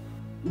stop.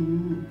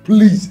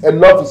 Please,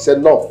 enough is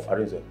enough.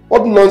 Arinze.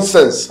 What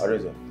nonsense.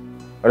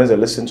 Arinze,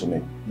 listen to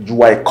me.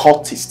 You are a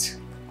cultist.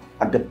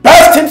 And the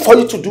best thing for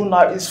you to do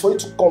now is for you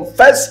to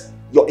confess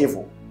your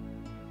evil.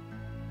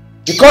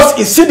 Because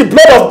you see the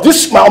blood of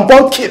these my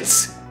unborn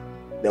kids,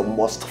 they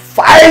must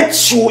fight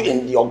you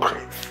in your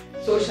grave.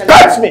 So shall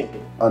That's me.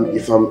 And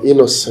if I'm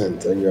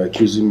innocent and you're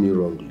accusing me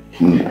wrongly,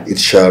 it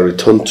shall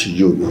return to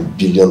you in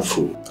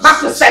billionfold.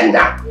 Back to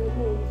sender!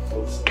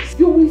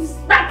 You will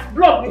spat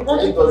blood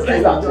before you go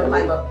rest of your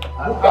life.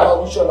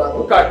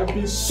 Look at you've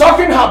been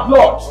sucking her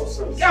blood.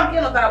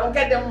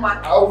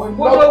 I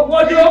will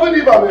not, even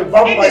if I'm a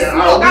vampire,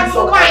 I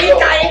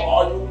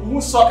You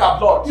won't suck her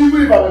blood.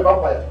 Even if I'm a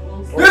vampire.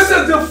 This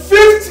is the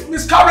 5th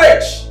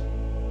miscarriage.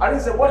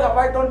 Arinze, what have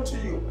I done to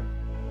you?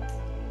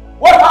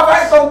 What have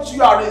I done to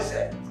you,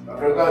 Arinze? My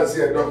friend, go and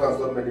see a doctor and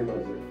stop making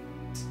noise.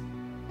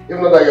 If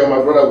not that you're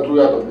my brother, I will throw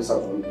you out of this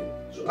house one day.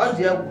 So how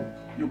do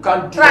you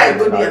can't do try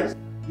go there.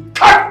 You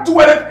can't do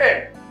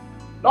anything.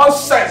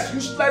 Nonsense,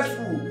 useless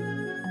fool.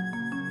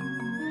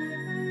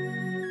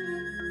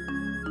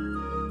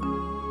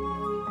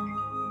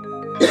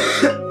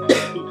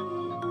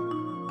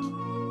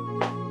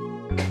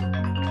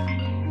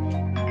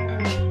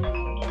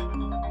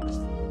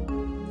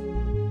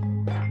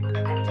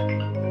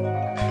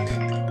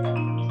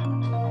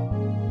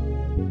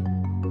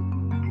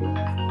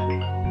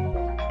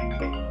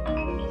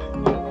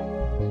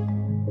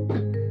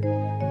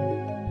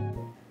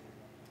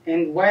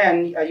 And why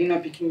are you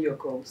not picking your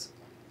calls?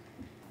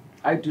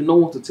 I do not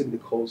want to take the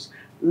calls.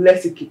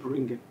 Let it keep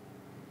ringing.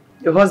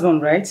 Your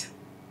husband, right?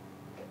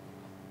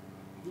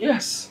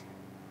 Yes.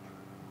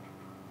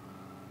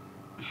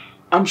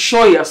 I'm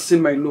sure he has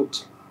seen my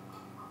note.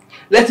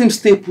 Let him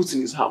stay put in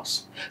his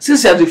house.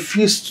 Since he has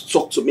refused to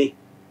talk to me,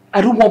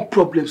 I don't want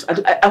problems. I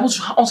want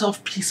to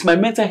have peace. My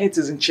mental health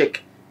is in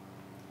check.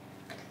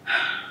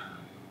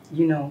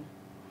 You know,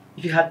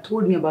 if you had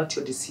told me about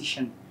your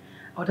decision,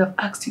 I would have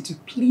asked you to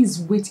please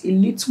wait a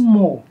little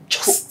more.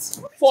 Just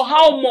for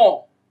how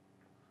more?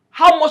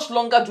 How much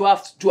longer do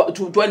I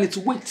need to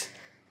wait?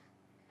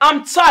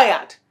 I'm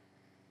tired.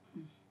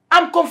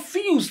 I'm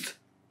confused.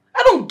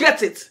 I don't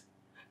get it.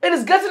 It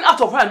is getting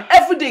out of hand.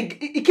 Every day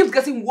it keeps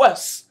getting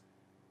worse.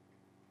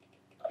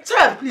 I'm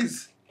tired,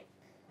 please.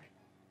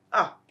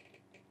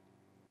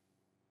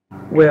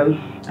 Well,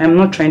 I'm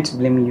not trying to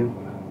blame you.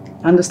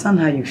 I understand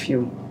how you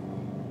feel.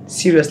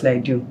 Seriously, I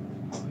do.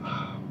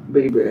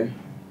 Baby,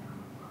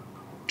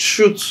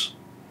 truth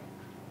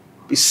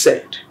be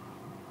said.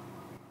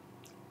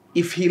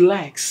 If he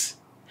likes,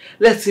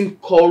 let him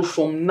call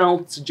from now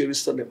to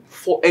Jerusalem.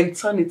 For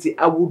eternity,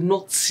 I would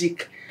not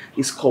seek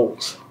his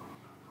calls.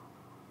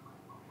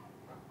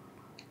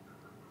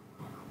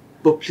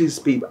 But please,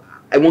 babe,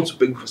 I want to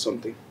beg for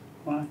something.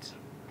 What?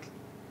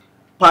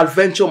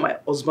 Peradventure, my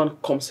husband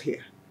comes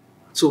here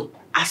to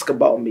ask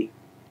about me.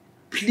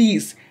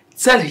 Please,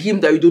 tell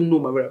him that you don't know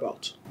my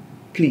whereabouts.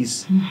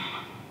 Please.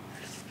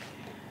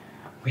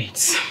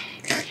 Wait.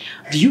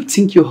 Do you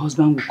think your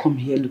husband will come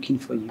here looking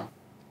for you?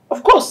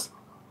 Of course.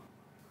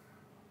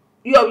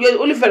 You're the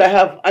only friend I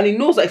have, and he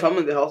knows that if I'm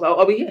in the house,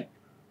 I'll be here.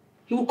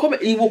 He will come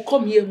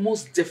here,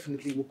 most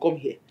definitely. He will come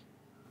here.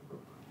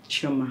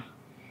 Chioma,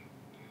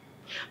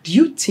 do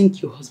you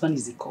think your husband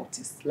is a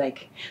cultist?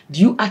 Like, do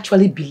you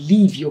actually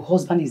believe your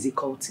husband is a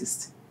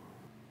cultist?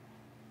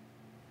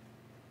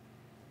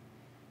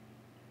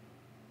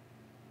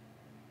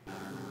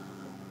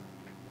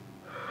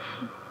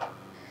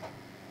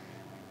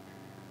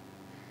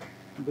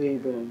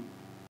 Baby,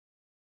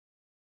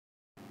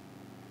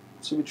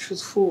 to be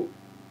truthful,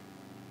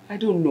 I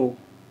don't know.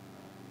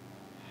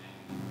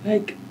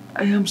 Like,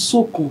 I am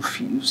so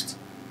confused.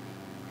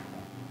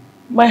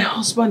 My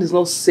husband is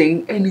not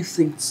saying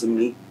anything to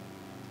me.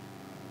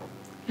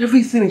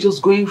 Everything is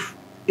just going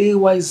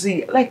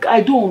AYZ. Like,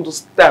 I don't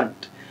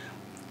understand.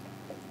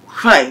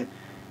 Fine,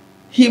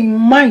 he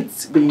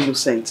might be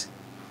innocent.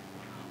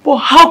 But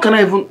how can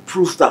I even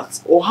prove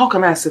that? Or how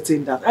can I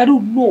ascertain that? I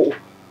don't know.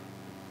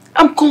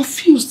 I'm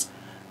confused.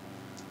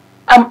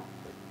 I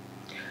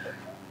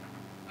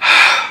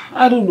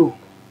don't know.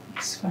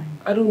 It's fine.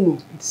 I don't know.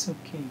 It's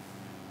okay.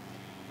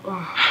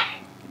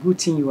 Good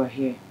thing you are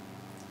here.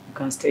 You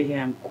can stay here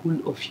and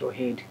cool off your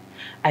head.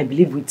 I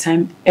believe with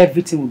time,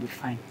 everything will be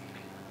fine.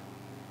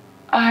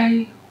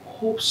 I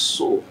hope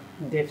so.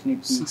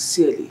 Definitely.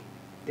 Sincerely.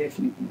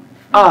 Definitely.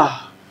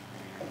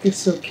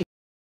 It's okay.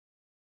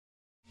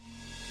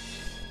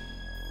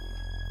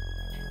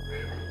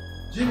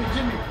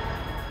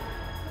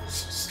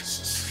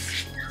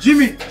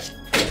 Jimmy.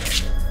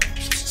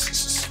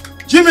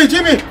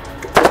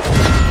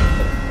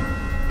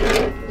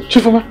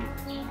 Chifuma,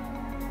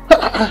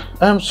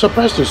 I am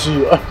surprised to see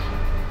you. I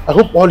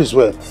hope all is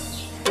well.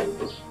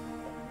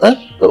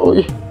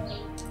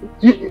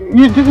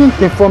 You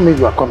didn't inform me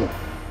you are coming.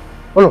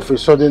 All of a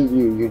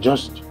sudden, you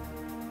just...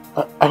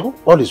 I hope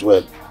all is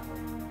well.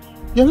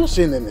 You're not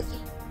saying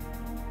anything.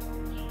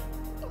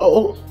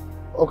 Oh,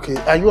 okay.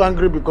 Are you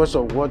angry because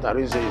of what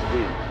Arinze is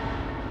doing?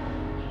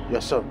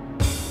 Your son.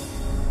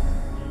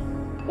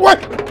 What?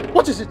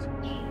 What is it?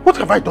 What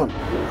have I done?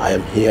 I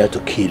am here to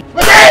kill.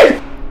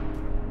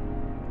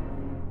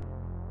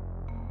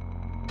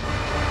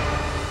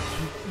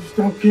 Please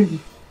don't kill me.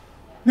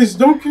 Please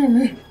don't kill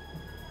me.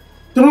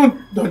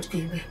 Don't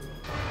kill me.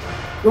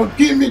 Don't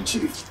kill me,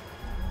 Chief.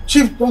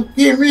 Chief, don't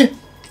kill me.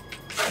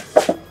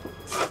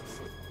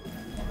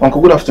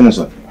 Uncle, good afternoon,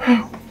 sir.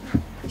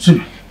 See,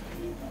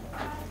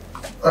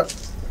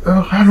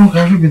 how long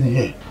have you been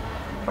here?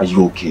 Are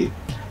you okay?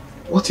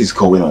 What is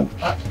going on?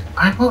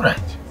 I'm alright.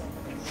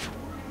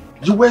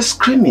 You were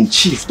screaming,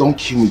 Chief, don't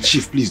kill me.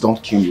 Chief, please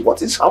don't kill me.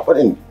 What is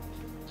happening?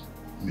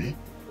 Me?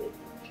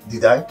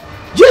 Did I?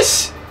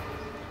 Yes!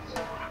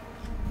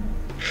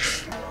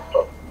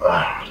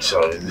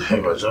 Sorry,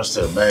 it was just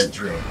a bad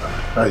dream.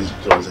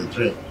 It was a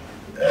dream.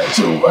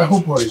 So I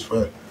hope all is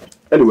well.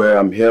 Anyway,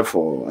 I'm here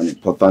for an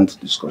important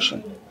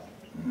discussion.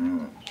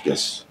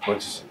 Yes. What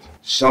is it?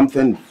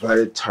 Something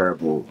very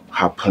terrible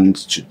happened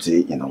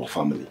today in our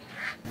family.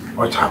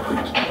 What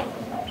happened?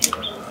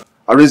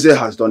 Arinze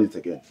has done it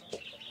again.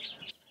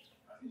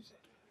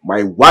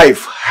 My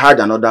wife had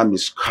another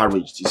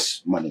miscarriage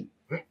this morning.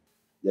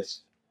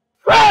 Yes.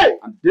 Hey!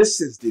 And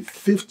this is the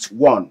 5th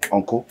one,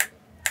 Uncle.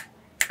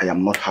 I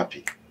am not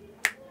happy.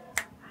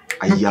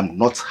 I am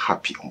not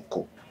happy,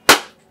 Uncle.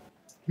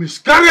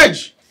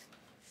 Miscarriage?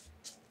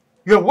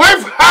 Your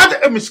wife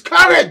had a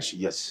miscarriage?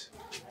 Yes.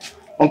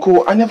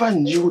 Uncle, I never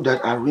knew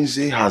that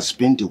Arinze has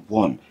been the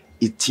one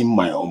eating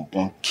my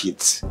unborn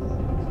kids.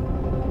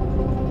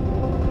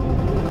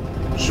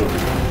 So,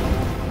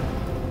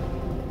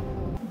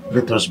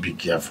 let us be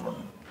careful.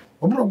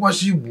 How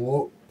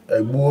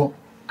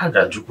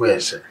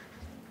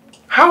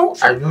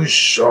are you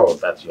sure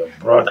that your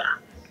brother,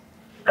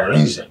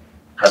 Arinze,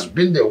 has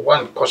been the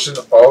one causing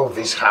all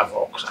these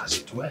havoc, as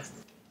it were?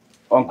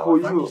 Uncle,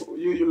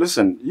 you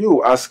listen,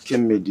 you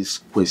asking me this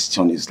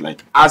question is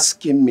like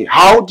asking me,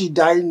 how did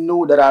I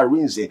know that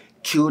Arinze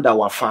killed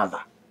our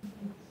father?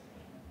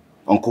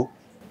 Uncle,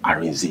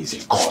 Arinze is a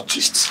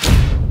cultist.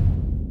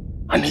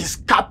 And he's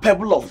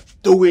capable of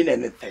doing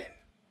anything.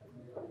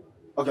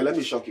 Okay, let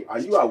me shock you. Are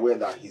you aware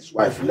that his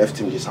wife left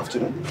him this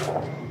afternoon?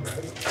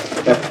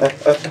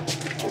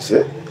 You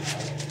see?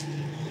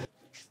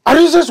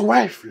 Arinze's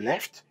wife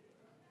left?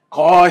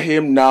 Call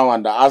him now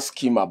and ask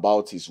him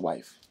about his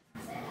wife.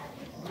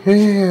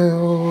 Hey,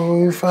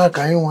 if I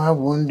can't have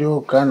one day,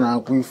 can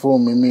I for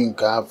me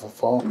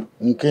for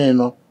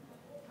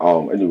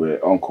Anyway,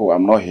 Uncle,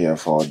 I'm not here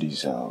for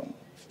this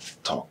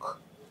talk.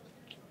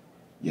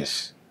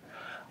 Yes.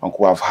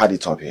 Uncle, I've had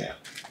it up here.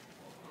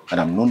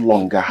 And I'm no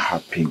longer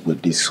happy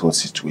with this whole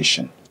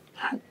situation.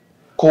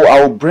 Uncle,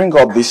 I'll bring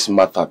up this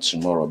matter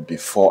tomorrow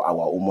before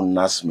our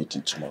Umunas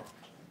meeting tomorrow.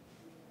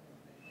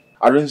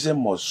 Arinze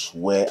must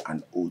swear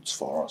an oath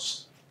for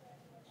us.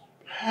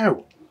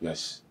 How?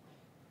 Yes.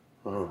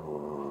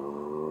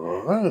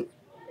 Oh,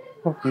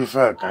 if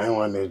I can't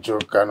want a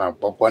joke, and I'm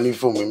Papa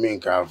for me,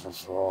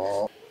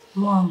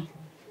 Mom,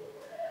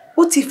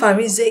 what if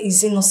Arinze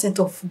is innocent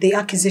of the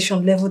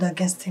accusation leveled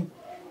against him?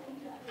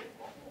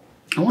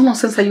 And what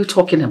nonsense are you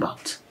talking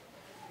about?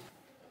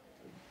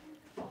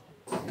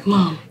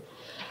 Mom,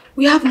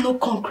 we have no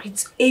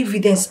concrete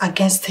evidence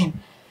against him.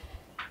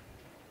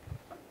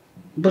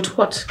 But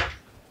what?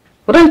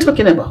 What are you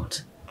talking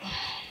about?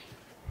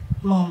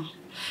 Mom,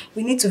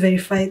 we need to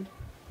verify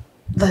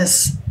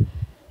this.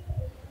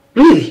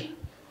 Really?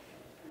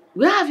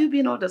 Where have you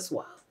been all this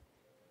while?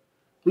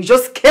 We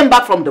just came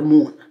back from the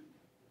moon.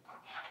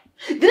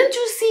 Didn't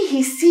you see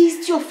he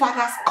seized your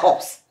father's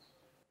corpse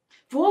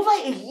for over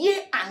a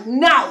year and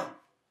now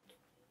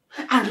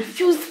and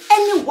refused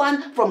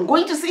anyone from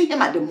going to see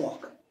him at the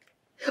morgue?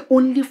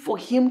 Only for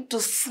him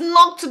to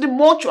sneak to the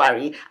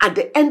mortuary at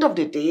the end of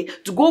the day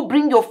to go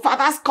bring your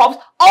father's corpse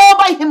all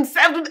by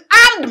himself with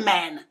armed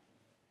men.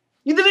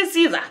 You didn't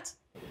see that?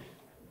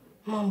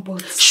 Mom,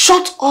 but...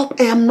 Shut up,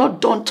 I am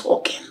not done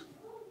talking.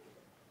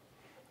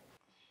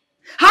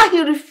 How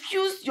he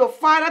refused your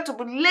father to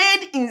be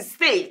laid in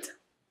state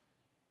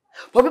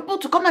for people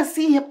to come and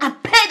see him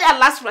and pay their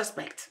last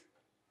respect.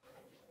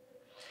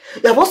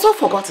 You have also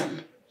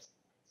forgotten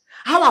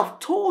how I've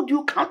told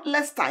you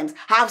countless times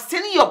how I've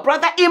seen your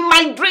brother in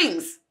my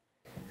dreams,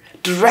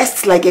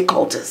 dressed like a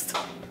cultist.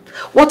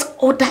 What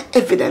other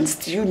evidence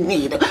do you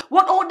need?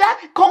 What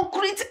other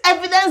concrete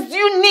evidence do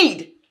you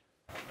need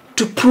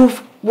to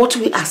prove what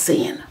we are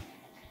saying?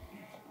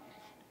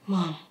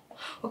 Mom,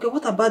 okay,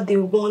 what about the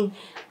one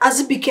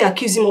Azubike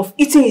accused him of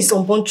eating his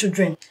unborn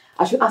children?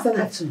 I should answer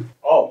that too.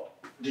 Oh,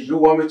 do you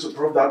want me to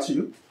prove that to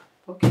you?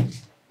 Okay.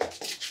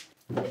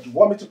 Do you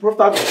want me to prove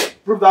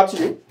that to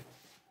you?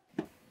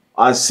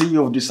 I see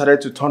you've decided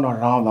to turn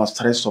around and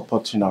start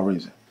supporting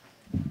Arinze.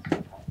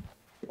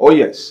 Oh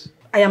yes.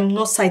 I am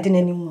not siding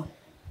anyone.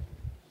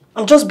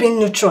 I'm just being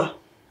neutral.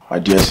 My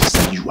dear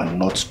sister, you are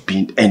not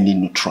being any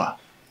neutral.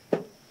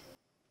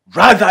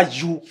 Rather,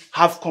 you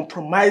have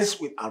compromised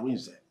with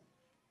Arinze.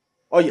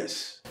 Oh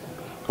yes.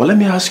 But let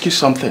me ask you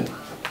something.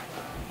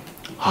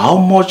 How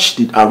much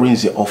did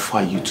Arinze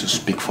offer you to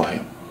speak for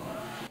him?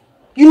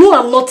 You know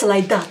I'm not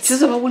like that.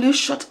 Isabel, will you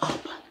shut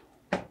up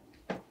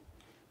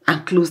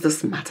and close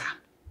this matter?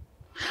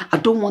 I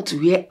don't want to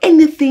hear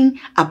anything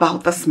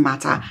about this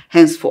matter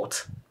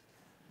henceforth.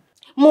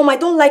 Mom, I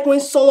don't like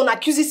when someone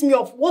accuses me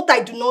of what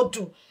I do not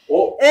do.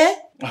 Oh. Eh?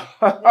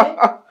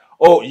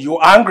 Oh,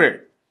 you're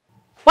angry?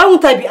 Why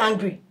won't I be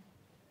angry?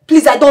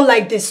 Please, I don't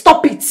like this.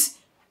 Stop it.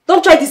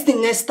 Don't try this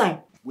thing next time.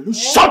 Will you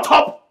shut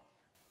up?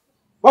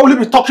 Why will you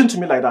be talking to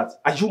me like that?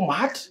 Are you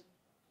mad?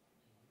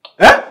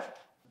 Eh?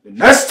 The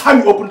next time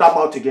you open that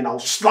mouth again, I will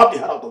slap the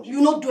hell out of you. You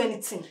will not do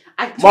anything.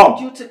 I told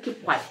you to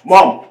keep quiet.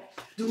 Mom!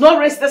 Do not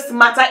raise this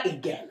matter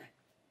again.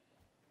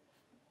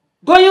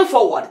 Going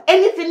forward,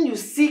 anything you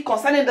see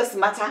concerning this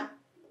matter,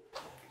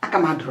 I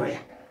come and draw you.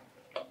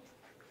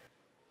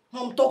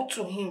 Mom, talk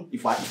to him.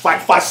 If I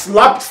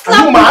slap,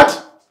 are you mad?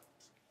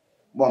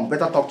 Mom,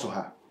 better talk to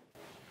her.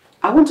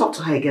 I won't talk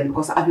to her again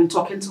because I've been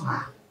talking to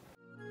her.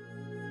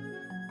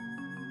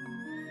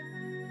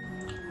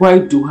 Why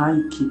do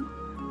I keep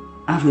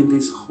having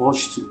this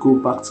urge to go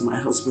back to my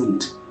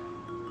husband?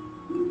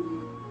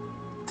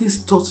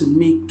 This thought in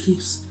me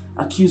keeps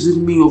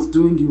accusing me of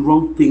doing the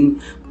wrong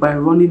thing by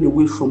running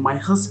away from my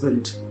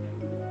husband.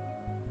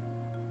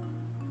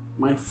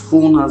 My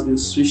phone has been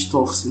switched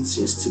off since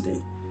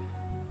yesterday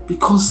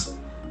because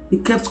he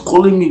kept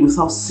calling me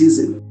without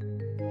ceasing.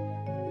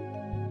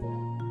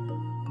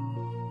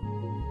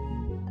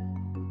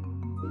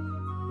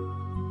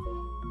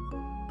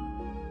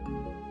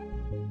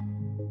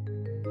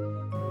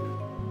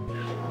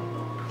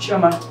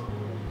 Chioma,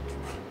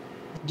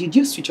 did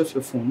you switch off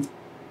your phone?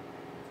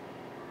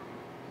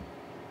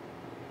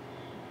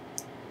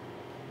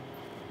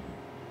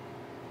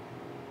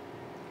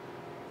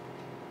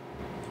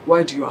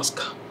 Why do you ask?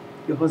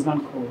 Your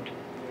husband called.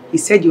 He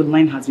said your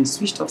line has been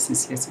switched off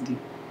since yesterday.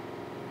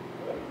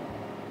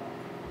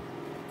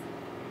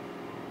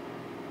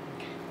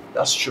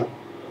 That's true.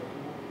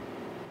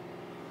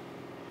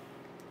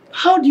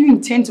 How do you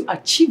intend to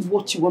achieve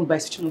what you want by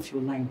switching off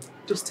your line?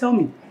 Just tell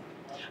me.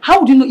 How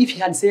would you know if he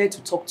had decided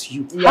to talk to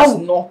you? He has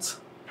not.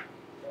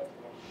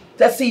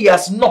 Tessie, he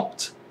has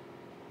not.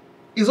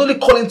 He's only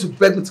calling to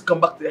beg me to come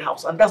back to the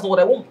house, and that's not what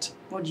I want.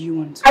 What do you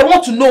want? I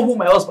want to know who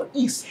my husband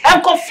is.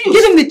 I'm confused.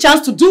 Give him the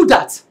chance to do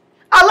that.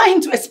 Allow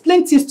him to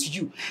explain things to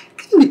you.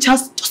 Give him the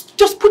chance.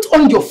 Just put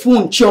on your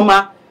phone,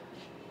 Chioma.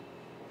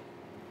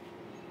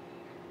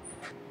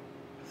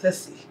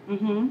 Tessie,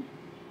 you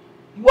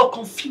are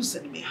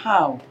confusing me.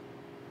 How?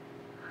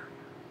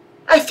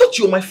 I thought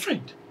you were my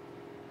friend.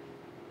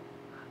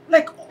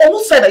 Like, on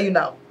what side are you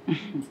now?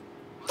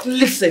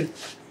 Listen,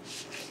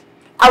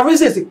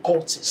 Areze is a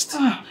cultist.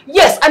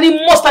 Yes, and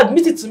he must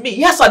admit it to me.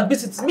 He has to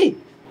admit it to me.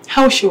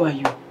 How sure are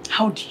you?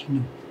 How do you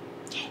know?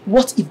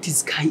 What if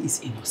this guy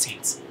is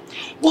innocent?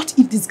 What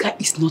if this guy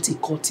is not a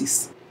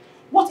cultist?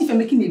 What if you're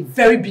making a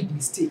very big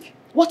mistake?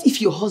 What if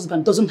your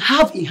husband doesn't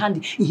have a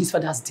hand in his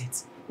father's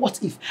death?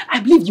 What if? I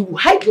believe you will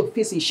hide your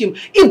face in shame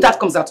if that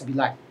comes out to be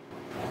lie.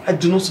 I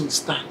do not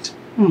understand.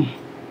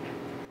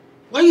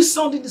 Why are you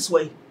sounding this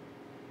way?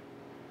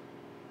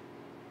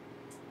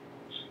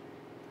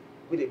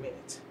 Wait a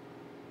minute.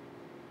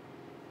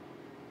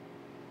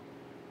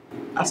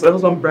 Has my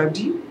husband bribed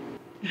you?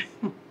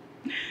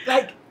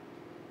 Like,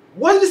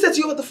 why did he say to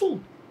you over the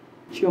phone?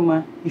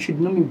 Chioma, you should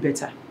know me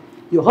better.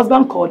 Your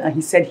husband called and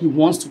he said he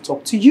wants to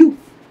talk to you.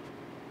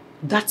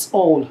 That's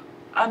all.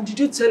 And did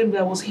you tell him that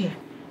I was here?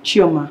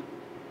 Chioma,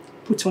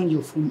 put on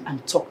your phone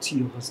and talk to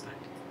your husband.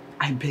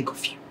 I beg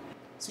of you.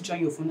 Switch on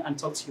your phone and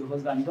talk to your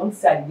husband. Don't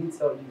say I didn't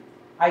tell you.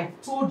 I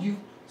told you,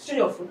 switch on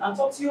your phone and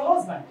talk to your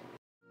husband.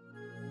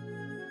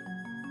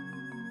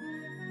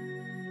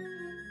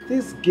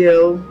 This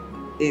girl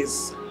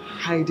is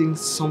hiding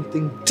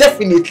something,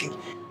 definitely.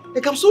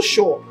 Like, I'm so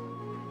sure.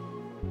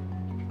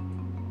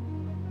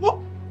 What?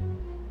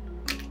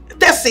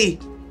 Tessie!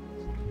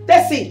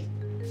 Tessie!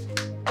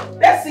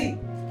 Tessie!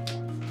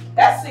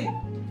 Tessie!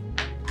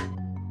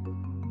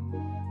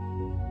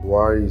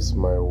 Why is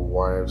my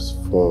wife's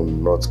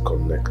phone not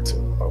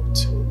connecting up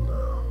till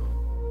now?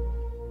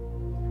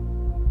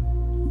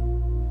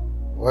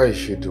 Why is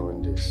she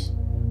doing this?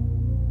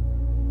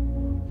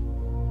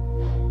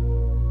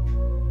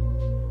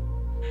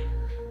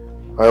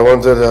 I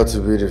wanted her to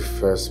be the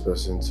first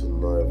person to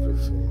know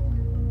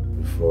everything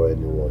before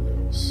anyone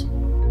else.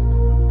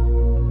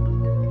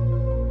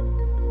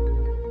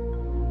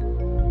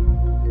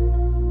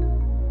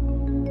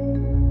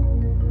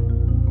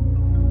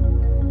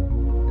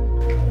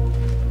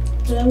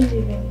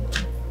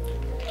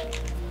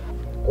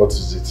 What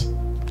is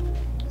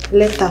it?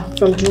 Letter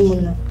from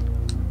Humuna.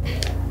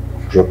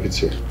 Drop it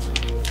here.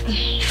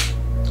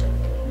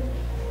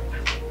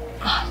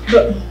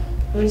 But,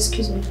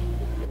 excuse me.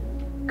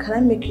 Can I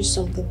make you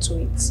something to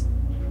eat?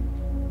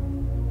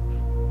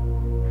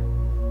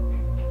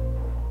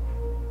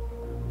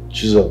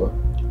 Chizoba,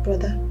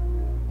 Brother?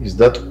 is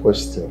that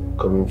question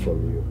coming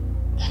from you?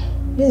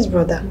 Yes,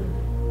 brother.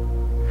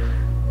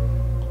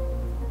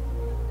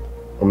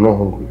 I'm not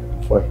hungry.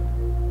 I'm fine.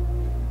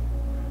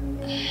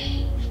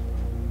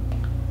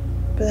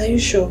 But are you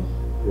sure?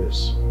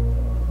 Yes.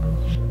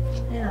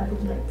 Yeah,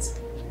 good night.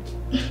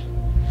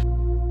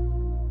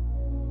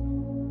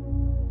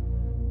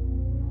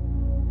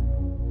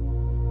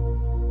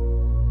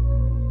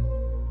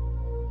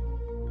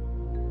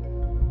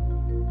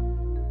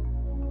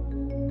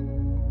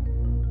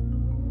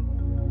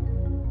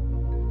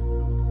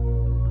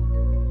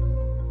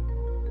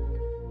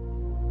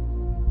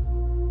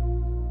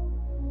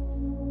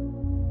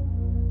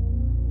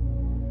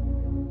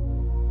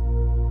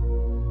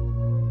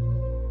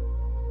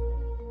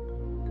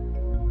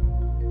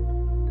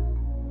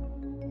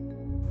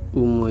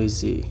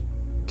 Umoeze,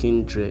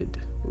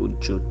 Kindred,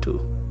 Ujoto,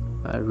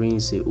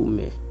 Arinze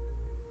Ume.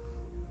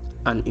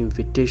 An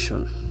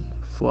invitation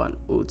for an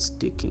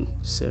oath-taking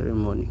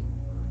ceremony.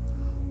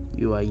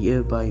 You are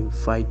hereby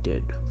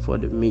invited for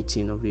the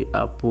meeting of the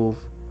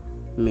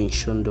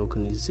above-mentioned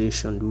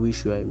organization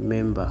which you are a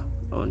member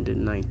on the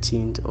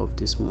 19th of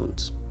this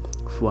month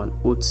for an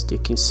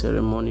oath-taking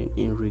ceremony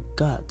in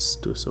regards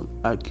to some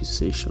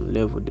accusation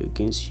leveled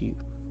against you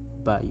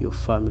by your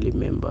family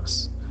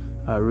members.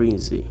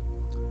 Arinze,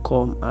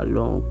 come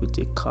along with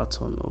a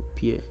carton of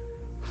beer,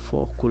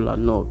 4 kola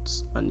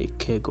nuts, and a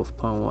keg of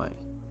palm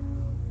wine.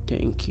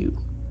 Thank you,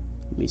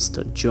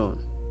 Mr. John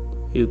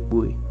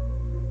Egwe,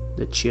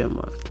 the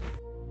chairman.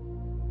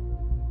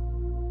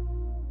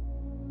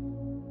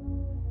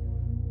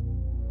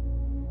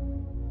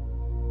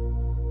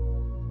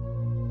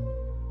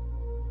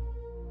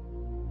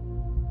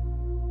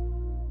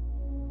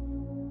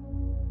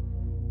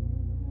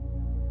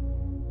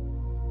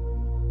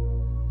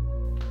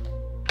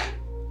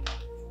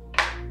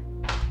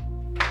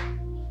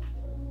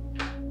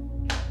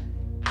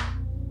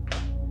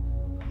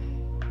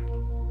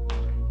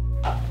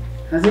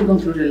 Has he gone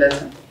through the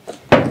letter?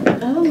 I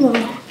don't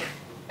know.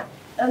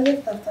 I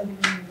left after the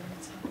letter.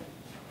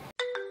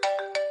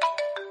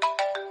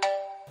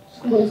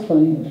 Who is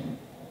calling you?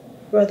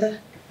 Brother.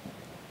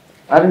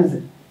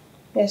 Arinze,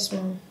 Yes,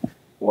 Mom.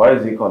 why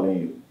is he calling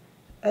you?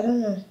 I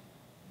don't know.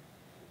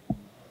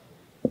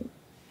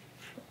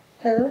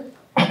 Hello?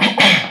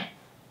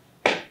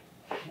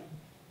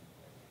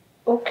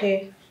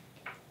 Okay.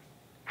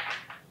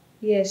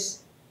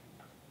 Yes.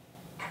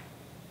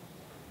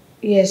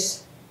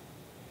 Yes.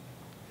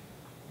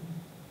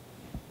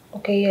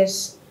 Okay,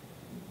 yes.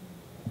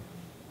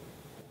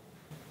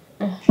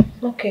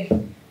 Okay.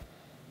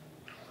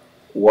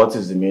 What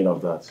is the meaning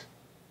of that?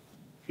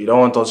 You don't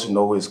want us to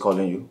know who is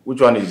calling you? Which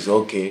one is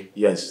okay,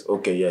 yes,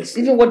 okay, yes?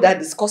 Even what they're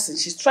discussing,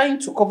 she's trying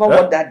to cover Huh?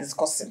 what they're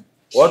discussing.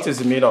 What is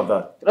the meaning of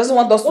that? She doesn't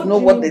want us to know do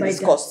you what mean they by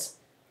discussed.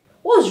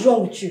 What's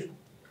wrong with you?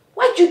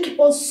 Why do you keep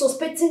on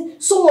suspecting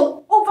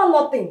someone over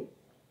nothing?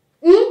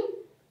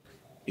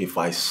 If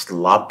I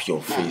slap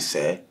your face,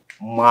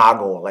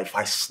 Margo, like if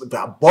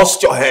I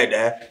bust your head,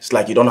 it's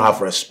like you don't have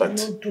respect.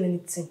 Don't do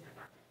anything.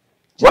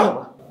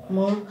 What?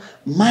 Mom.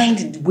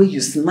 Mind the way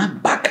you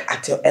snap back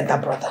at your elder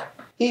brother.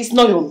 He is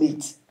not your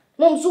mate.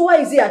 Mom, so why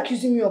is he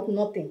accusing me of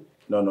nothing?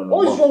 No.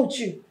 What is Mom. wrong with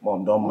you?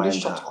 Mom, don't mind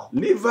that.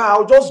 Leave her,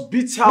 I'll just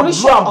beat her blue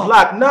shut and up.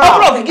 black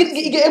now.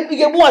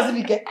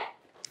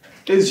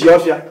 This is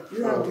Yofia.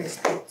 You have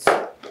respect.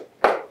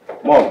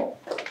 Mom.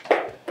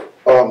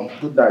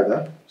 Good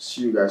night,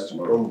 See you guys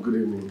tomorrow. Good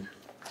evening.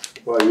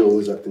 Why are you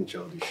always acting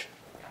childish?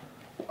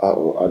 I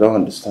don't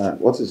understand.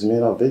 What is the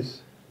meaning of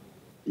this?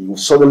 You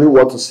suddenly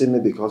want to see me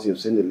because you've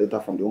seen the letter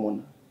from the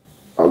woman.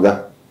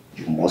 Oga,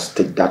 you must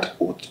take that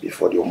oath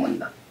before the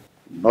woman.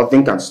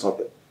 Nothing can stop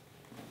it.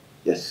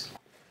 Yes.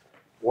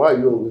 Why are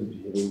you always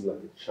behaving like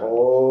a child?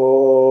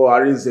 Oh,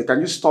 Arinze, can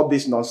you stop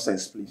this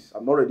nonsense, please?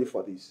 I'm not ready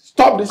for this.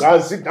 Stop this.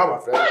 Guys, sit down, my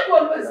friend.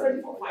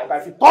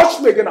 If you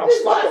touch me again, I'll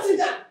slap your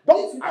face.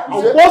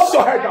 I'll bust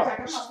your head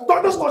down.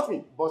 Don't just touch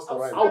me. Bust the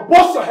right. I'll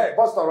bust your head.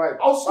 Bust the right.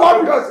 I'll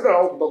slap you. Guys, sit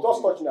down.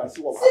 Just touch me and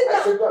see what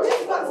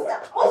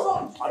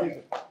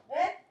happens.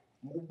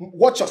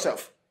 Watch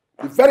yourself.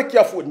 Be very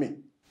careful with me.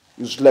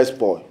 Useless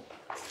boy.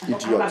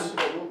 Idiot.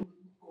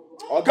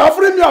 Okay,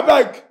 free me, I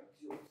beg.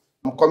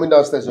 I'm coming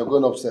downstairs, you're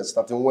going upstairs.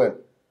 Starting when?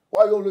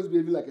 Why are you always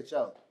behaving like a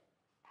child?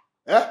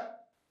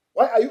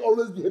 Why are you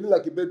always behaving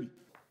like a baby?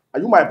 Are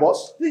you my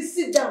boss? Please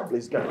sit down.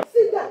 Please get up.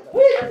 Sit down.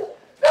 Wait.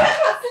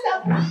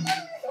 Sit down.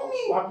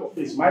 Slap your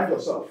face. Mind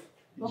yourself.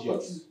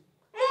 Idiot.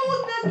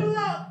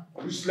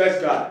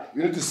 Useless guy.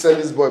 You need to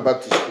send this boy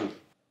back to school.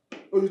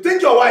 Oh, you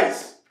think you're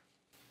wise?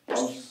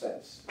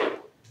 Nonsense.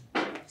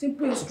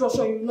 Simple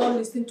instruction, you will not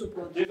listen to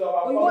God. Jesus,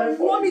 Or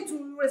you want me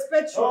to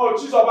respect you? Oh,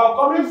 Jesus, I'm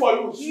coming for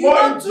you. You will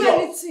not do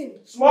anything.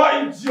 Small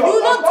idiot. You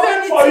will not do coming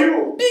anything. for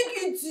you.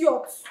 Big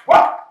idiot.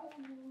 What?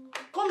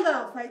 Come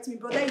down and fight me,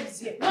 brother is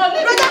here. No,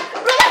 brother.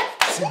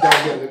 Sit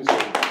down here, let me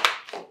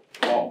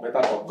see. Mom,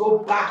 better talk. Go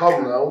back.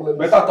 Come now.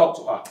 Better talk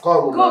to her.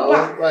 Come Go now.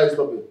 back. Why are you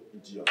stopping?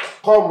 Idiot.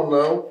 Come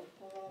now.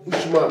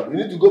 Bushman, you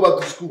need to go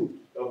back to school.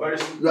 You're very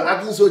stupid. You're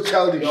acting so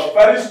childish. You're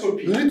very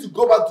stupid. You need to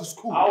go back to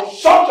school. I'll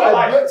shut your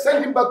life.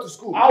 Send him back to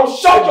school. I'll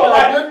shut your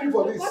life. Blame me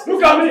for this.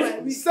 Look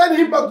at me. Send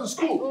him back to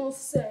school.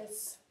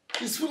 Nonsense.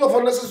 He's full of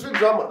unnecessary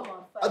drama.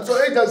 At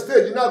your age and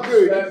stage, you're not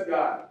good. Useless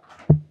guy.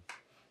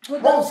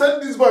 Mom,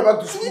 send this boy back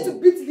to You school. need to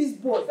beat this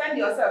boy. Send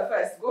yourself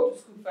first. Go to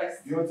school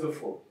first.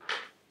 Beautiful.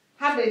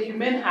 Have a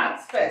humane heart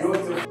first.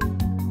 Beautiful.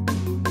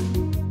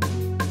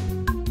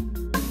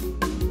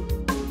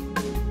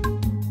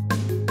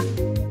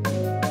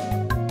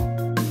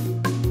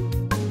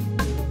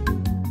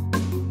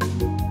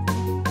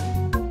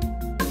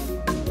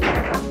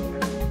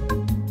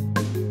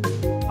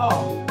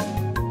 Oh,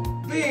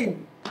 babe,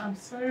 I'm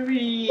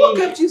sorry. what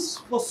kept you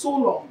for so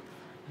long?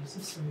 I'm so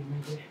sorry, my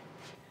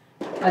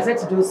dear. I said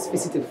to just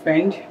visit a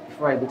friend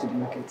before I go to the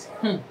market.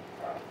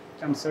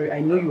 I'm sorry, I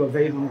know you are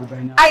very hungry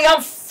by now. I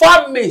am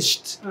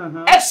famished,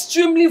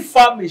 extremely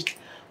famished.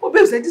 Oh,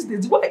 babes, like this,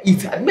 why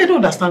eat? I don't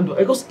understand though.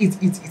 Because it's.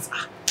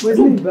 Where's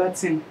the bad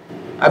thing?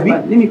 Abi?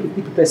 Let me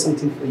quickly prepare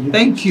something for you.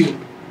 Thank you.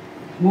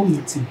 One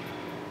more thing.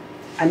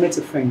 I met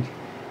a friend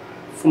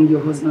from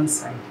your husband's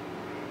side.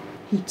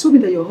 He told me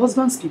that your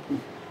husband's people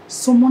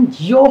summoned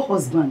your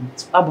husband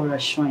to Abora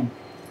Shrine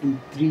in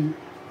 3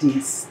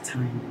 days'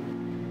 time.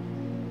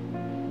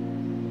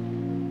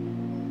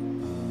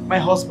 My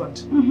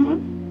husband? Mm-hmm.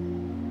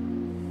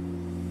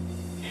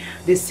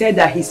 They said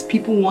that his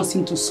people want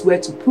him to swear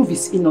to prove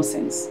his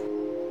innocence.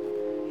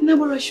 In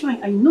Abora Shrine,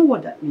 I know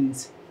what that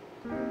means.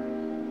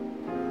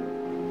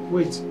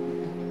 Wait.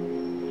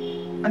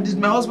 And did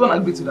my husband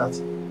agree to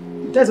that?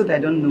 That's what I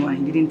don't know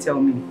and he didn't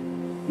tell me.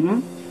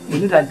 You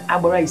know that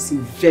Abora is a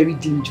very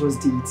dangerous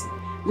deity.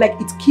 Like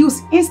it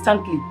kills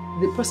instantly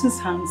if the person's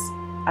hands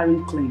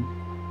aren't clean.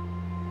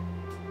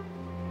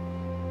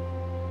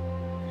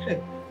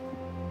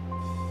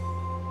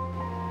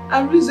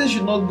 And Rizé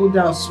should not go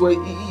there and swear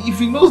if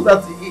he knows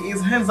that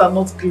his hands are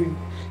not clean.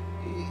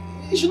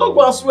 He should not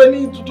go and swear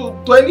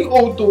to any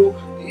oath.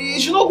 He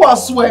should not go and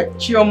swear.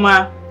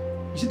 Chioma,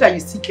 you said that you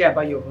still care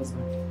about your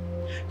husband.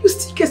 You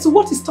still care, so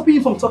what is stopping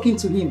you from talking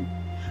to him?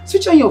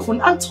 Switch on your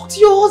phone and talk to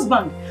your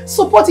husband.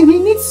 Support him, he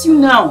needs you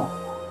now.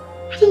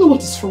 I don't know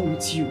what is wrong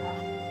with you.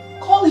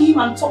 Call him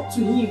and talk to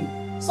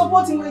him.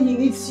 Support him when he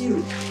needs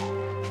you.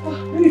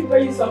 Let me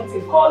tell you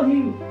something. Call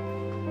him.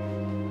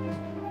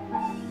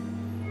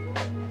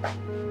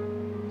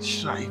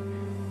 Shrine.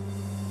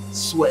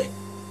 Swear.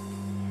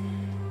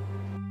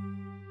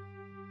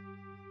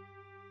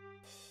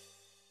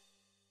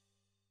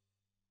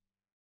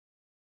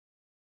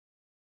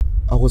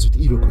 I was with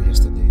Iroko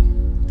yesterday.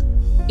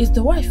 Is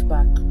the wife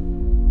back?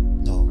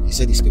 No, he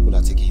said his people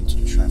are taking him to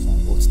the shrine for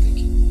an oath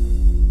taking.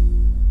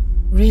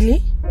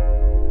 Really?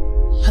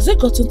 Has it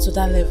gotten to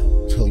that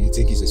level? Oh, you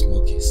think it's a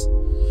small case?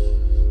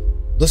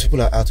 Those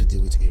people are out to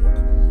deal with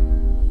Iroko.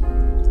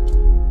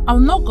 I'll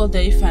not go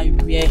there if I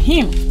were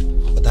him.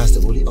 But that's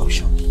the only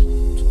option to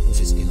prove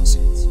his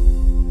innocence.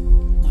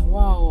 Now,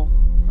 wow.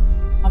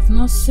 I've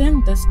not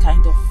seen this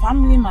kind of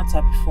family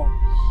matter before.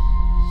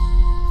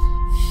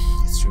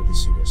 It's really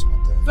serious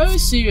matter. Very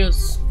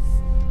serious.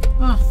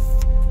 Ah.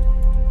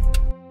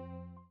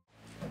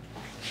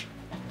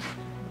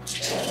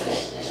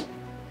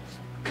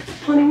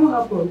 Honey, what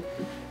happened?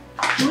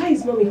 Why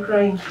is mommy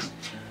crying?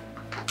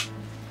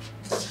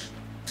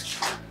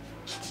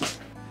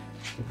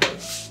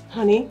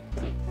 Honey?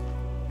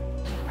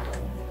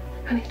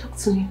 Honey, talk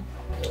to me.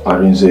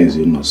 Arinze is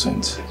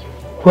innocent.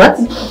 What?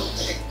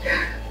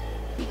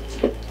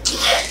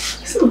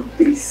 So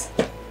please,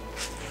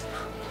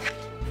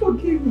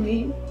 forgive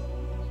me.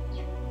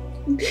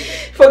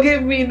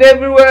 Forgive me in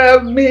every way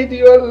I've made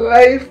your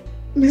life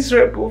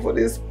miserable for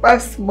these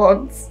past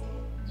months.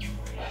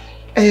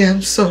 I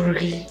am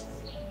sorry.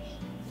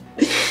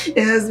 It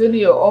has been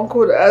your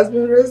uncle that has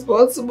been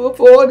responsible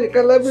for all the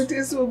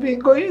calamities we've been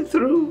going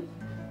through.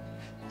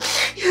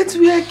 Yet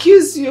we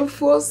accused you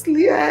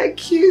falsely. I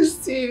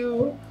accused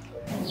you.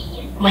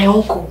 My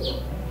uncle.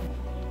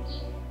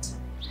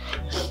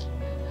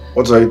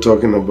 What are you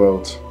talking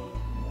about?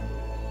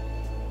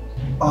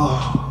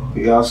 Oh,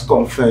 he has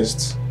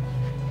confessed.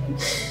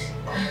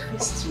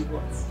 Confessed to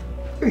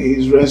what?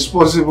 He's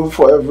responsible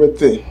for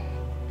everything.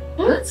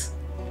 What?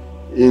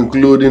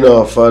 Including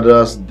our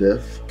father's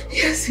death.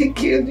 Yes, he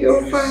killed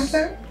your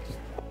father.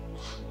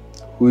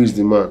 Who is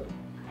the man?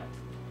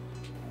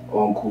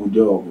 Uncle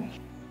Dog.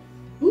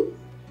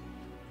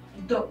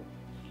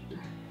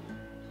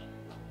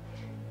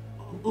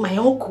 My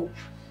uncle?